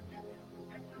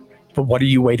 But what are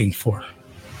you waiting for?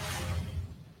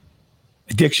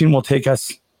 Addiction will take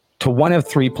us to one of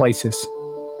 3 places.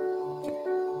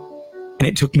 And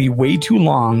it took me way too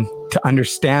long to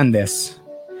understand this,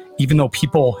 even though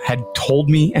people had told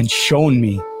me and shown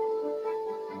me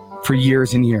for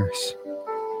years and years.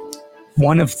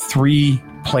 One of 3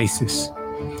 places: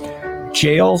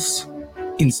 jails,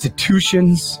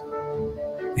 institutions,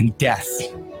 and death.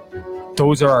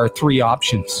 Those are our 3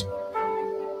 options.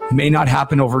 It may not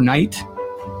happen overnight,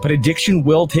 but addiction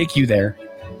will take you there.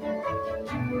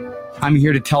 I'm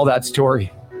here to tell that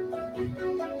story.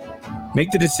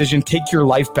 Make the decision, take your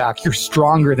life back. You're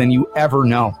stronger than you ever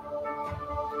know.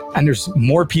 And there's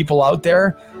more people out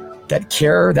there that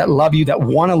care, that love you, that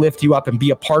want to lift you up and be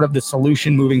a part of the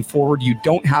solution moving forward. You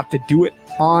don't have to do it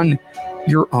on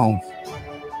your own.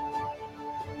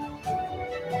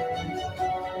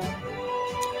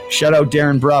 Shout out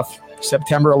Darren Brough,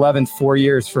 September 11th, 4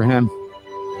 years for him.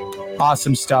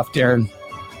 Awesome stuff, Darren.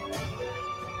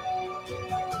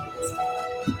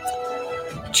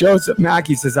 Joseph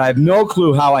Mackey says, I have no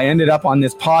clue how I ended up on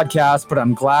this podcast, but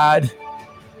I'm glad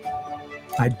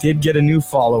I did get a new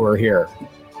follower here.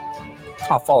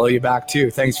 I'll follow you back too.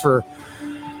 Thanks for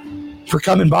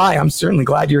coming by. I'm certainly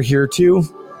glad you're here too.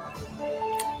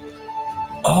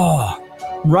 Oh,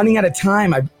 running out of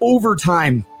time. I'm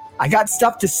overtime. I got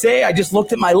stuff to say. I just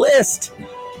looked at my list.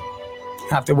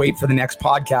 Have to wait for the next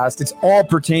podcast. It's all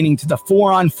pertaining to the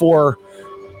 4-on-4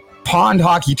 pond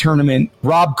hockey tournament.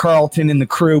 Rob Carlton and the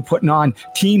crew putting on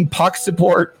Team Puck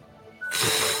Support.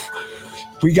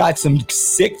 We got some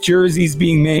sick jerseys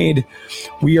being made.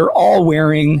 We are all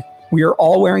wearing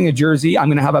a jersey. I'm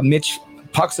going to have a Mitch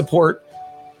Puck Support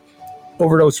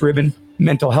overdose ribbon,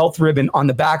 mental health ribbon on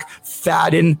the back.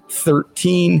 Fadden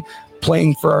 13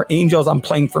 playing for our Angels. I'm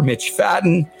playing for Mitch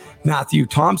Fadden. Matthew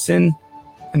Thompson.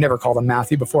 I never called him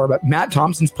Matthew before, but Matt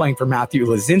Thompson's playing for Matthew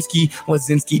Lazinski.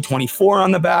 Lazinski 24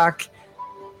 on the back.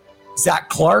 Zach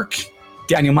Clark,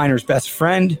 Daniel Miner's best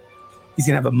friend. He's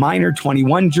going to have a Miner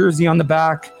 21 jersey on the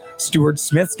back. Stuart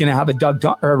Smith's going to have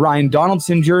a Ryan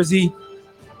Donaldson jersey.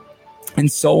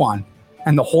 And so on.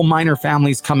 And the whole Miner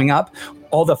family's coming up.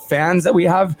 All the fans that we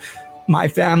have, my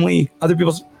family, other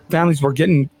people's families, we're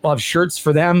getting a lot of shirts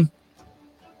for them.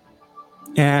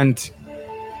 And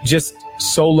just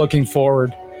so looking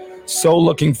forward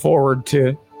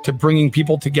to bringing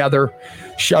people together.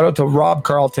 Shout out to Rob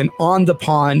Carlton on the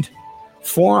pond,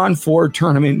 4-on-4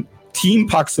 tournament, Team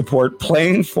Puck Support,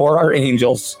 playing for our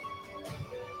Angels.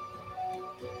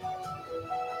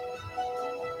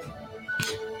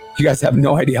 You guys have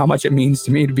no idea how much it means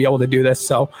to me to be able to do this.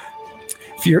 So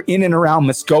if you're in and around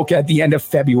Muskoka at the end of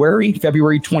February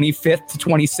 25th to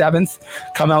 27th,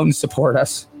 come out and support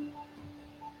us.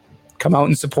 Come out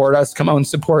and support us. Come out and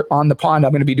support On the Pond.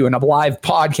 I'm going to be doing a live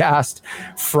podcast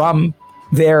from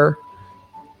there.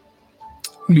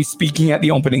 I'm going to be speaking at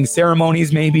the opening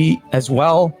ceremonies maybe as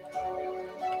well.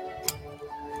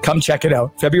 Come check it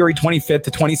out. February 25th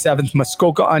to 27th,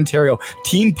 Muskoka, Ontario.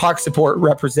 Team Puck Support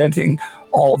representing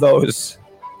all those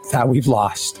that we've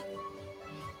lost.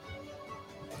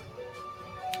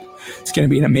 It's going to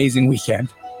be an amazing weekend.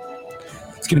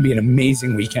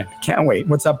 Can't wait.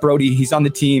 What's up, Brody? He's on the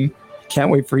team. Can't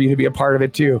wait for you to be a part of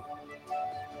it too.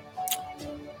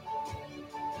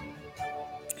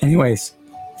 Anyways,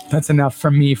 that's enough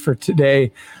from me for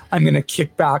today. I'm going to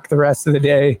kick back the rest of the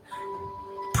day.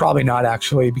 Probably not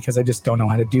actually, because I just don't know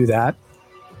how to do that.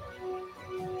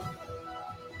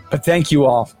 But thank you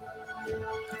all.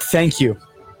 Thank you.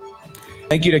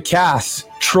 Thank you to Cass,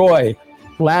 Troy,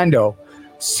 Lando,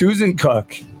 Susan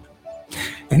Cook,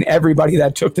 and everybody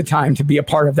that took the time to be a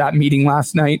part of that meeting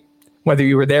last night. Whether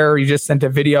you were there or you just sent a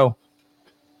video,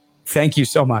 thank you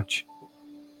so much.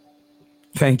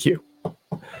 Thank you.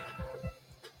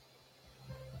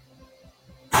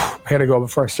 I gotta go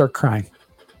before I start crying.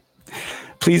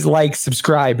 Please like,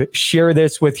 subscribe, share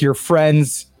this with your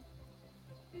friends.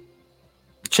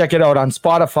 Check it out on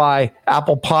Spotify,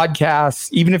 Apple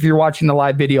Podcasts. Even if you're watching the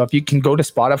live video, if you can go to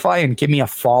Spotify and give me a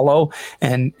follow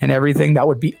and everything, that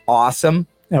would be awesome.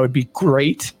 That would be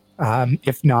great.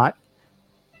 If not,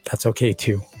 that's okay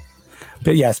too.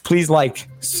 But yes, please like,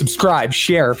 subscribe,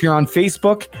 share. If you're on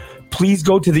Facebook, please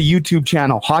go to the YouTube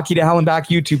channel, Hockey to Hell and Back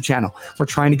YouTube channel. We're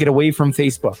trying to get away from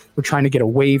Facebook.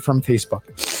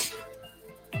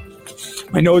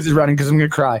 My nose is running because I'm going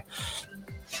to cry.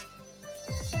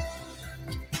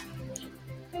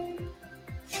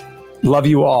 Love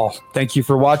you all. Thank you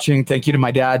for watching. Thank you to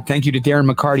my dad. Thank you to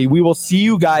Darren McCarty. We will see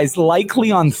you guys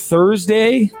likely on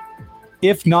Thursday,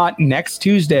 if not next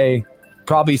Tuesday,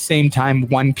 probably same time,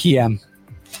 1 p.m.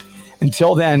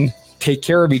 Until then, take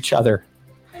care of each other.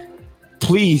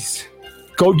 Please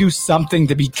go do something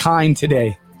to be kind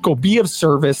today. Go be of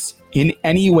service in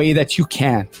any way that you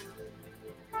can.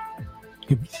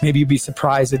 Maybe you'd be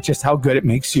surprised at just how good it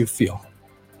makes you feel,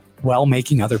 while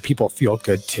making other people feel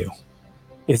good too.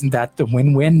 Isn't that the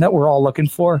win-win that we're all looking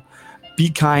for? Be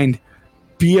kind,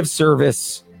 be of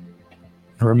service.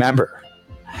 Remember,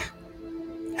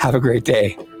 have a great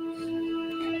day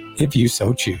if you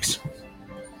so choose.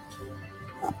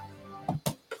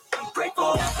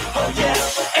 Grateful, oh yeah,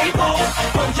 able.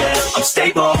 oh yeah, I'm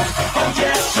stable, oh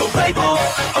yeah, no label,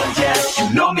 oh yeah,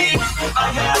 you know me,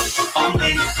 I have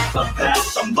only a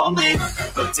path, I'm lonely,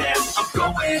 but damn, I'm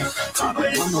going to win. I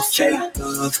want no fake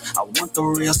love, I want the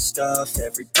real stuff,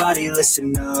 everybody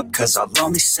listen up, cause I'll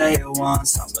only say it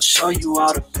once, I'm gonna show you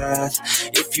all the path,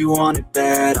 if you want it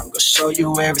bad, I'm gonna show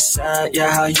you where it's at,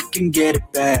 yeah, how you can get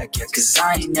it back, yeah, cause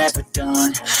I ain't never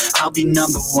done, I'll be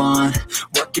number one,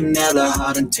 working hella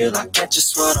hard until I get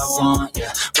just what I want,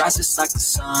 yeah, rises like the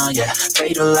sun, yeah,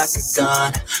 fatal like a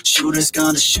gun, shooters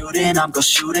gonna shoot and I'm gonna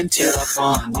shoot until I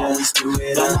fall, yeah. Always do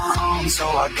it on my own, so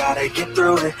I gotta get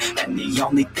through it, and the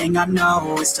only thing I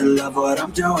know is to love what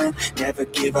I'm doing, never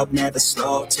give up, never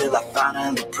slow, till I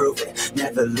finally prove it,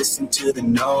 never listen to the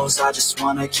no's, I just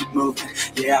wanna keep moving,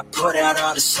 yeah, I put out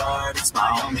all this art, it's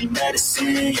my only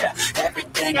medicine, yeah,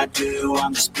 everything I do,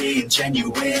 I'm just being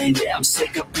genuine, yeah, I'm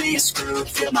sick of being screwed,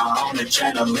 feel my own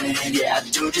adrenaline, yeah, I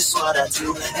do just what I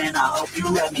do, and I hope you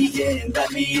let me in,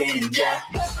 yeah.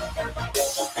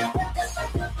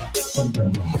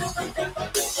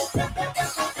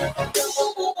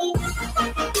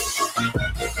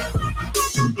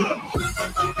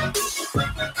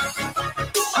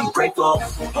 I'm grateful,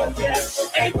 oh yeah,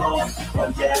 able,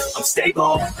 oh yeah, I'm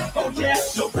stable, oh yeah,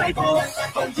 no label,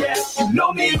 oh yeah, you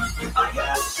know me, I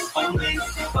have only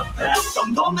a path,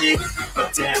 I'm lonely,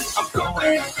 but damn, I'm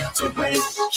going to win.